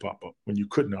you did pop up when you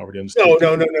couldn't already understand.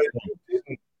 No. You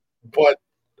didn't. But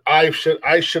I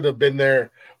should have been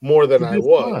there more than I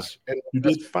was. And you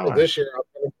did fine. This year,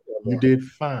 you did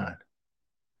fine.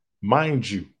 Mind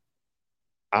you,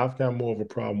 I've got more of a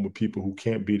problem with people who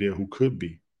can't be there who could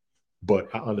be. But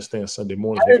I understand Sunday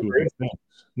mornings I when people agree. have families.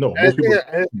 No, I most people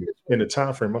think in the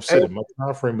time frame. I've said it. My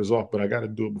time frame is off, but I got to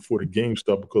do it before the game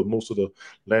start because most of the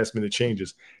last minute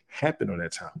changes happen on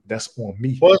that time. That's on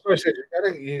me. well, that's what I said.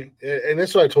 And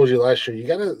that's what I told you last year.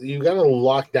 You gotta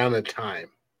lock down a time.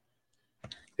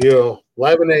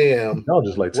 11 a.m. Y'all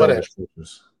just like telling whatever.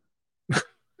 instructions.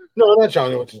 No, I'm not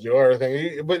telling you what to do or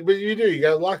anything. But you do. You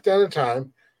got to lock down a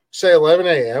time. Say 11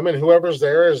 a.m. and whoever's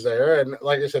there is there. And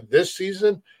like I said, this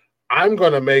season, I'm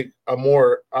going to make a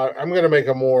more. I'm going to make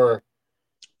a more.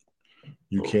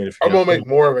 You can't. If I'm going to make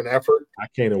more of an effort. I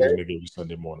can't always make it every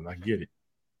Sunday morning. I get it.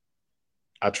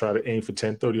 I try to aim for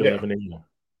 10:30, 11 a.m.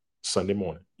 Sunday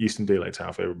morning, Eastern Daylight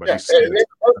Time for everybody. Yeah,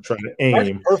 I try to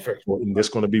aim. Perfect. And that's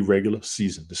going to be regular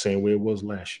season, the same way it was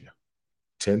last year.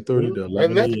 10:30 to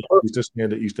 11 that's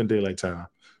a.m. Eastern Daylight Time,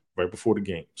 right before the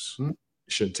games. It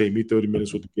shouldn't take me 30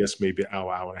 minutes with the guests, maybe an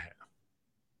hour, hour and a half.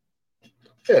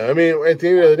 Yeah, I mean, at the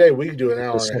end of the day, we can do an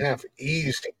hour and a half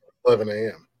East 11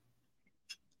 a.m.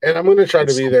 And I'm going to try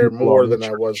to be there more than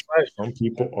I was last year. Some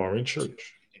people are in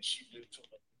church.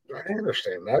 I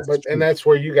understand that, and that's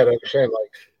where you got to understand,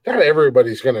 like, not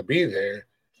everybody's going to be there.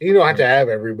 You don't have to have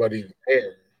everybody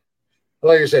there.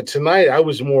 Like I said, tonight I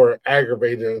was more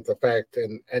aggravated at the fact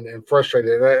and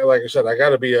frustrated. And like I said, I got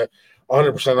to be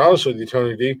 100% honest with you,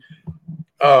 Tony D.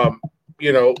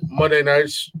 Monday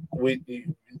nights we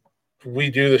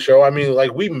do the show. I mean,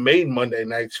 like, we made Monday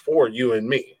nights for you and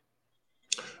me.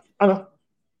 I know,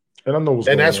 and I know what's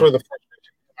going on. And that's where the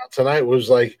first tonight was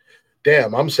like,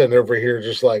 damn, I'm sitting over here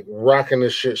just like rocking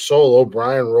this shit solo.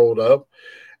 Brian rolled up,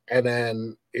 and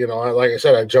then like I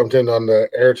said, I jumped in on the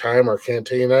airtime or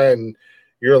Cantina, and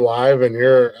you're live, and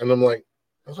I'm like,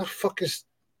 what the fuck is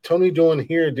Tony doing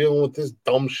here, dealing with this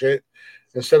dumb shit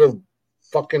instead of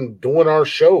fucking doing our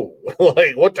show?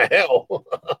 Like, what the hell?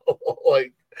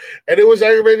 Like, and it was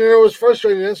aggravating and it was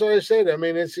frustrating. That's what I said. I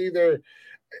mean, it's either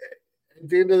at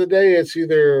the end of the day, it's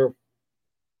either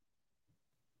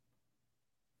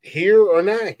here or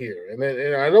not here, and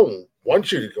I don't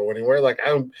want you to go anywhere. Like, I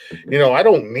don't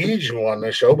need you on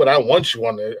the show, but I want you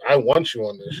on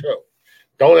the show.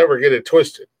 Don't ever get it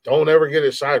twisted. Don't ever get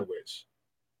it sideways.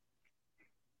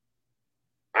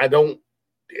 I don't,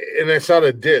 and that's not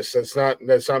a diss. That's not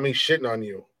me shitting on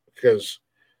you, because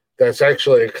that's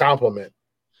actually a compliment.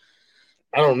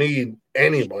 I don't need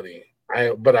anybody.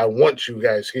 But I want you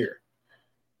guys here.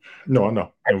 No, I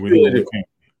know. And we really do.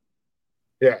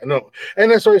 Yeah, no, and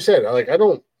that's what I said.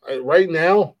 Right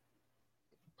now,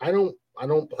 I don't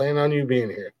plan on you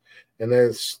being here, and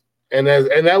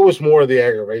that was more of the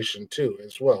aggravation too,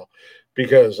 as well,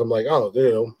 because I'm like,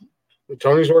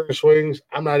 Tony's working swings.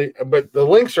 I'm not, but the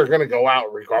links are going to go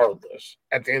out regardless.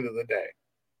 At the end of the day,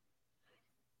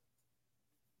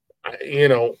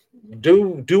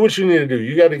 do what you need to do.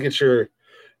 You got to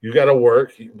you got to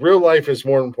work. Real life is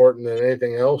more important than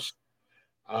anything else.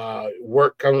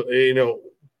 Work comes,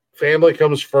 family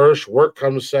comes first, work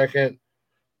comes second,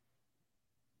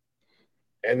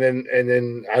 and then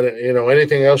I don't,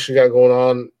 anything else you got going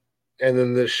on, and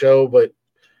then this show. But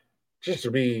just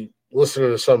to be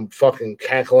listening to some fucking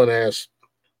cackling ass,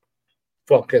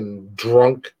 fucking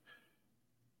drunk,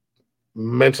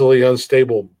 mentally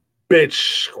unstable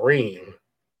bitch scream,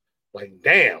 like,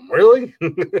 damn, really?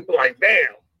 Like,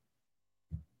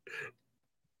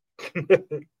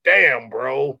 damn,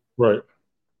 bro. Right.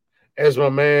 As my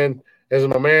man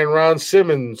Ron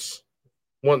Simmons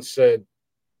once said,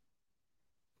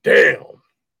 damn.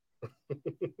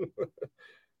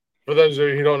 For those of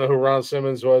you who don't know who Ron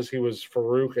Simmons was, he was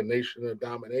Farouk in Nation of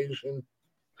Domination.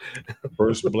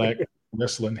 First black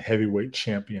wrestling heavyweight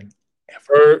champion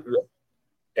ever.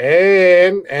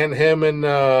 And him and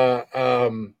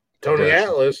Tony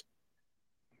Atlas.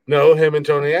 No, him and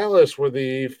Tony Atlas were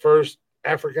the first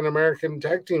African American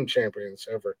tag team champions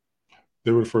ever.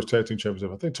 They were the first tag team champions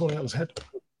ever. I think Tony Atlas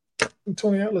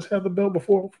had the belt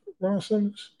before Ron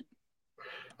Simmons.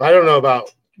 I don't know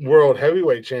about World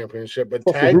Heavyweight Championship, but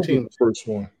tag team first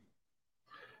one.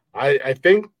 I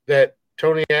think that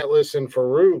Tony Atlas and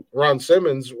Ron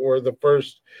Simmons were the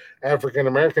first African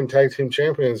American tag team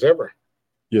champions ever.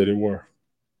 Yeah, they were.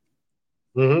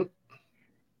 Mm-hmm.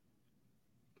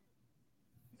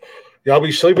 Y'all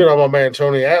be sleeping on my man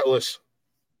Tony Atlas.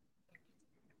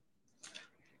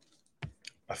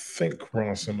 I think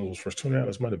Ron Simmons was first. Tony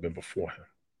Atlas might have been before him.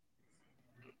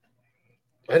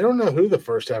 I don't know who the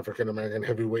first African American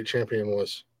heavyweight champion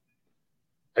was.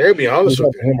 I gotta be honest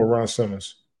with you. Him or Ron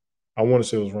Simmons. I want to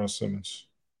say it was Ron Simmons.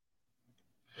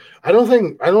 I don't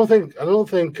think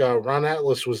Ron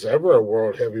Atlas was ever a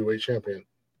world heavyweight champion.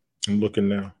 I'm looking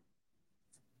now.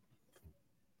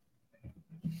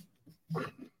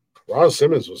 Ron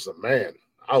Simmons was the man.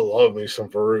 I love me some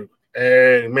Farouk.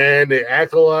 And man, the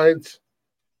acolytes,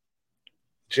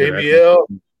 JBL,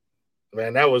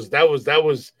 man, that was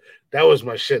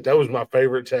my shit. That was my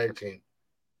favorite tag team.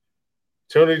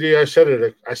 Tony D, I said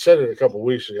it a couple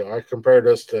weeks ago. I compared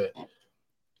us to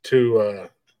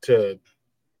the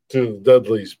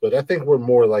Dudleys, but I think we're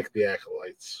more like the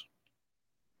acolytes.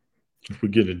 If we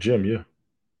get a gym, yeah.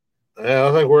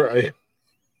 I think we're.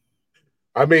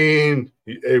 I mean,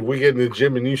 if we get in the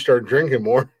gym and you start drinking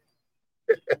more.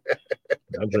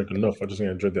 I drink enough. I just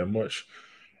ain't drink that much.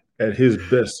 At his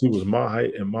best, he was my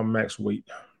height and my max weight.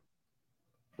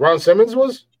 Ron Simmons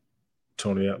was?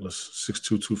 Tony Atlas,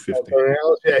 6'2", 250. Tony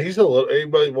Atlas? Yeah, he's a little.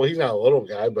 Well, he's not a little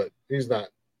guy, but he's not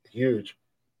huge.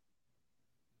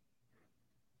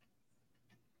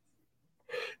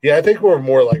 Yeah, I think we're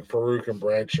more like Farouk and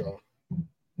Bradshaw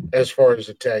as far as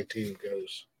the tag team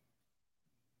goes.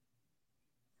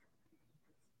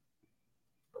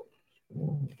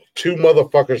 Two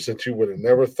motherfuckers that you would have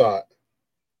never thought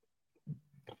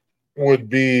would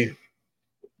be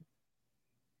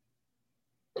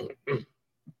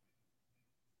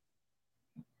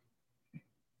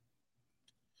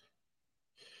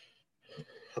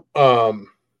them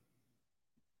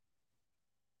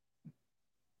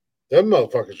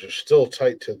motherfuckers are still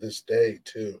tight to this day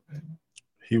too.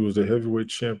 He was the heavyweight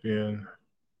champion,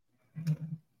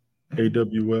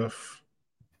 AWF,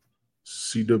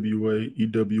 CWA,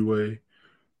 EWA,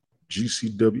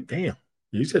 GCW. Damn,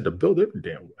 he's had to build every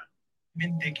damn way.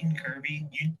 Been thinking, Kirby.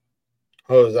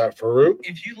 Oh, is that Farouk?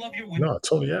 If you love your women, No,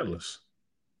 Tony Atlas.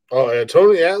 Oh yeah,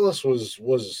 Tony Atlas was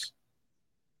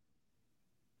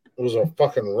a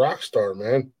fucking rock star,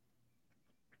 man.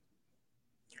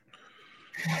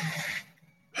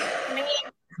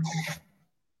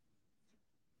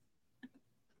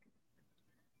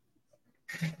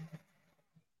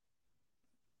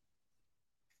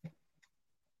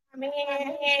 All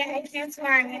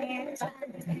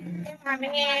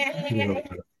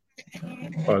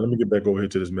right, let me get back over here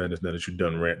to this madness now that you're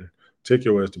done ranting. Take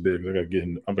your ass to bed because I got to get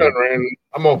in. I'm done ranting.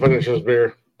 I'm gonna finish this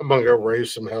beer. I'm gonna go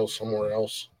raise some hell somewhere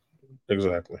else.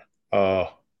 Exactly. Yeah,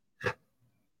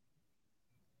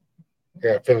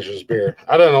 finish this beer.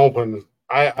 I didn't open.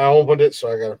 I opened it,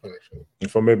 so I gotta finish it.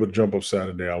 If I'm able to jump up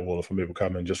Saturday, I will. If I'm able to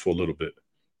come in just for a little bit.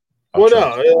 Well,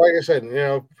 no, like I said,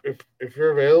 if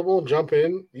you're available, jump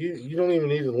in. You don't even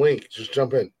need a link. Just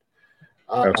jump in.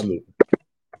 Absolutely.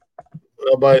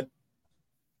 But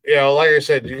like I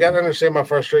said, you got to understand my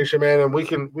frustration, man, and we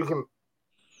can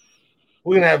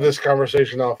have this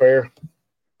conversation off air,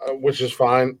 which is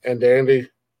fine and dandy.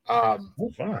 I'm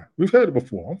fine. We've had it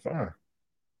before. I'm fine.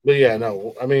 But yeah,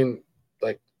 no, I mean,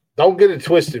 like, don't get it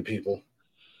twisted, people.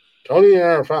 Tony and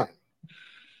I are fine.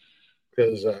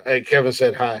 Because hey, Kevin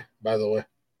said hi, by the way.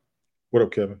 What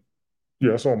up, Kevin?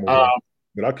 Yeah, I saw him. But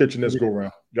I'll catch you next go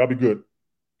around. Y'all be good.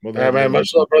 Yeah, man,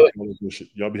 much love, brother.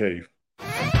 Y'all behave.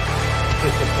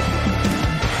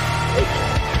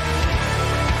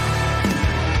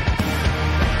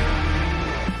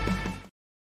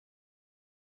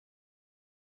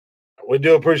 We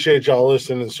do appreciate y'all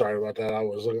listening. Sorry about that. I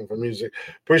was looking for music.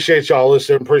 Appreciate y'all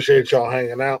listening. Appreciate y'all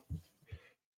hanging out.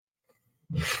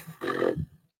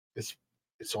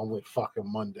 It's only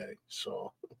fucking Monday,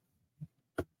 so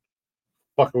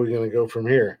fuck are we gonna go from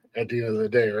here at the end of the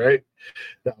day, right?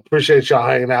 Now, appreciate y'all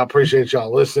hanging out. Appreciate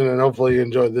y'all listening, and hopefully you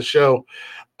enjoyed the show.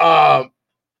 Go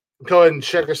ahead and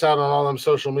check us out on all them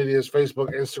social medias: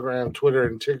 Facebook, Instagram, Twitter,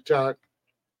 and TikTok.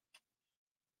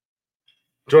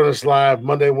 Join us live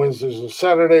Monday, Wednesdays, and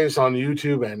Saturdays on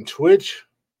YouTube and Twitch.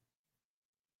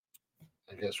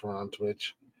 I guess we're on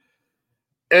Twitch.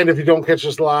 And if you don't catch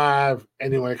us live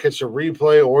and you want to catch a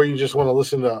replay, or you just want to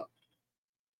listen to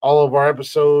all of our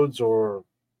episodes or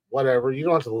whatever, you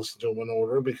don't have to listen to them in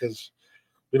order because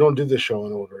we don't do the show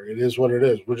in order. It is what it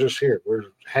is. We're just here. We're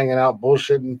hanging out,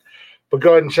 bullshitting. But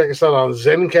go ahead and check us out on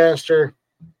Zencaster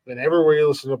and everywhere you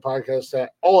listen to podcasts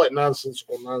at, all at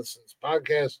Nonsensical Nonsense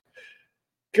Podcast.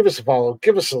 Give us a follow.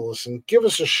 Give us a listen. Give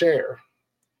us a share.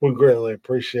 We greatly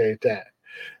appreciate that.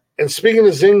 And speaking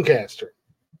of Zencaster,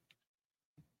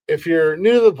 if you're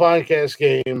new to the podcast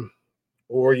game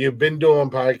or you've been doing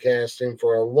podcasting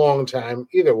for a long time,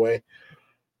 either way,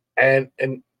 and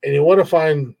you want to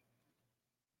find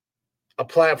a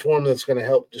platform that's going to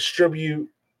help distribute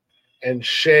and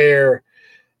share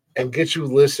and get you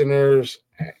listeners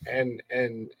and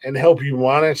help you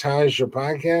monetize your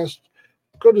podcast,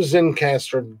 go to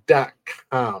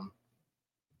Zencaster.com.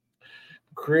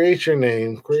 Create your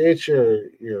name, create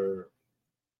your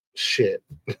shit.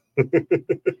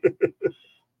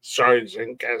 Sorry,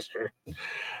 Zencaster.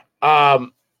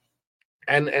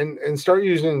 and start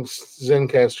using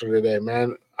Zencastr today,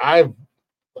 man.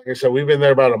 Like I said, we've been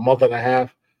there about a month and a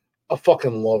half. I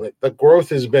fucking love it. The growth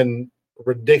has been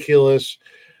ridiculous.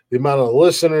 The amount of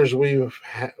listeners we've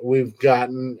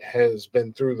gotten has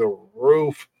been through the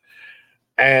roof,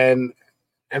 and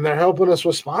they're helping us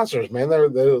with sponsors, man. They're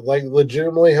like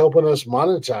legitimately helping us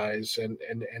monetize and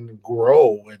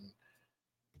grow. And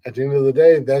at the end of the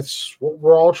day, that's what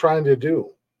we're all trying to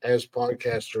do as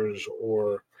podcasters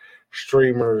or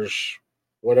streamers,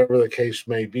 whatever the case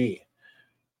may be.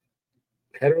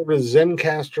 Head over to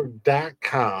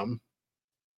Zencastr.com.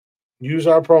 Use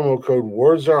our promo code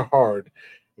Words Are Hard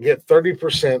and get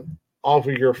 30% off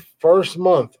of your first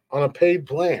month on a paid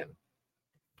plan.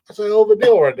 That's a hell of a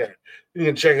deal right there. You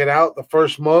can check it out the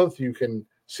first month. You can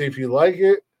see if you like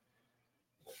it.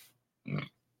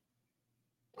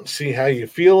 See how you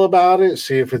feel about it.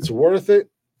 See if it's worth it.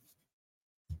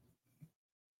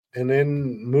 And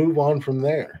then move on from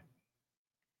there.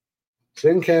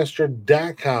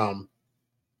 Zencastr.com.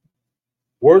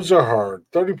 Words Are Hard.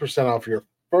 30% off your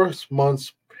first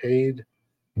month's paid.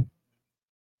 I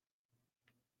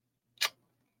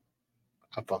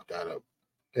fucked that up.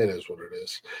 It is what it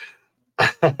is.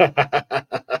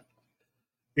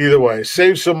 Either way,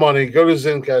 save some money. Go to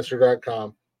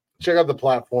Zencastr.com. Check out the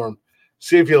platform.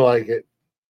 See if you like it.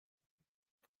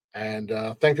 And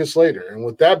thank us later. And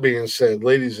with that being said,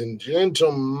 ladies and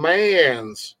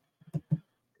gentlemen,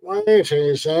 hey,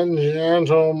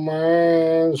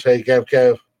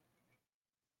 Kev.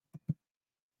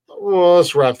 Well,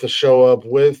 let's wrap the show up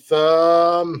with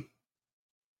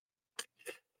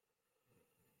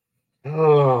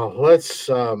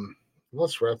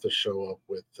let's wrap the show up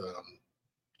with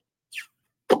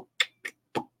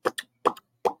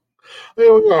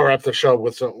we're gonna wrap the show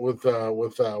with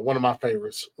one of my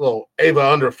favorites, little Eva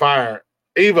Under Fire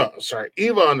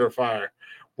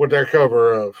with their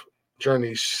cover of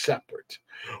Journey's Separate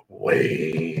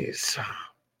Ways.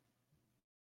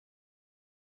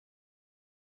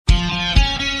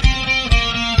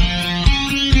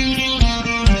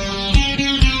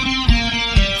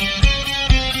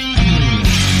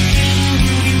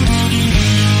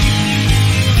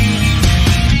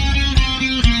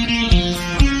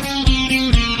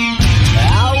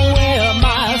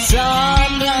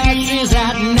 Sunglasses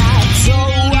at night so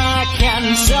I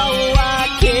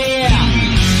can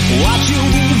watch you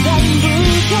remember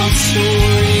the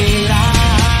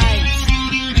storylines.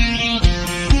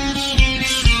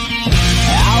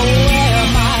 I wear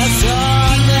my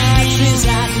sunglasses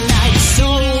at night so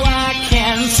I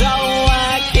can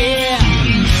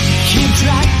keep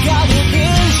track of the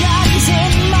visions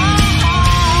in my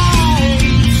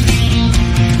eyes.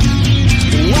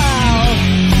 Wow,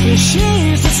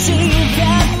 she's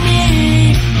deceiving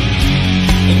me.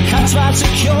 It cuts my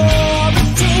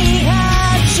security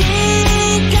and she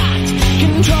got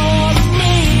control of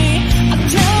me. I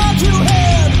tell you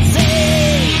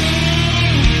everything.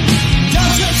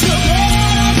 Don't you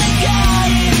forget I'm the guy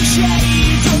in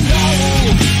shades of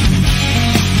gold.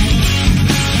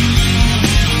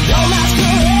 Don't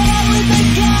masquerade with the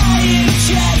guy in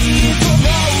shades of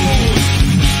gold.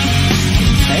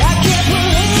 I can't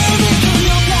believe it,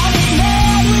 you got me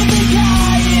mad with the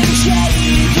guy in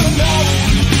shades of gold.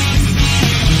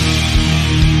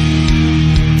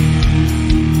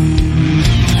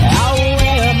 I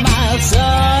wear my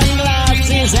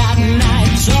sunglasses at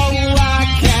night so I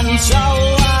can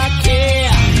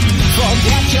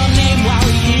forget your name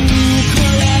while you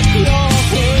collect your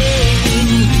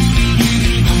pain.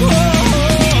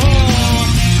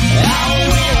 I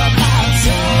wear my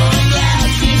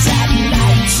sunglasses at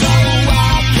night so I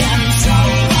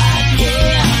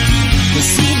can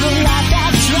see the light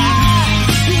that's right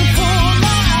before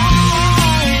my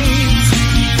eyes.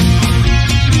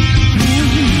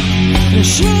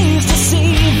 She's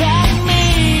deceiving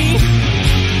me.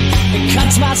 It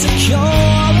cuts my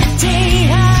security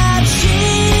and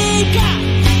she got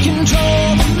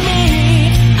control of me.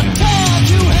 I told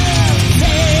you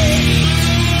everything.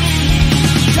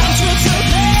 Don't you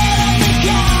forget I'm the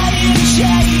guy in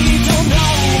shades of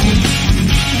gold.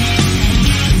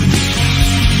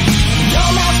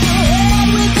 Don't masquerade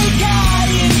with the guy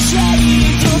in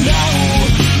shades of gold.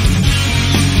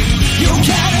 You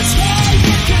can't escape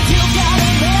it 'cause you got a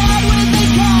man with the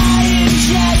guy in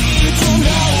shades of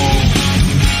gold.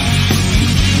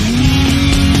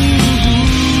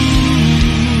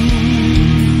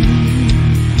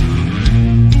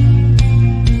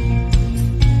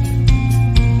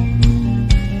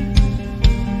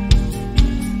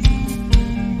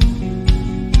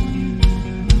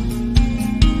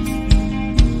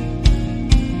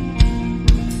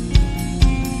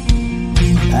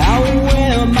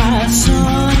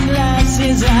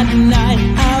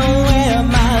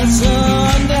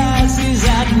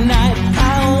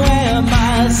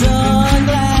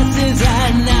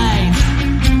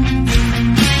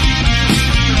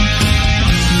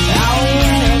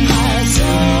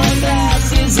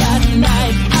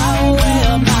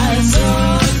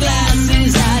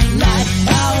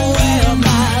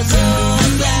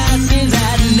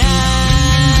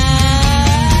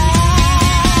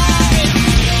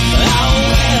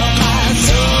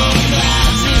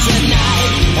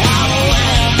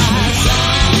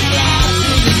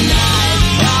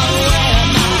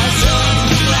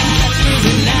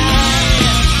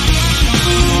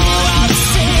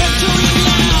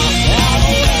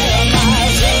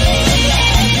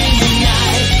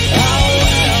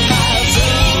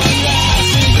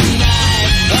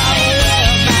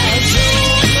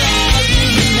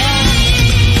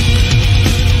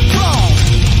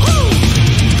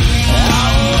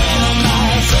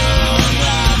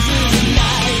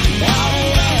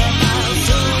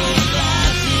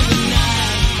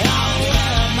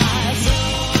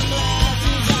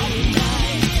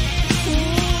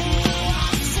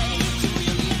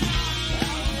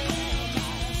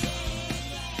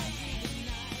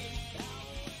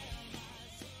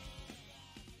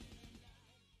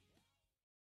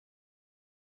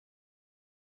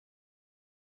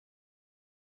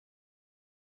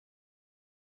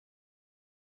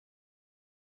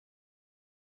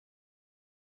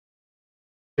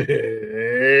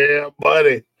 Yeah,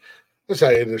 buddy. That's how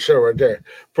you end the show right there.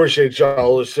 Appreciate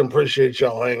y'all listening. Appreciate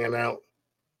y'all hanging out.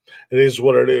 It is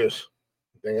what it is.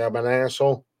 Think I'm an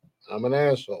asshole? I'm an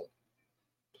asshole.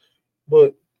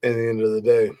 But at the end of the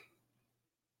day,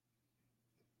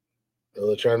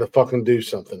 they're trying to fucking do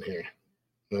something here.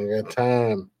 I got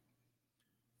time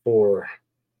for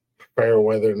fair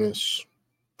weatherness,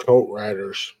 coat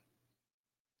riders,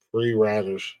 free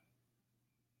riders,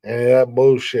 any of that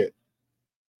bullshit.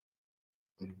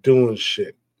 I'm doing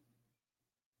shit.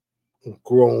 I'm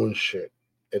growing shit.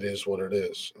 It is what it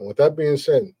is. And with that being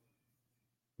said,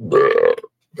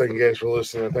 thank you guys for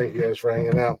listening. Thank you guys for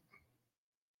hanging out.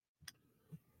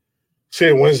 See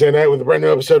you Wednesday night with a brand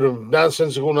new episode of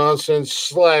Nonsensical Nonsense /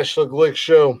 The Glick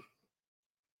Show.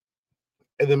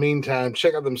 In the meantime,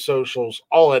 check out them socials,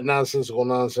 all at Nonsensical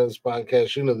Nonsense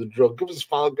Podcast. You know the drill. Give us a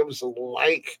follow, give us a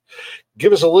like,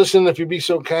 give us a listen if you be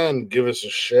so kind. Give us a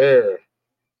share.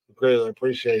 Greatly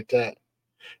appreciate that.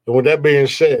 And with that being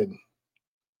said,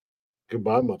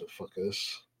 goodbye,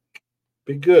 motherfuckers.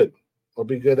 Be good or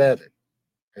be good at it.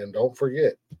 And don't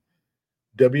forget,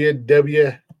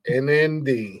 WWNND.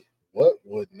 What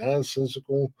would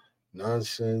nonsensical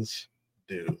nonsense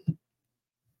do?